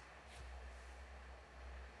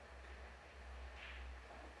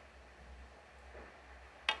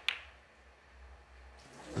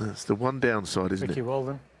 That's the one downside, isn't it? Ricky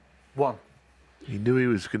Walden, 1. He knew he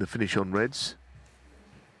was going to finish on reds.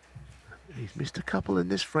 He's missed a couple in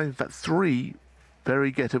this frame. In fact, 3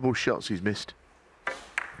 very gettable shots he's missed.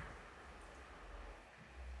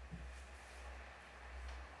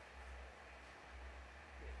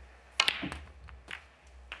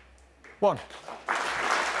 One.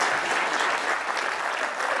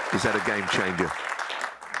 Is that a game changer?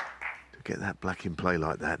 To get that black in play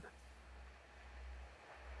like that.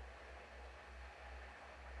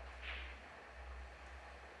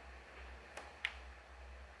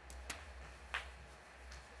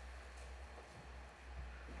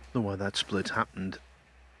 The way that split happened,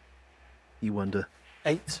 you wonder,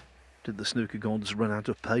 8. did the snooker gods run out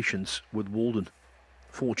of patience with Walden?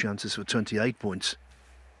 4 chances for 28 points.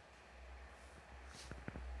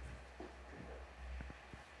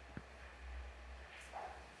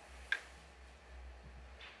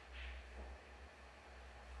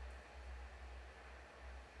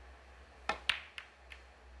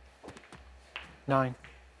 Nine.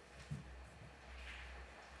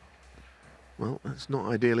 Well, that's not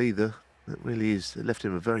ideal either. That really is. It left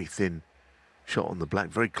him a very thin shot on the black,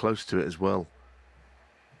 very close to it as well.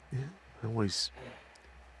 Yeah, I always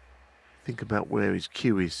think about where his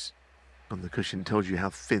cue is on the cushion. It tells you how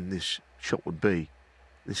thin this shot would be.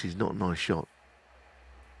 This is not a nice shot.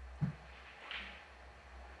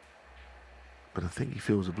 But I think he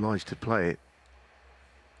feels obliged to play it.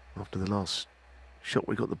 After the last shot,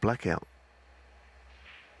 we got the black out.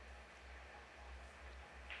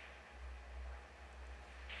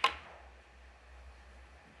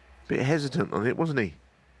 Bit hesitant on it, wasn't he?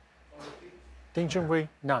 Junhui,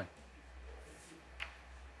 9.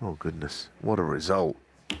 Oh, goodness. What a result.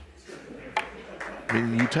 I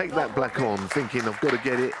mean, you take that black on thinking, I've got to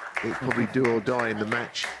get it. It's probably do or die in the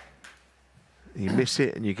match. You miss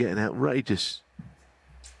it and you get an outrageous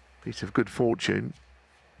piece of good fortune.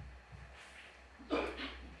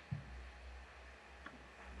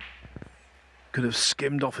 Could have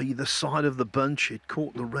skimmed off either side of the bunch. It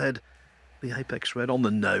caught the red, the apex red, on the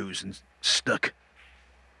nose and stuck.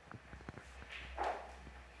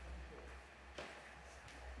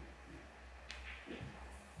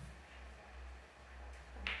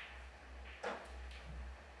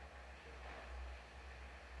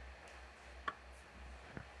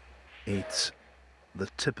 It's the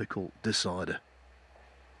typical decider.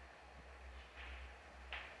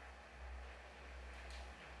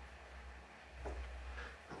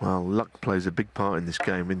 Well, luck plays a big part in this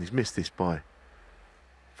game, and he's missed this by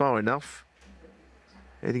far enough.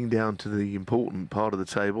 Heading down to the important part of the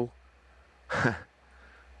table.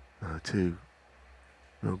 Two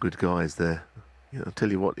real good guys there. Yeah, I'll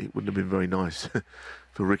tell you what, it wouldn't have been very nice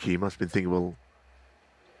for Ricky. He must have been thinking, well,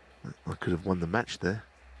 I could have won the match there.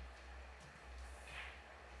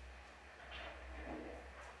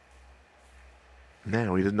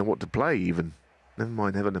 Now he doesn't know what to play even. Never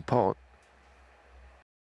mind having a pot.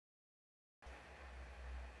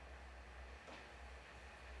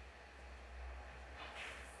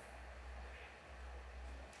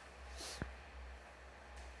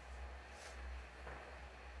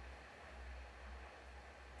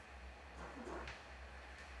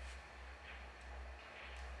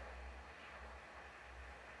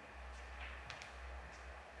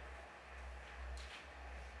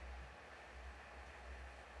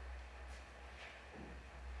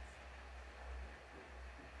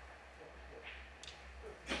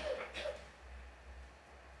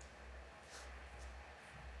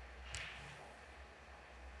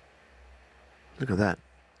 Look at that.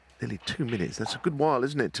 Nearly 2 minutes. That's a good while,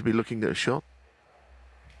 isn't it, to be looking at a shot?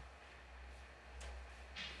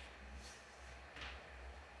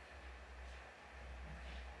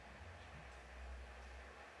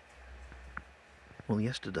 Well,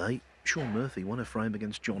 yesterday, Sean Murphy won a frame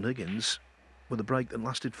against John Higgins with a break that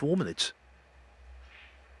lasted 4 minutes.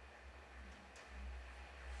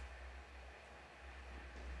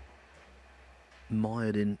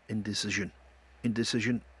 Mired in indecision.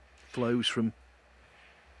 Indecision flows from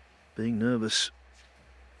being nervous.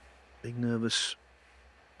 Being nervous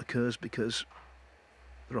occurs because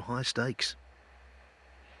there are high stakes.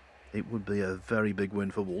 It would be a very big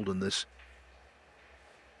win for Walden, this.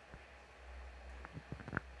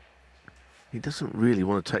 He doesn't really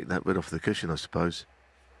want to take that red off the cushion, I suppose.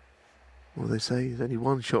 Well, they say there's only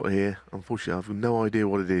one shot here. Unfortunately, I've no idea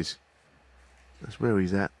what it is. That's where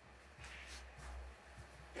he's at.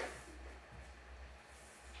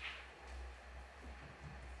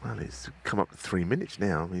 Well, it's come up to 3 minutes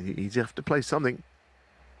now. I mean, he'd have to play something.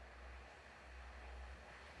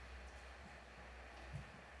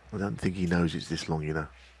 I don't think he knows it's this long, you know.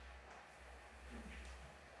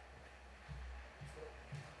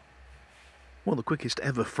 Well, the quickest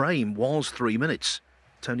ever frame was 3 minutes.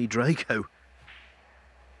 Tony Draco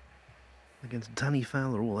against Danny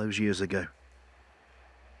Fowler all those years ago.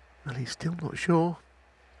 Well, he's still not sure.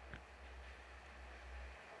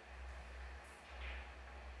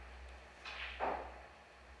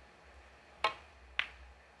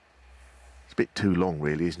 It's a bit too long,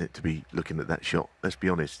 really, isn't it, to be looking at that shot? Let's be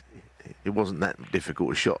honest. It wasn't that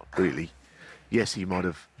difficult a shot, really. Yes, he might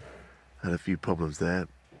have had a few problems there.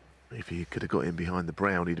 If he could have got in behind the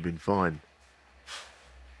brown, he'd have been fine.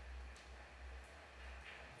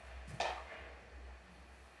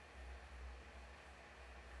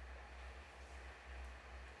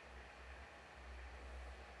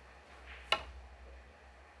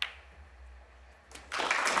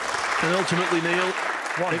 And ultimately, Neil,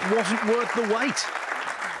 it wasn't worth the wait.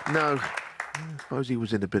 No, I suppose he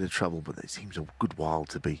was in a bit of trouble, but it seems a good while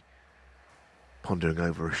to be pondering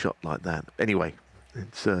over a shot like that. Anyway,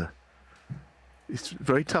 it's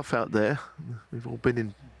very tough out there. We've all been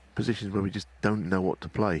in positions where we just don't know what to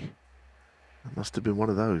play. It must have been one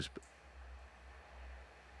of those.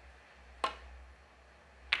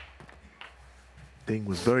 Ding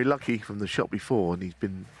was very lucky from the shot before, and he's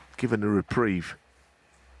been given a reprieve.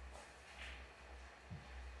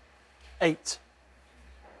 8.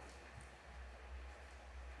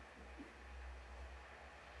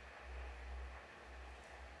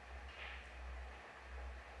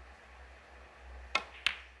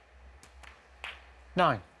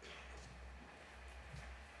 Nine.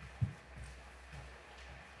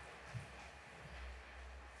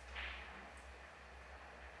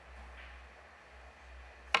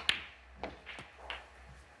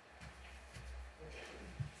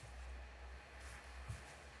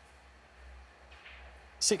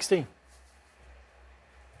 Sixteen.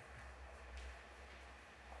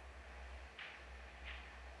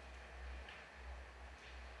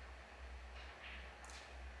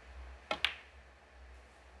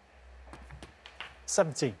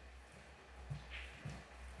 Seventeen.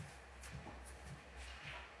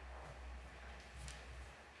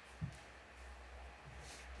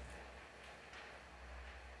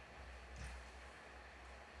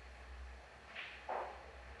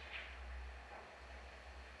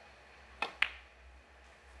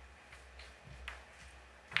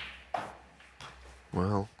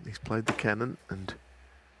 Well, he's played the cannon, and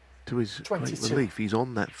to his great 22. relief, he's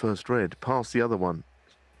on that first red, past the other one.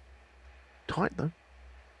 Tight, though.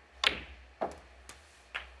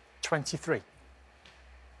 23.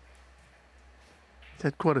 He's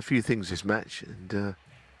had quite a few things this match, and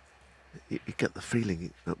you get the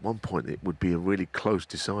feeling at one point it would be a really close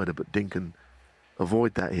decider, but Ding can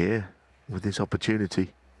avoid that here with this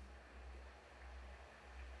opportunity.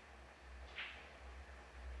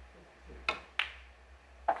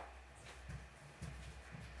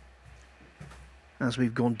 As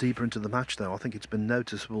we've gone deeper into the match, though, I think it's been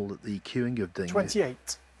noticeable that the cueing of Ding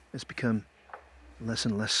 28. has become less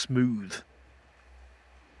and less smooth.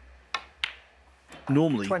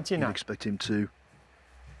 Normally, 29. you'd expect him to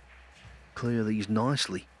clear these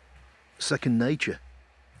nicely. Second nature.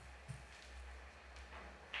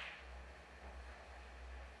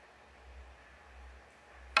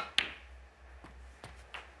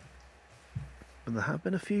 But there have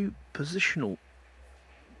been a few positional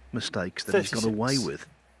mistakes that he's got 36. away with.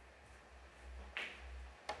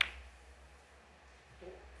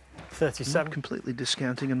 37. Not completely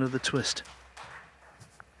discounting another twist.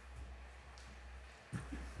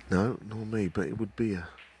 No, nor me, but it would be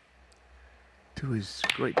to his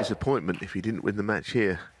great disappointment if he didn't win the match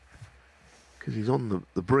here. Because he's on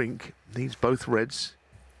the brink, needs both reds.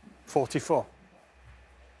 44.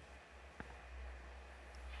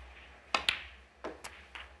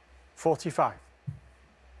 45.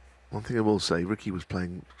 One thing I will say, Ricky was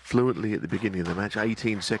playing fluently at the beginning of the match,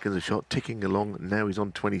 18 seconds a shot, ticking along, and now he's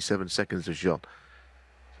on 27 seconds a shot.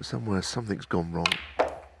 So somewhere something's gone wrong.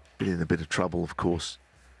 Been in a bit of trouble, of course,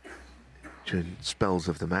 during spells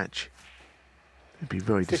of the match. He'd be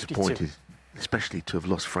very 52. disappointed, especially to have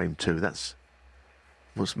lost frame 2. That's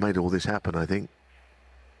what's made all this happen, I think.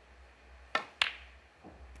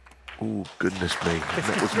 Oh, goodness me.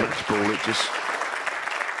 That was match ball. It just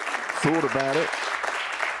thought about it.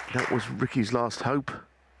 That was Ricky's last hope.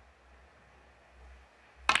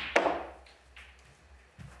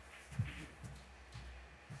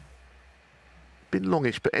 Been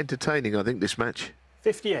longish but entertaining, I think, this match.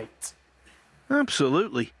 58.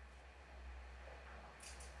 Absolutely.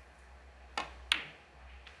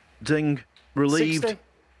 Ding, relieved. 60.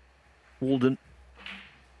 Walden,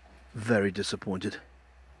 very disappointed.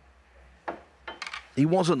 He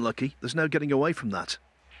was unlucky. There's no getting away from that.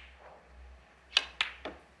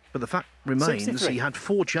 But the fact remains 63. he had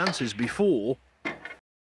 4 chances before,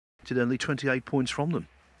 did only 28 points from them.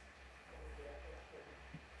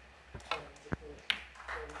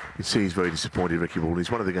 You can see he's very disappointed, Ricky Walden.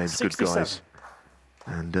 He's one of the game's 67. good guys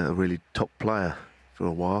and a really top player for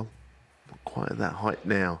a while. Not quite at that height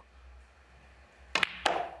now.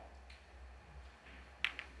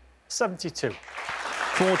 72.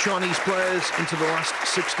 4 Chinese players into the last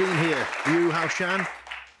 16 here. Yu Haoshan,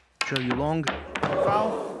 Zhou Yulong,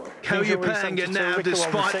 Foul. Cao Yupeng, and now,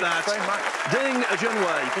 despite that, Ding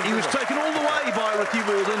Junhui. He was taken all the way by Ricky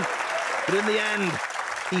Walden, but in the end,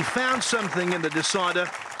 he found something in the decider,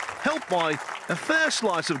 helped by a fair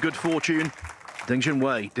slice of good fortune. Ding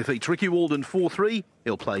Junhui defeats Ricky Walden 4-3.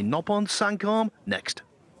 He'll play Noppon Sankam next.